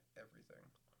has got everything.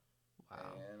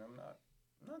 Wow. And I'm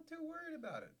not too worried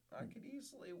about it. I could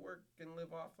easily work and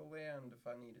live off the land if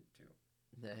I needed to.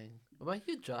 Dang. What about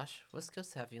you, Josh? What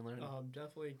skills have you learned?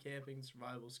 Definitely camping,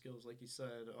 survival skills, like you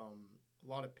said. A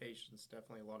lot of patience,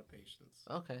 definitely a lot of patience.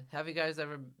 Okay. Have you guys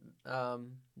ever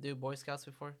do Boy Scouts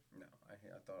before? No, I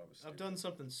thought it was. I've done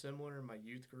something similar in my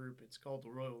youth group. It's called the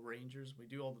Royal Rangers. We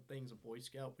do all the things a Boy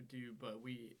Scout would do, but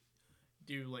we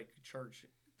do like church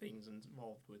things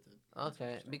involved with it.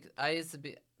 Okay. Because I used to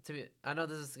be I know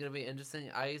this is gonna be interesting.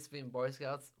 I used to be in Boy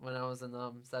Scouts when I was in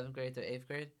 7th grade to 8th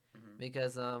grade,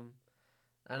 because I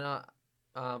know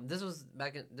this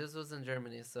was in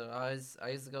Germany, so I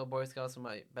used to go Boy Scouts with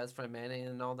my best friend Manny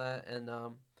and all that, and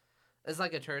it's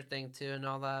like a church thing too and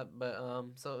all that, but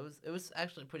so it was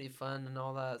actually pretty fun and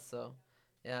all that, so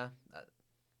yeah.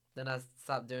 Then I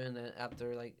stopped doing it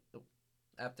after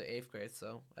 8th grade,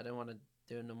 so I didn't want to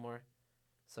do it no more,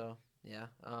 so yeah.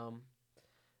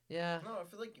 Yeah. No, I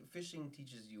feel like fishing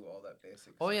teaches you all that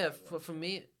basic. Oh yeah, survival for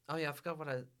me. Oh yeah, I forgot what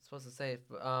I was supposed to say.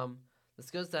 The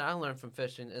skills that I learned from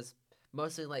fishing is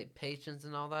mostly like patience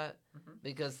and all that,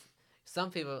 because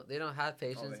some people they don't have Oh,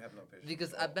 patience. they have no patience.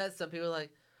 Because at I all. bet some people are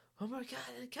like, oh my god,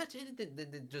 I didn't catch anything. They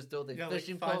just throw the Yeah,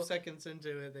 fishing like 5 pole. seconds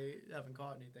into it, they haven't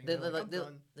caught anything.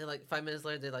 They're like 5 minutes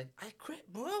later, they're like, I quit,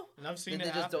 bro. And I've seen Then it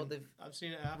they just happen. don't- I've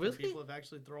seen it happen. Really? People have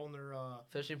actually thrown their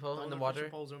Fishing pole in the fishing water.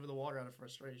 poles over the water out of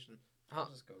frustration. I'll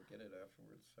just go get it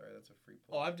afterwards. Sorry, that's a free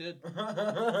Oh, pull. I did.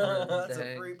 That's a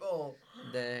Dang. free pull.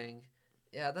 Dang.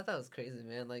 Yeah, I thought that was crazy,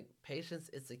 man. Like, patience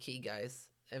is the key, guys.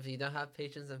 If you don't have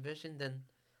patience in fishing, then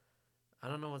I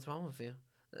don't know what's wrong with you.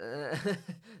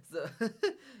 So,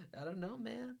 I don't know,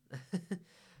 man.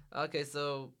 Okay,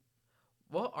 so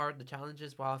what are the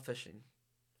challenges while fishing?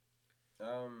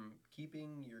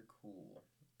 Keeping your cool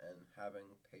and having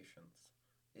patience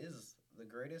is the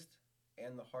greatest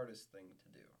and the hardest thing to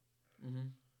do.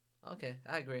 Mm-hmm. Okay,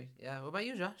 I agree. Yeah, what about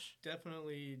you, Josh?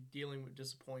 Definitely dealing with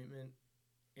disappointment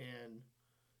and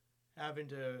having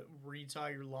to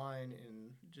retie your line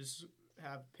and just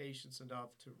have patience enough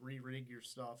to re-rig your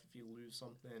stuff if you lose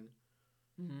something,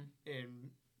 Mhm.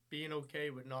 and being okay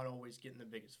with not always getting the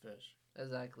biggest fish.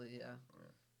 Exactly. Yeah.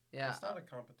 Yeah. Yeah. It's not a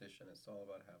competition. It's all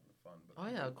about having fun. But Oh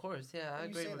yeah, of course. Yeah, I you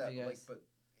agree say with that, you like, guys. but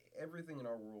everything in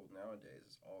our world nowadays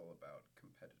is all about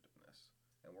competitiveness,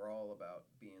 and we're all about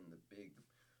being the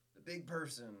big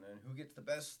person and who gets the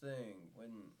best thing.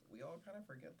 When we all kind of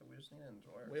forget that we just need to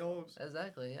enjoy We all- ourselves.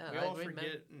 Exactly. Yeah, We I all agree, man.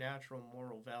 forget natural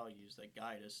moral values that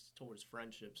guide us towards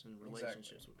friendships and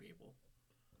relationships with people.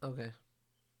 Okay.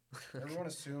 Everyone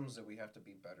assumes that we have to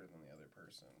be better than the other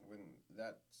person when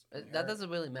that's That doesn't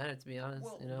really matter, to be honest.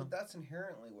 well, You know. but that's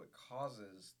inherently what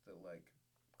causes the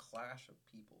clash of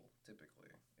people. Typically,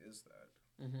 is that.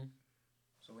 Mhm.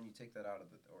 So when you take that out of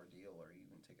the ordeal, or you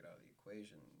even take it out of the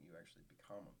equation, you actually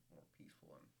become a more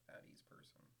peaceful and at ease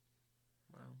person.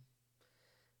 Wow.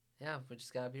 Yeah, we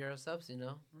just gotta be ourselves, you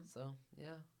know. Mhm. So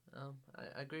yeah, I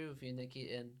agree with you,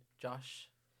 Nikki and Josh,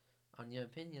 on your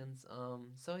opinions.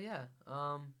 So yeah,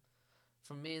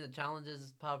 for me the challenges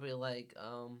is probably like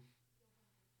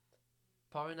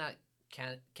probably not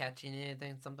catching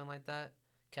anything, something like that.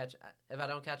 Catch If I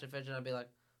don't catch a fish, I'd be like,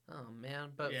 oh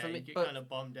man. But Yeah, for me, you get but kind of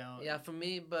bummed out. yeah, for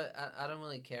me, but I don't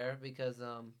really care because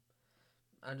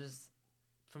I just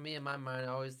for me in my mind I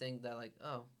always think that like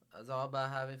oh it's all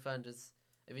about having fun. Just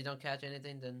if you don't catch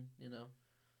anything, then you know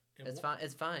And it's fine.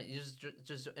 It's fine. You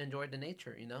just enjoy the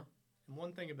nature, you know. And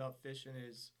one thing about fishing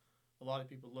is a lot of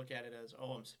people look at it as,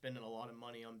 oh, I'm spending a lot of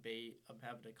money on bait. I'm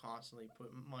having to constantly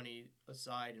put money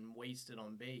aside and waste it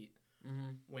on bait.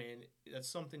 Mm-hmm. When that's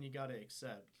something you got to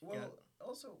accept. Well,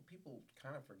 also people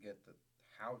kind of forget that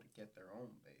how to get their own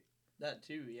bait. That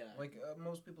too, yeah. Like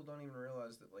most people don't even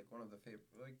realize that like one of the favorite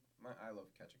I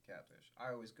love catching catfish. I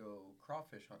always go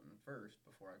crawfish hunting first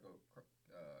before I go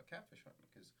catfish hunting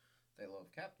because they love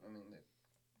the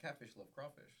catfish love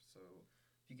crawfish. So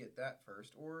if you get that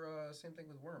first, or same thing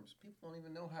with worms. People don't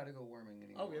even know how to go worming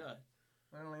anymore. Oh yeah.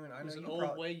 I don't even. I There's know an you,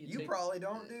 old way you take- probably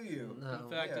don't, do you? No. In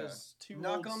fact, Yeah. there's two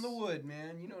Knock old on the wood,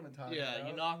 man. You know what I'm talking about. Yeah,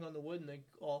 you knock on the wood and they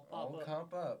all pop All up.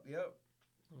 comp up. Yep.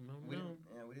 Oh, no, We no.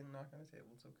 didn't knock on the table.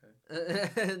 It's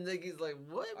okay. Nikki's like,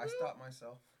 what? I Bro? stopped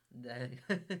myself. Dang.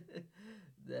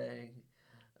 Dang.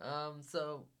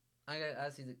 So I gotta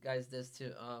ask you guys this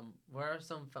too. What are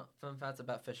some fun facts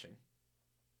about fishing?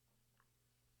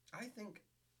 I think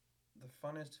the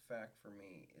funnest fact for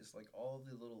me is like all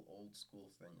the little old school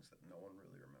things that no one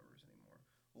really remembers anymore.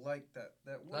 Like that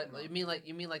wood Like knot.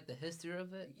 you mean like the history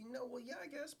of it? Well, yeah, I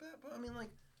guess, but I mean,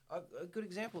 like a good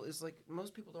example is like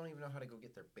most people don't even know how to go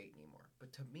get their bait anymore.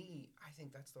 But to me, I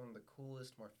think that's one of the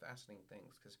coolest, more fascinating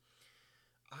things because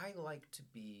I like to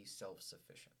be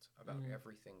self-sufficient about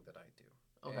everything that I do.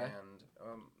 Okay. And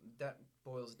that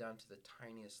boils down to the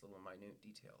tiniest little minute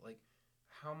detail. Like,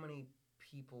 how many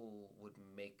people would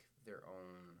make their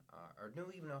own, or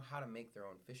don't even know how to make their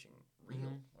own fishing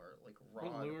reel, or like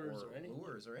rod lures or or anything.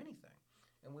 lures or anything.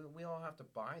 And we all have to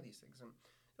buy these things. And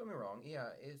don't get me wrong, yeah,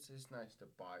 it's nice to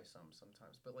buy some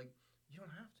sometimes, but like, you don't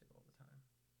have to all the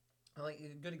time. Like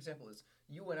a good example is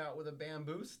you went out with a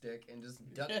bamboo stick and just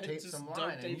duct taped just some duct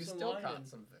line, and taped you some still line caught and-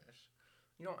 some fish.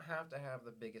 You don't have to have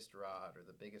the biggest rod or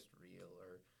the biggest reel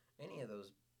or any of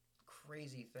those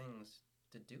crazy things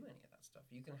to do any of that stuff.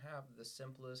 You can have the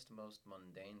simplest, most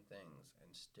mundane things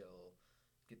and still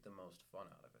get the most fun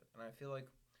out of it. And I feel like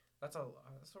that's a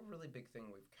really big thing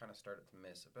we've kind of started to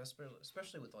miss,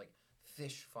 especially with like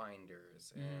fish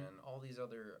finders and all these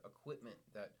other equipment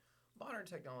that modern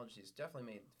technology has definitely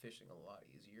made fishing a lot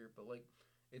easier, but like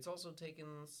it's also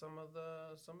taken some of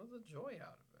the joy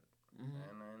out of it.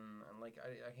 And like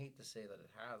I hate to say that it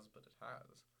has, but it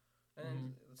has.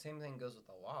 And the same thing goes with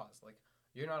the laws. Like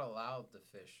you're not allowed to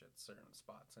fish at certain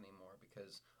spots anymore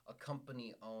because a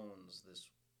company owns this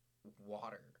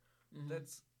water.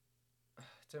 That's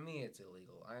to me it's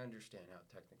illegal. I understand how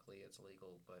technically it's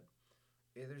legal, but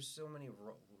there's so many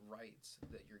rights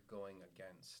that you're going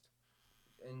against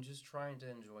and just trying to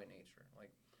enjoy nature.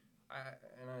 Like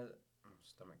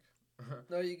stomach.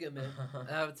 No, you good, man.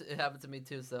 It happened to me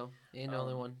too, so you ain't the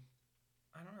only one.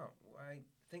 I don't know. I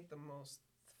think the most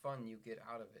fun you get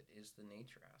out of it is the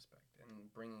nature aspect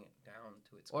and bringing it down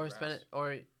to its Or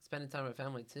grass. spending time with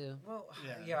family too. Well,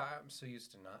 Yeah. yeah, I'm so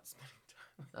used to not spending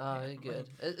time. Oh, you're good.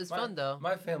 It's fun though.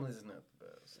 My family's not the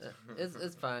best.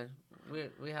 It's fine.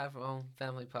 We have our own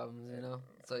family problems, you know.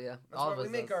 So yeah, That's all why of us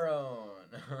we make does. our own.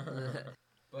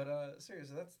 But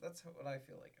seriously, that's what I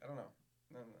feel like. I don't know.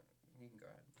 No, you can go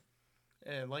ahead.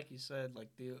 And like you said, like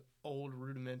the old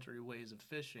rudimentary ways of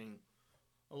fishing,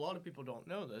 a lot of people don't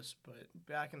know this, but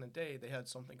back in the day, they had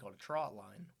something called a trot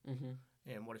line.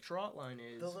 And what a trot line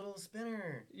is, The little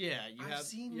spinner. yeah, I've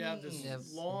seen you have this Yep.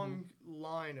 these. long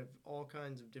line of all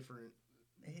kinds of different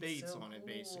It's baits so on it,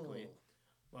 basically. cool.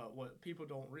 Well, what people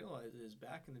don't realize is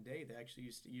back in the day, they actually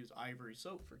used to use ivory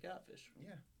soap for catfish.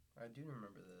 Yeah, I do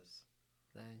remember this.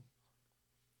 Dang.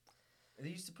 They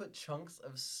used to put chunks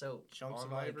of soap Chunks on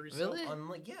of like, ivory Really? soap. on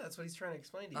like, yeah, that's what he's trying to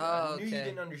explain to you. Oh, I knew you okay.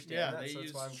 didn't understand Yeah, that, they so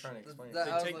that's why I'm use trying to explain that-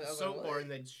 it. I They was take like- the I was soap like, bar what?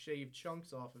 and they shave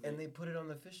chunks off of it. And they put it on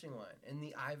the fishing line, and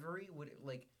the ivory would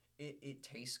like it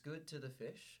tastes good to the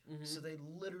fish, Mhm. so they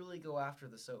literally go after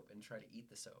the soap and try to eat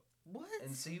the soap. What?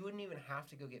 And so you wouldn't even have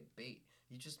to go get bait.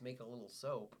 You just make a little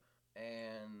soap,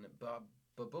 and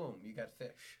boom, you got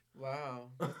fish.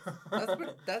 Wow.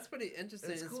 That's pretty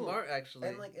interesting It's and cool. smart, actually.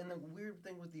 And the weird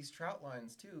thing with these trout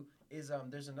lines too is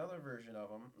there's another version of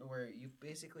them where you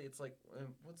basically it's like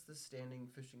what's the standing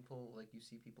fishing pole like you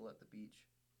see people at the beach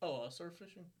Surf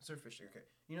fishing? surf fishing. Okay,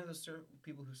 you know the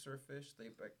people who surf fish they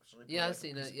actually put Yeah, I've like a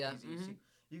seen piece it, of yeah, PVC. mhm.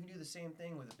 You can do the same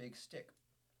thing with a big stick.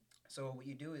 So what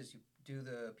you do is you do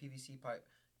the PVC pipe,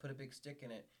 put a big stick in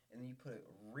it, and then you put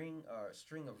a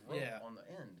string of rope Yeah. on the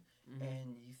end. Mhm.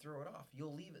 And you throw it off.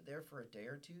 You'll leave it there for a day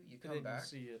or two. You And come then you back,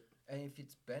 see it. and if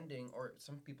it's bending, or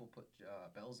some people put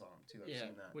bells on them too. I've Yeah,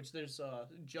 seen that. which there's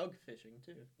jug fishing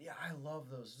too. Yeah, I love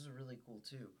those. Those are really cool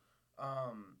too.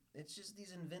 It's just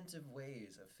these inventive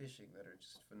ways of fishing that are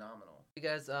just phenomenal. You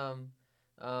guys,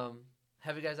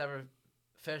 have you guys ever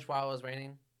fished while it was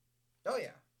raining? Oh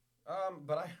yeah,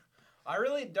 but I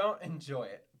really don't enjoy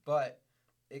it. But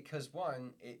because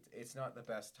one, it's not the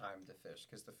best time to fish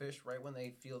because the fish right when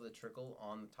they feel the trickle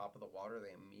on the top of the water,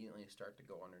 they immediately start to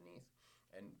go underneath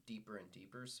and deeper and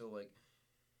deeper. So like.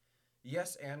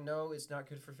 Yes and no, it's not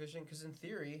good for fishing because in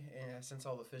theory, since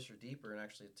all the fish are deeper and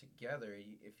actually together,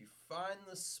 if you find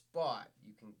the spot,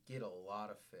 you can get a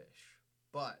lot of fish,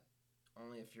 but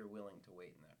only if you're willing to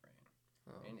wait in that rain.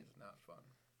 Oh, Rain is not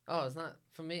fun. it's not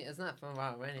for me. It's not fun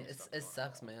while it's raining. It's It not fun at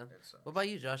sucks, all. man. It sucks. What about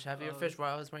you, Josh? Have you ever fished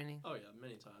while it was raining? Oh yeah,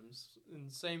 many times.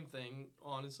 And same thing.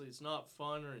 Honestly, it's not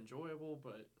fun or enjoyable,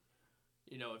 but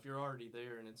you know, if you're already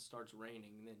there and it starts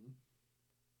raining, then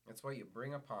That's why you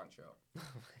bring a poncho. Oh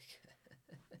my god.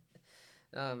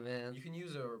 Oh man. You can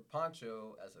use a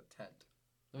poncho as a tent.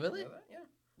 Really? You know that? Yeah.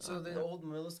 So Oh, the man. old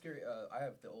military, I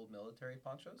have the old military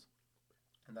ponchos,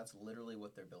 and that's literally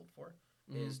what they're built for,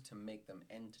 is to make them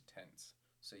end tents,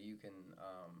 so you can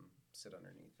sit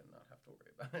underneath and not have to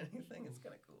worry about anything. It's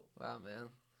kind of cool. Wow,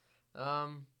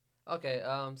 man. Okay.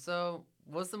 So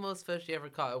what's the most fish you ever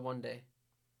caught in one day,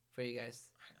 for you guys?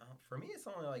 For me, it's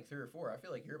only like 3 or 4. I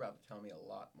feel like you're about to tell me a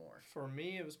lot more. for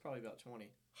me it was probably about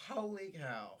 20. Holy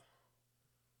cow.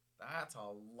 That's a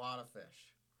lot of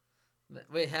fish.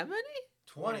 Wait, how many?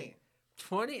 20.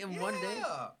 20 in one day?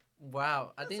 Yeah.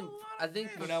 Wow. That's a lot I of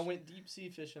think fish. When I went deep sea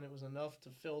fishing, it was enough to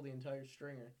fill the entire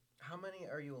stringer. How many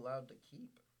are you allowed to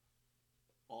keep?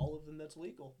 All of them that's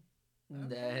legal.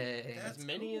 Dang. That's as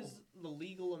many cool. as the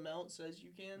legal amount says you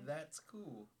can. That's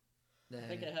cool. I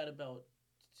think Dang. I had about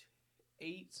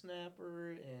 8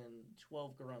 snapper and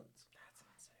 12 grunts. That's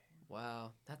insane.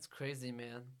 Wow. That's crazy,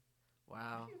 man.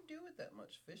 Wow. What do you do with that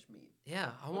much fish meat?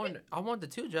 Yeah, I Okay. want the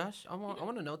two, Josh. I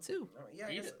want to know too. Oh, yeah,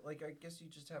 Eat I guess you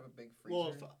just have a big freezer. Well,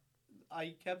 if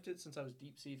I kept it since I was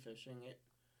deep sea fishing,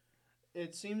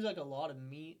 it seems like a lot of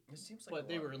meat, it seems like but a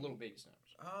they lot were of little meat. baby snappers.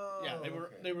 Oh, Yeah, okay.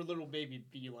 they were little baby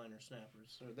beeliner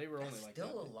snappers, so they were That's only like still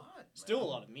that a big. lot. Still a man.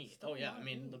 lot of meat. Still Oh a yeah, lot I of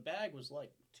mean meat. the bag was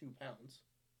like 2 pounds.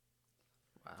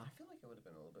 Wow. I feel like it would have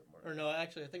been a little bit more. Or no,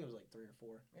 actually I think it was like 3 or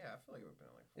 4. Yeah, I feel like it would have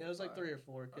been like 4. Yeah, it was like 5. 3 or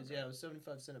 4 because Okay. yeah, it was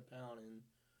 75 cents a pound, and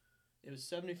it was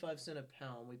 75 cents a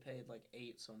pound. We paid like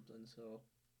 8 something, so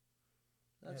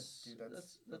Yeah, that's dude,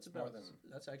 that's that's more about than-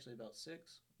 that's actually about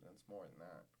 6, That's more than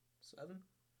that. 7,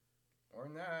 More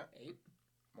than that. 8.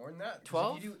 More than that.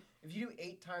 'Cause 12? If you do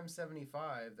 8 times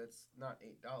 75, that's not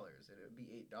 $8. It would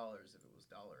be $8 if it was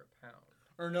 $1 a pound.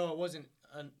 Or no, it wasn't.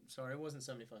 Sorry, it wasn't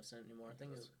 75 cents anymore. I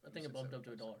think That's- I think you it said bumped up to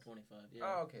 75 $1.25.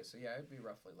 Yeah. Oh, okay. So yeah, it'd be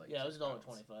roughly like. Yeah, it was 6 pounds.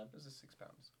 $1.25. It was a 6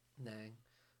 pounds. Dang.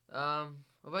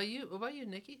 What about you? What about you,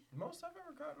 Nikki? Most I've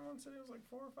ever caught in one city was like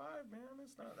 4 or 5. Man,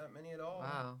 it's not that many at all.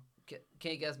 Wow. Can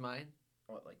you guess mine?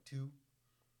 What, like 2?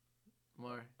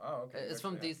 More. Oh, okay. It's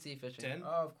from Actually, DC fishing. 10?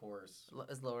 Oh, of course.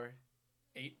 It's lower.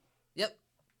 8.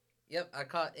 Yep. I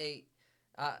caught 8.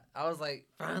 I was like,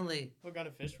 finally. What kind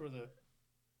of fish were the?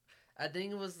 I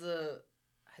think it was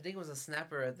a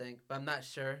snapper. I think, but I'm not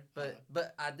sure. But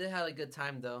I did have a good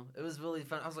time though. It was really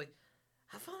fun. I was like,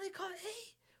 I finally caught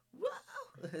 8.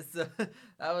 Wow. So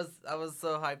I was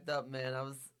so hyped up, man.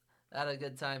 I had a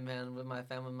good time, man, with my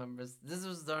family members. This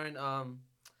was during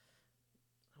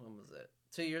when was it?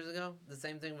 2 years ago. The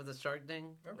same thing with the shark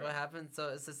thing. Okay. What happened? So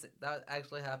it's just that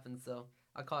actually happened. So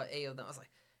I caught 8 of them. I was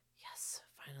like, yes,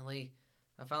 finally,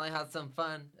 I finally had some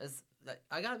fun. It's like,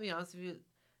 I gotta be honest with you,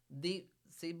 deep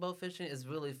sea boat fishing is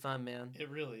really fun, man. It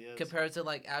really is. Compared to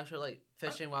like actual like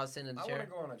fishing while sitting in the I want chair.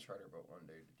 to go on a charter boat one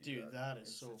day to do Dude, that. that is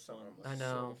It's so fun. something I'm I looking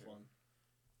know. forward So to. fun.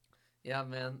 Yeah,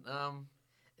 man.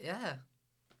 Yeah,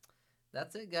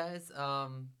 that's it, guys.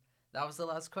 That was the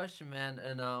last question, man.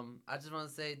 And I just want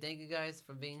to say thank you guys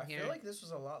for being I here. feel like this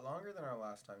was a lot longer than our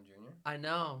last time, Junior. I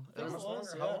know It it was. much was, longer?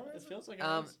 yeah. How long It is it? feels like it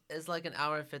was. It's like an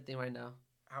hour and 50 right now.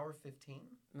 Hour 15?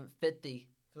 50.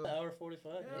 Hour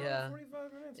 45. Yeah.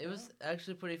 45 minutes. It was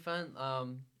actually pretty fun.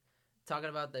 Talking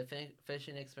about the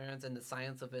fishing experience and the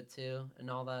science of it too, and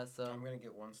all that. So. I'm gonna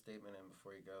get one statement in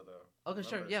before you go, though. Okay,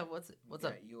 sure. Remember, Yeah. What's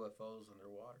up? UFOs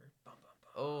underwater. Bum, bum,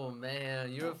 bum. Oh man,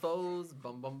 UFOs,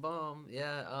 bum bum bum.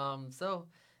 Yeah. So,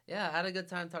 yeah, I had a good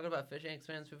time talking about fishing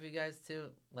experience with you guys too,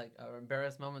 like our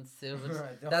embarrassed moments too.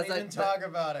 Don't that's even like talk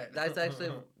about it. that's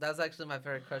actually my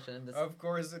favorite question. In this. Of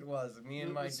course it was. Me and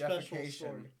The my special defecation.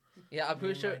 story. Yeah, I'm Me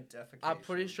pretty and sure. my I'm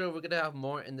pretty defecation. sure we're gonna have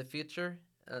more in the future.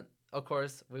 Of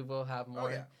course, we will have Oh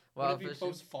more. yeah. While Would it be fishing.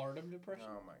 postpartum depression?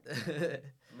 Oh my god.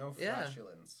 No Yeah.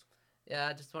 flatulence. Yeah,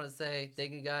 I just want to say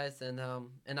thank you guys, and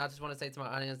I just want to say to my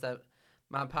audience that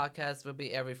my podcast will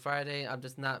be every Friday. I'm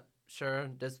just not sure.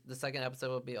 The second episode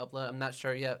will be uploaded. I'm not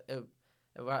sure yet. It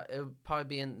will probably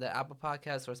be in the Apple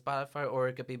Podcast or Spotify, or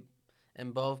it could be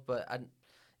in both. But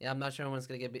I'm not sure when it's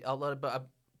gonna get be uploaded.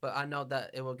 But I know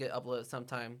that it will get uploaded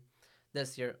sometime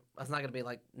this year. It's not gonna be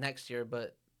like next year,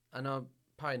 but I know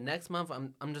probably next month.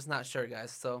 I'm just not sure,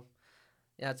 guys. So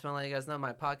yeah, I just want to let you guys know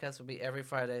my podcast will be every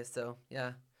Friday. So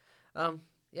yeah.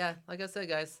 Yeah, like I said,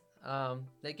 guys.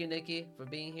 Thank you, Nikki, for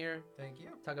being here. Thank you.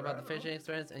 Talk about the fishing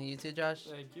experience, and you too, Josh.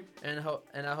 Thank you.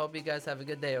 And I hope you guys have a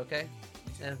good day. Okay.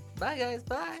 And bye, guys.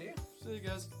 Bye. See ya. See you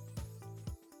guys.